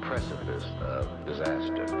on the precipice of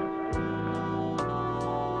disaster.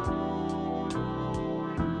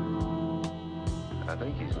 I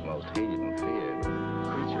think he's the most hated and feared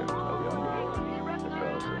creature of the underworld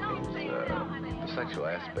because of the sexual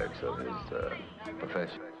aspects of his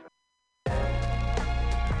profession.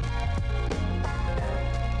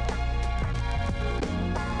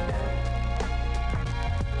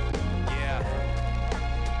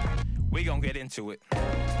 We gon' get into it.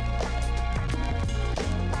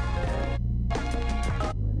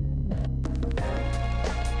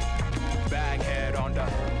 Baghead on the.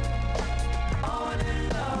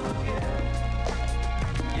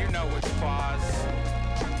 You know which pause.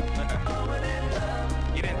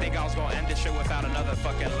 You didn't think I was gonna end this shit without another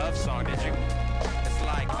fucking love song, did you? It's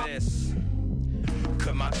like this.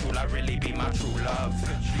 Could my true love really be my true love?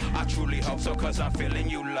 I truly hope so, cause I'm feeling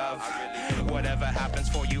you, love. Whatever happens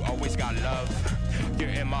for you, always got love. You're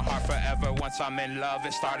in my heart forever once I'm in love.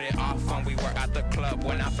 It started off when we were at the club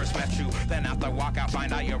when I first met you. Then after walkout,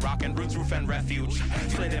 find out you're rocking roots, roof, and refuge.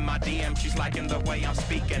 Slid in my DM, she's liking the way I'm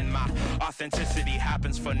speaking. My authenticity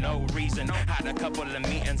happens for no reason. Had a couple of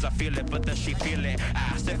meetings, I feel it, but does she feel it?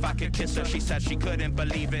 Asked if I could kiss her, she said she couldn't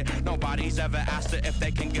believe it. Nobody's ever asked her if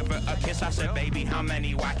they can give her a kiss. I said, baby, how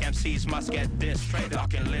many whack MCs must get this?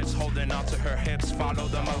 Locking lips, holding on to her hips, follow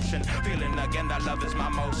the motion. Feeling again that love is my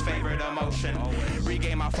most favorite emotion.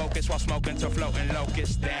 Regain my focus while smoking to floating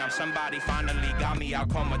locusts. Damn, somebody finally got me out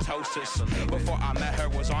comatosis. Before I met her,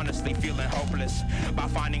 was honestly feeling hopeless. By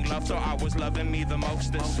finding love, so I was loving me the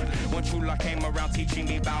mostest. When true love came around, teaching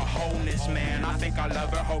me about wholeness, man, I think I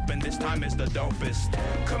love her, hoping this time is the dopest.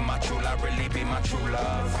 Could my true love really be my true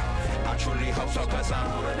love? I truly hope so, cause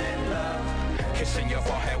I'm in love. Kissing your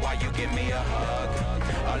forehead while you give me a hug.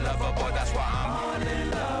 A lover boy, that's why I'm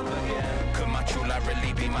in love again. Could my true love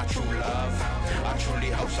really be my true love? I truly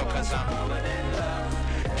hope so, cause I'm in love.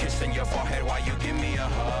 Kissing your forehead while you give me a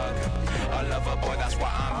hug. A lover boy, that's why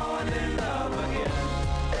I'm in love again.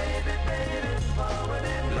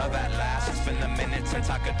 Love at last, it's been a minute since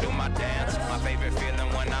I could do my dance. My favorite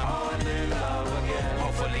feeling when I'm in love again.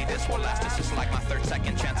 Hopefully this will last, this is like my third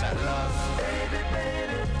second chance at love.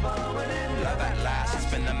 Love at last, it's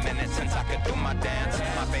been a minute since I could do my dance.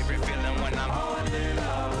 My favorite feeling when I'm in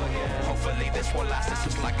love again. Hopefully this will last, this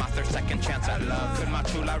is like my third second chance at love. Could my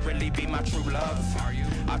true love really be my true love?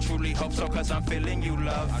 I truly hope so, cause I'm feeling you,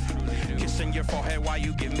 love. Kissing your forehead while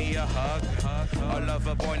you give me a hug. A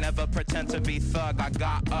lover boy, never pretend to be thug. I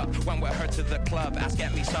got up, went with her to the club, asked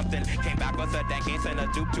get me something. Came back with a dank and a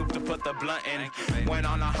doop to put the blunt in. Went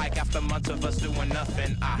on a hike after months of us doing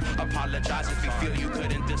nothing. I apologize if you feel you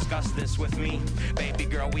couldn't discuss this with me. Baby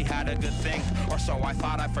girl, we had a good thing, or so I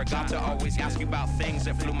thought. I forgot to always ask you about things.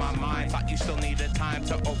 It flew my mind thought you still needed time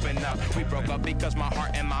to open up. We broke up because my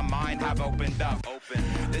heart and my mind have opened up.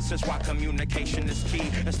 This is why communication is key.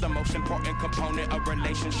 It's the most important component a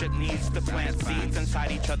relationship needs to plant seeds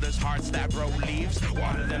inside each other's hearts that grow leaves.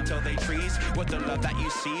 Water them till they trees with the love that you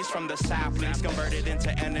seize from the saplings, converted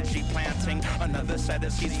into energy, planting another set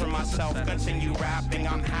of seeds for myself. Continue rapping,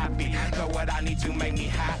 I'm happy. Got what I need to make me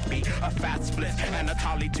happy. A fat split and a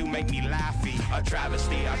tolly to make me laughy. A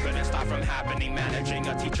travesty, I couldn't stop from happening. Managing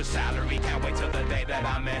a teacher's salary, can't wait till the day that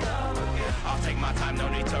I'm in. I'll take my time, no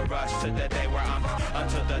need to rush to the day where I'm,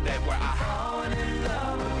 until the day where I fall in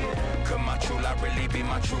love again. Could my true love really be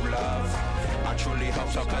my true love? I truly hope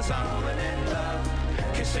so, cause I'm falling in love.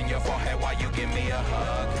 Kissing your forehead while you give me a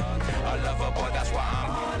hug. A lover boy, that's why I'm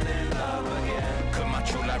falling in love again. Could my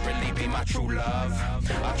true love really be my true love?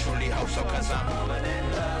 I truly hope so, cause I'm falling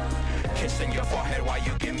in love. Kissing your forehead while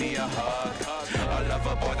you give me a hug. A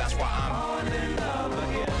lover boy, that's why I'm falling in love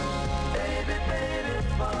again. Baby, baby,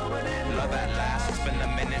 falling in love. Love at last, it's been a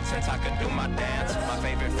minute since I could do my dance. My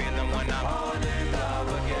favorite feeling when I'm falling in love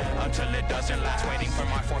again. Until it doesn't last, waiting for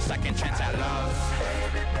my 4-second chance at love.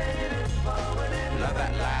 Baby, baby, falling in love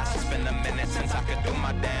at last, it's been a minute since I could do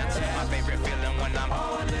my dance. My favorite feeling when I'm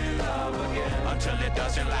falling in love again. Until it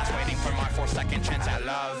doesn't last, waiting for my 4-second chance at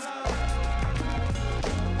love.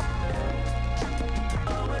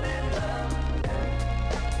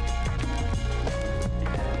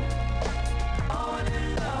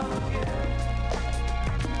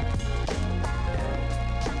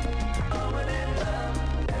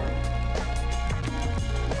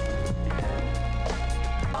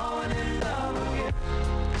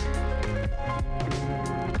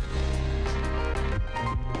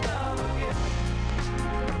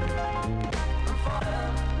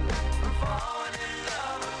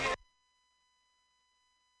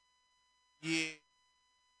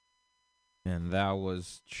 And that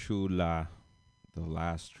was Chula, the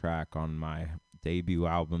last track on my debut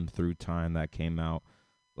album, Through Time, that came out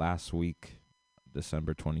last week,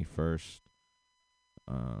 December 21st.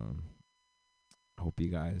 Hope you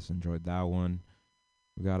guys enjoyed that one.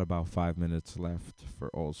 We got about 5 minutes left for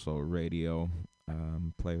OldSoulRadio.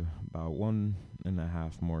 Play about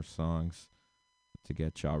 1.5 more songs to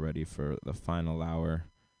get y'all ready for the final hour.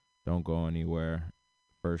 Don't go anywhere.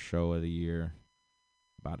 First show of the year.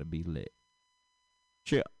 About to be lit.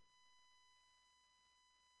 Chill.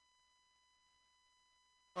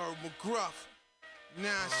 McGruff,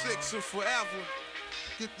 9-6 and forever.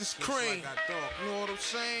 Get this cream. You know what I'm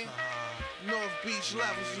saying? North Beach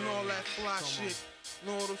levels and all that fly shit.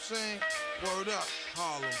 You know what I'm saying? Word up,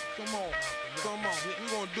 Harlem. Come on, come on. We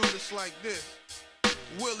gonna do this like this.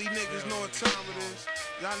 Willie niggas know what time it is.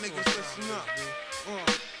 Y'all niggas listen up.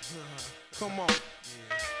 Come on.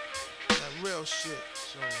 That real shit.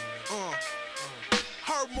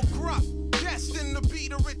 Herb McGruff, destined to be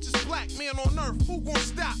the richest black man on earth. Who gon'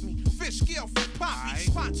 stop me? Fish scale for poppy.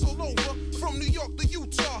 Spots all over, from New York to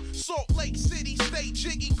Utah. Salt Lake City, stay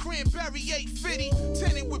jiggy. Cranberry 850.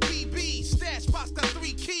 Tenant with BB. Stash box got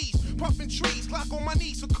 3 keys. Puffin' trees, lock on my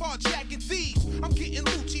knees for carjacking thieves. I'm getting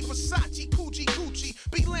Lucci, Versace, Coochie, Gucci.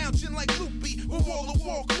 Be lounging like Loopy with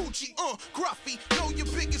wall-to-wall coochie. Gruffy, know your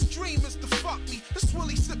biggest dream is to fuck me. This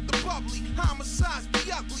Willie sip the bubbly. Homicides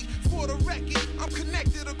be ugly. For the record, I'm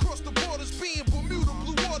connected across the borders. Being Bermuda,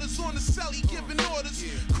 blue waters on the celly, giving orders.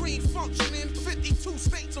 Cream functioning, 52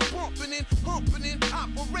 states I'm bumping in, humping in.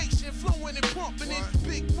 Operation, flowing and pumping in.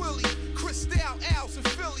 Big Willie, Cristal, Owls, and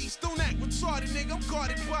Phillies. Don't act retarded, nigga. I'm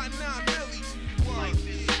guarded by 9 millies. Like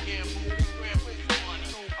this, gamble, scramble for money.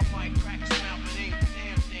 I might crack a smile, but ain't the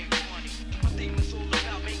damn thing funny. My theme is all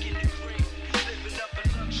about making it green. Living up in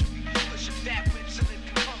luxury, pushing fat whips and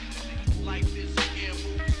living comfortably. Life is a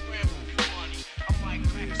gamble, scramble for money. I might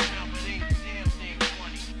crack a smile, but ain't the damn thing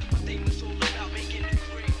funny. My theme is all about making it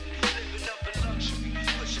green. Living up in luxury,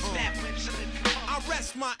 pushing fat whips and living comfortably. I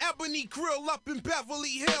rest my ebony grill up in Beverly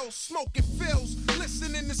Hills, smoking fills,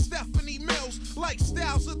 listening to Stephanie Mills.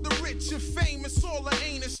 Lifestyles of the rich and famous, all the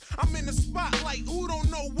anus. I'm in the spotlight, who don't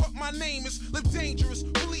know what my name is? Live dangerous,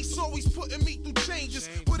 police always putting me through changes.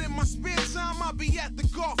 But in my spare time, I be at the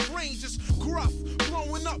golf ranges. Gruff,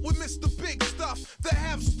 blowing up with Mr. Big Stuff. The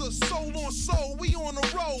Hefster, soul on soul, we on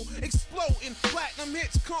a roll. Exploding, platinum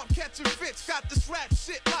hits, comp catching fits. Got this rap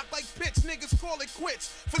shit locked like pitch, niggas call it quits.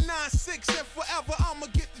 For 9-6 and forever, I'ma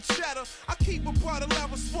get the cheddar. I keep a butter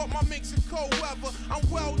level, sport my mix in cold weather. I'm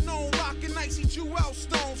well known, rocking icy jewel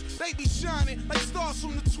stones. They be shining like stars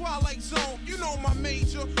from the Twilight Zone. You know my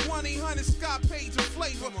major, 1-800 Sky Page and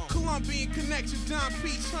Flavor. Colombian Connection, Don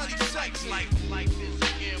Peach, Honey Sex. Life is a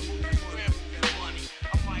gamble, scramble for money.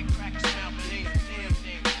 I might crack a smile, but ain't a damn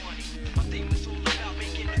thing funny. My theme is all about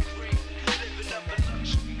making it green.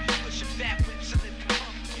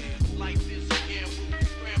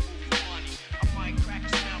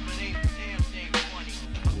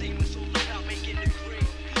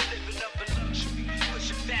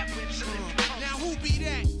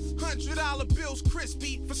 $1 bills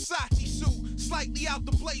crispy, Versace suit, slightly out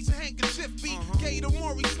the blazer, handkerchief beat. Gator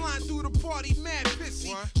Maury slide through the party, mad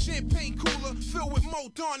pissy. Champagne cooler filled with Mo,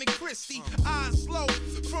 Dawn, and Christie. Eyes slow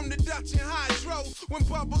from the Dutch and Hydro. When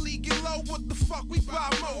bubbly get low, what the fuck we buy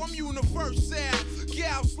more? I'm universal.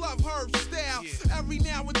 Gals love herb style. Every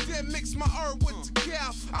now and then mix my herb with the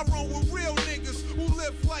cow. I roll with real niggas who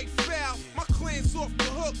live like foul. My clan's off the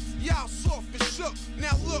hook, y'all soft and shook.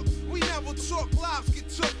 Now look, we never talk, lives get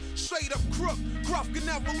took. Straight up crook, Gruff can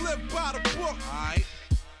never live by the book. Alright,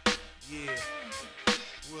 yeah.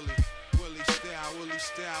 Willie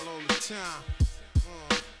style all the time.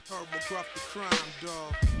 Herb McGruff the crime,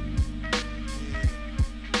 dog. Yeah.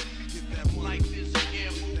 Get that money. Life is a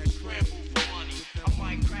gamble, scramble for money. I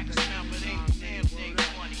might crack a smile, but ain't damn thing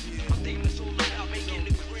funny. My thing is all about making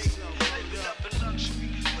the grade. Living up in luxury,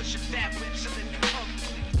 pushing fat whips in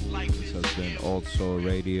the new Life This has been Old Soul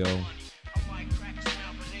Radio.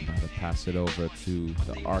 About to pass it over to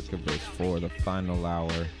the archivist for the final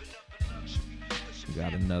hour. We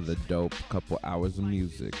got another dope couple hours of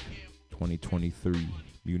music. 2023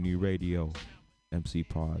 MutinyRadio. MC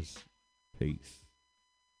Pause. Peace.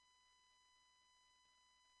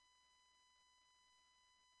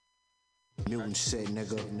 Mutant shit,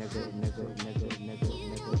 nigga.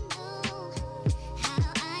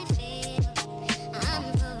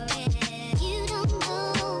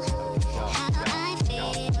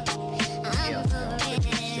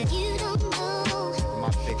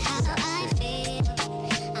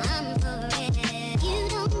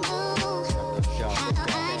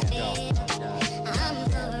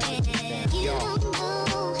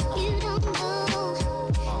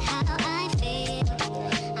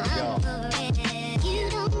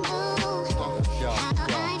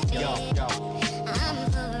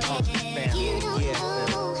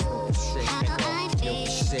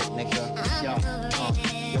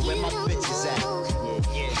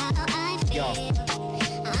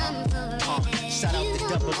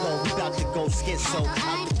 Schizo,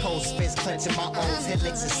 out the cold spits, clenching my O's, hit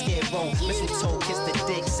licks and skid roll. Mistletoe, kiss the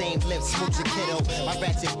dick, same lips, smooch a kiddo. My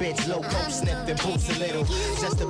ratchet bitch, loco, sniffing boots a little. Just a